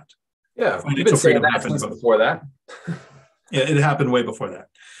before that. Yeah, you've been saying that since before that. Yeah, it happened way before that.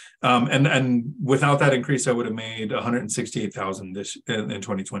 And without that increase, I would have made 168,000 in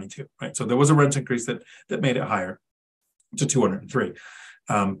 2022, right? So there was a rent increase that made it higher to 203.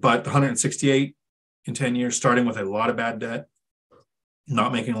 But the 168 in 10 years, starting with a lot of bad debt,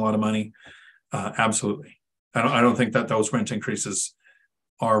 not making a lot of money, absolutely. I don't think that those rent increases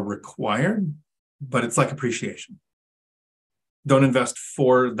are required, but it's like appreciation. Don't invest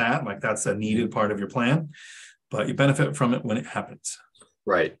for that, like that's a needed part of your plan, but you benefit from it when it happens.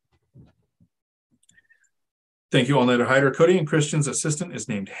 Right. Thank you, All Nighter Hider. Cody and Christian's assistant is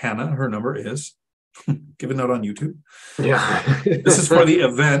named Hannah. Her number is, give a note on YouTube. Yeah. This is for the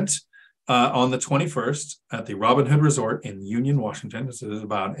event on the 21st at the Robin Hood Resort in Union, Washington. This is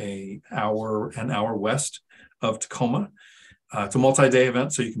about an hour west of Tacoma. It's a multi-day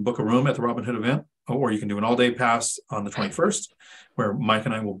event, so you can book a room at the Robin Hood event, or you can do an all-day pass on the 21st, where Mike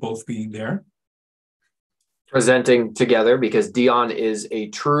and I will both be there. Presenting together, because Dion is a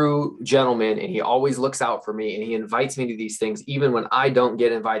true gentleman and he always looks out for me and he invites me to these things. Even when I don't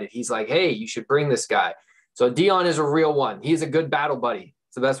get invited, he's like, hey, you should bring this guy. So Dion is a real one. He's a good battle buddy.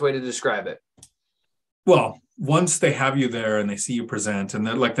 It's the best way to describe it. Well, once they have you there and they see you present, and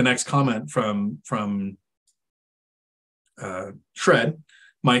then like the next comment from Shred,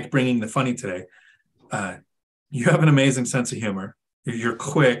 Mike bringing the funny today, you have an amazing sense of humor. You're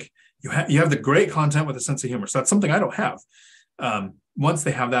quick. You have the great content with a sense of humor. So that's something I don't have. Once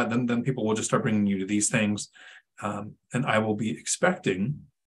they have that, then people will just start bringing you to these things. And I will be expecting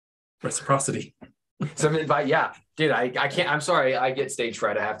reciprocity. Some invite. Yeah, dude, I can't. I'm sorry. I get stage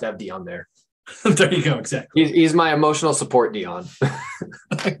fright. I have to have Dion there. There you go. Exactly. He's my emotional support, Dion.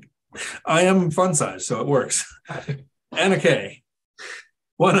 I am fun size, so it works. Anna Kay.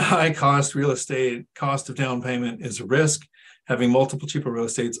 One high cost real estate cost of down payment is a risk. Having multiple cheaper real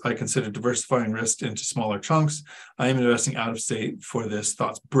estates, I consider diversifying risk into smaller chunks. I am investing out of state for this.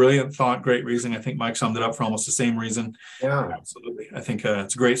 Thoughts. Brilliant thought. Great reason. I think Mike summed it up for almost the same reason. Yeah, absolutely. I think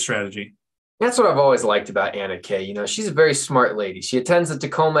it's a great strategy. That's what I've always liked about Anna Kay. You know, she's a very smart lady. She attends the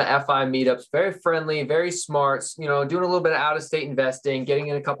Tacoma FI meetups, very friendly, very smart, you know, doing a little bit of out-of-state investing, getting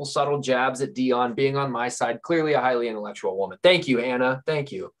in a couple subtle jabs at Dion, being on my side, clearly a highly intellectual woman. Thank you, Anna.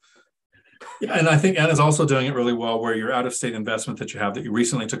 Thank you. Yeah, and I think Anna's also doing it really well where your out-of-state investment that you have that you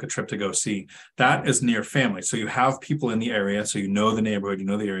recently took a trip to go see, that is near family. So you have people in the area, so you know the neighborhood, you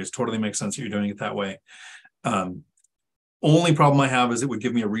know the areas. Totally makes sense that you're doing it that way. Only problem I have is it would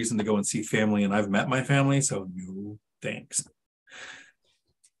give me a reason to go and see family, and I've met my family, so no thanks.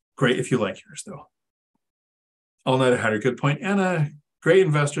 Great if you like yours, though. All Night had a good point. Anna, great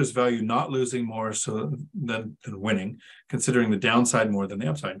investors value not losing more so than winning, considering the downside more than the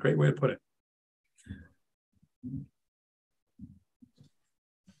upside. Great way to put it.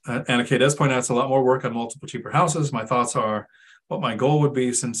 Anna K does point out it's a lot more work on multiple cheaper houses. My thoughts are what my goal would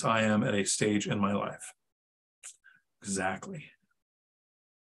be since I am at a stage in my life. Exactly.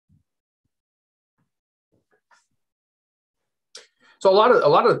 So a lot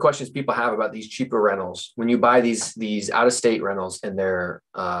of the questions people have about these cheaper rentals, when you buy these out-of-state rentals and they're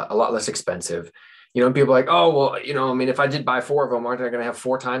a lot less expensive, you know, people are like, oh, well, you know, I mean, if I did buy 4 of them, aren't I going to have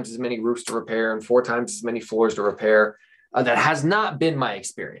 4 times as many roofs to repair and 4 times as many floors to repair? That has not been my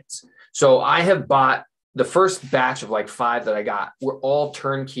experience. So I have bought the first batch of like 5 that I got were all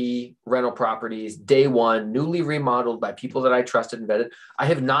turnkey rental properties, day one, newly remodeled by people that I trusted and vetted. I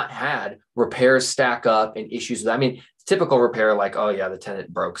have not had repairs stack up and issues with that. I mean, typical repair, like, oh yeah, the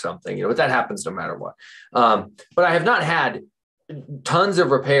tenant broke something, you know, but that happens no matter what. But I have not had tons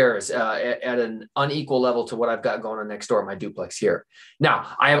of repairs at an unequal level to what I've got going on next door in my duplex here.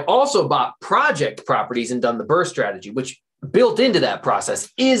 Now, I have also bought project properties and done the burst strategy, which built into that process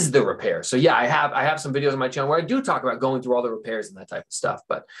is the repair. So yeah, I have some videos on my channel where I do talk about going through all the repairs and that type of stuff.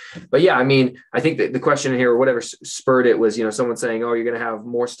 But yeah, I mean, I think that the question here or whatever spurred it was, you know, someone saying, oh, you're going to have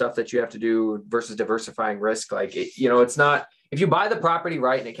more stuff that you have to do versus diversifying risk. Like, you know, it's not, if you buy the property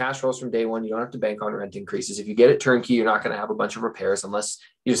right and it cash flows from day one, you don't have to bank on rent increases. If you get it turnkey, you're not going to have a bunch of repairs unless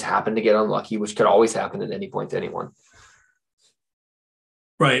you just happen to get unlucky, which could always happen at any point to anyone.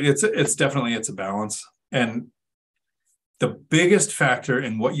 Right. It's definitely, it's a balance. And the biggest factor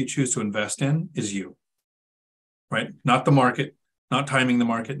in what you choose to invest in is you, right? Not the market, not timing the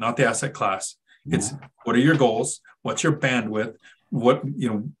market, not the asset class. It's what are your goals? What's your bandwidth?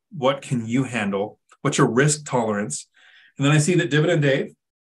 What can you handle? What's your risk tolerance? And then I see that Dividend Dave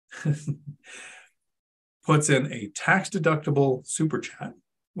puts in a tax-deductible super chat,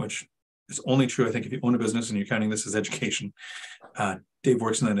 which is only true, I think, if you own a business and you're counting this as education. Dave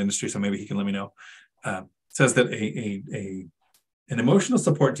works in that industry, so maybe he can let me know. Says that an emotional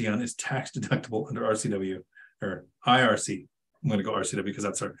support, Dion, is tax deductible under RCW or IRC. I'm going to go RCW because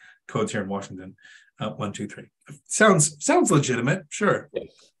that's our codes here in Washington. 1, 2, 3. Sounds legitimate, sure.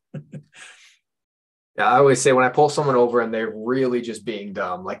 Yeah, I always say when I pull someone over and they're really just being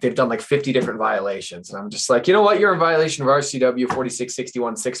dumb, like they've done like 50 different violations, and I'm just like, you know what, you're in violation of RCW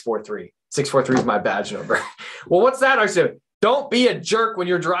 4661 643. 643 is my badge number. Well, what's that, RCW? Don't be a jerk when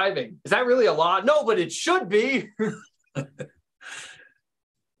you're driving. Is that really a law? No, but it should be.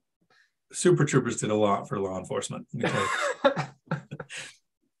 Super Troopers did a lot for law enforcement.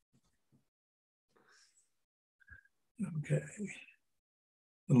 Okay.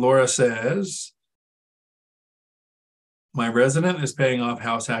 And Laura says, my resident is paying off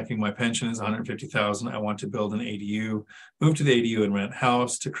house hacking. My pension is $150,000. I want to build an ADU, move to the ADU and rent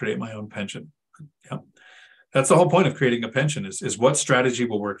house to create my own pension. Yep. That's the whole point of creating a pension is what strategy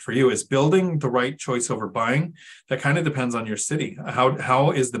will work for you. Is building the right choice over buying? That kind of depends on your city.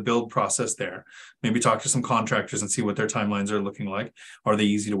 How is the build process there?Maybe talk to some contractors and see what their timelines are looking like. Are they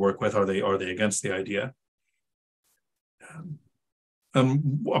easy to work with? Are they against the idea? A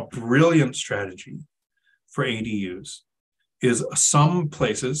brilliant strategy for ADUs is some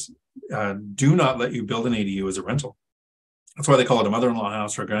places do not let you build an ADU as a rental. That's why they call it a mother-in-law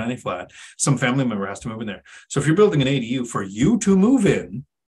house or a granny flat. Some family member has to move in there. So if you're building an ADU for you to move in,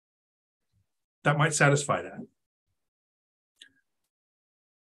 that might satisfy that.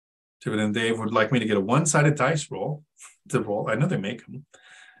 Dividend Dave would like me to get a one-sided dice roll to roll. I know they make them.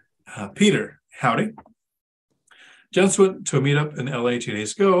 Peter, howdy. Just went to a meetup in LA 2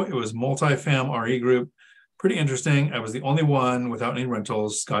 days ago. It was multi-fam RE group. Pretty interesting. I was the only one without any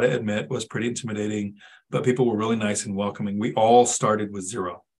rentals. Got to admit, was pretty intimidating, but people were really nice and welcoming. We all started with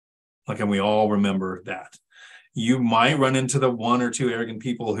 0. And we all remember that. You might run into the one or two arrogant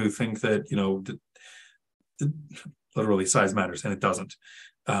people who think that, literally size matters, and it doesn't.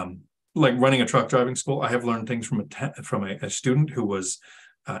 Like running a truck driving school, I have learned things from a student who was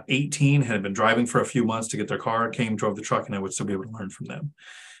 18, had been driving for a few months to get their car, drove the truck, and I would still be able to learn from them.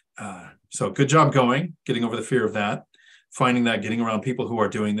 So good job getting over the fear of that, finding that, getting around people who are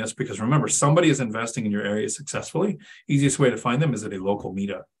doing this, because remember, somebody is investing in your area successfully. Easiest way to find them is at a local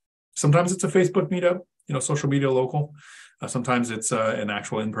meetup. Sometimes it's a Facebook meetup, social media local. Sometimes it's an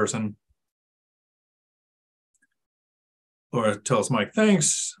actual in-person. Laura tells Mike,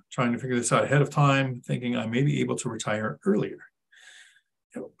 thanks, trying to figure this out ahead of time, thinking I may be able to retire earlier.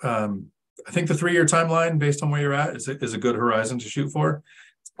 I think the 3-year timeline, based on where you're at, is a good horizon to shoot for.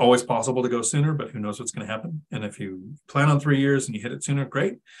 It's always possible to go sooner, but who knows what's going to happen. And if you plan on 3 years and you hit it sooner,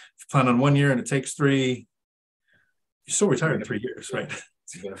 great. If you plan on 1 year and it takes 3, you still retire in 3 years, right?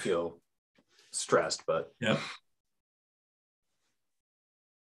 You're going to feel stressed, but yeah.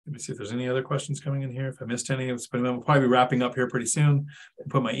 Let me see if there's any other questions coming in here. If I missed any, we'll probably be wrapping up here pretty soon. I'll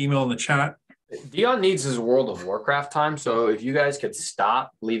put my email in the chat. Dion needs his World of Warcraft time. So if you guys could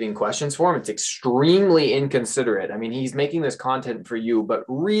stop leaving questions for him, it's extremely inconsiderate. I mean, he's making this content for you, but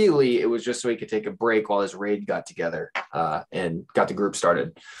really it was just so he could take a break while his raid got together and got the group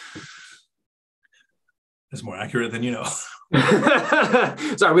started. It's more accurate than you know.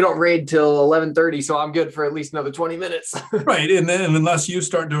 Sorry, we don't raid till 11:30, so I'm good for at least another 20 minutes. Right, and then unless you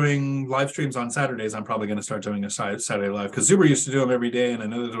start doing live streams on Saturdays, I'm probably going to start doing a Saturday live, because Zuber used to do them every day, and I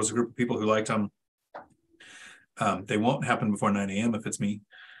know that there was a group of people who liked them. They won't happen before 9 a.m. if it's me.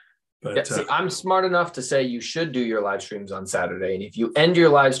 But yeah, see, I'm smart enough to say you should do your live streams on Saturday, and if you end your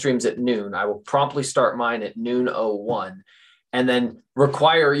live streams at noon, I will promptly start mine at noon 01. And then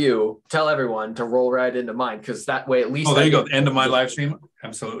tell everyone to roll right into mine, because that way at least. Oh, there you go. End of my live stream.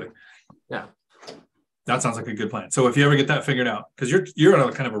 Absolutely. Yeah. That sounds like a good plan. So if you ever get that figured out, because you're on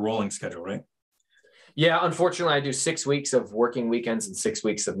a kind of a rolling schedule, right? Yeah. Unfortunately, I do 6 weeks of working weekends and 6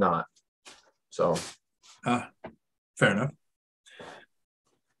 weeks of not. So. Fair enough.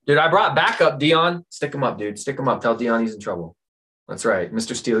 Dude, I brought backup, Dion. Stick him up, dude. Stick him up. Tell Dion he's in trouble. That's right.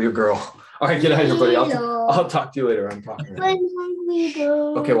 Mr. Steal Your Girl. All right, get out of here, buddy. I'll talk to you later. I'm talking.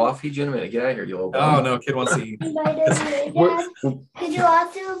 Okay, well, I'll feed you in a minute. Get out of here, you little boy. Oh, no, kid wants to eat. Could you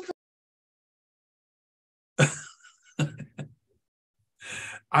also...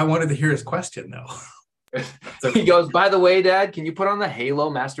 I wanted to hear his question, though. He goes, by the way, Dad, can you put on the Halo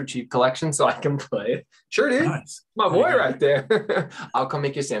Master Chief Collection so I can play it? Sure, dude. Nice. My boy right there. I'll come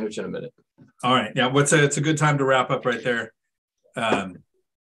make you a sandwich in a minute. All right. Yeah, it's a good time to wrap up right there.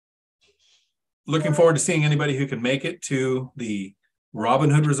 Looking forward to seeing anybody who can make it to the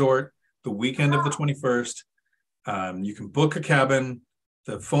Robin Hood Resort the weekend of the 21st. You can book a cabin.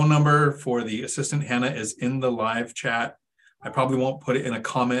 The phone number for the assistant Hannah is in the live chat. I probably won't put it in a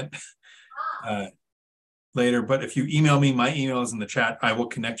comment later, but if you email me, my email is in the chat. I will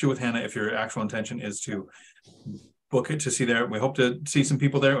connect you with Hannah if your actual intention is to book it to see there. We hope to see some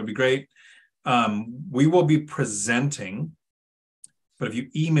people there. It would be great. We will be presenting, but if you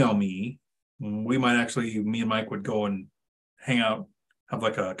email me, we might actually, me and Mike would go and hang out, have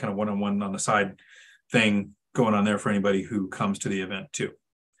like a kind of one-on-one on the side thing going on there for anybody who comes to the event too.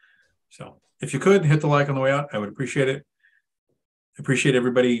 So if you could hit the like on the way out, I would appreciate it. Appreciate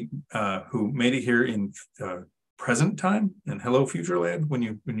everybody who made it here in present time, and hello Futureland when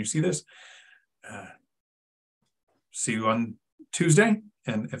you see this. See you on Tuesday,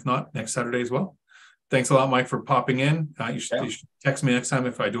 and if not, next Saturday as well. Thanks a lot, Mike, for popping in. You should text me next time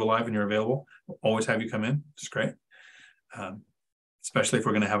if I do a live and you're available. I'll always have you come in. It's great. Especially if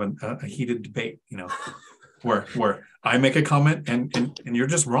we're going to have a heated debate, where I make a comment and you're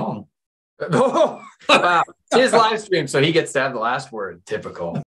just wrong. Oh, wow. It's his live stream, so he gets to have the last word. Typical.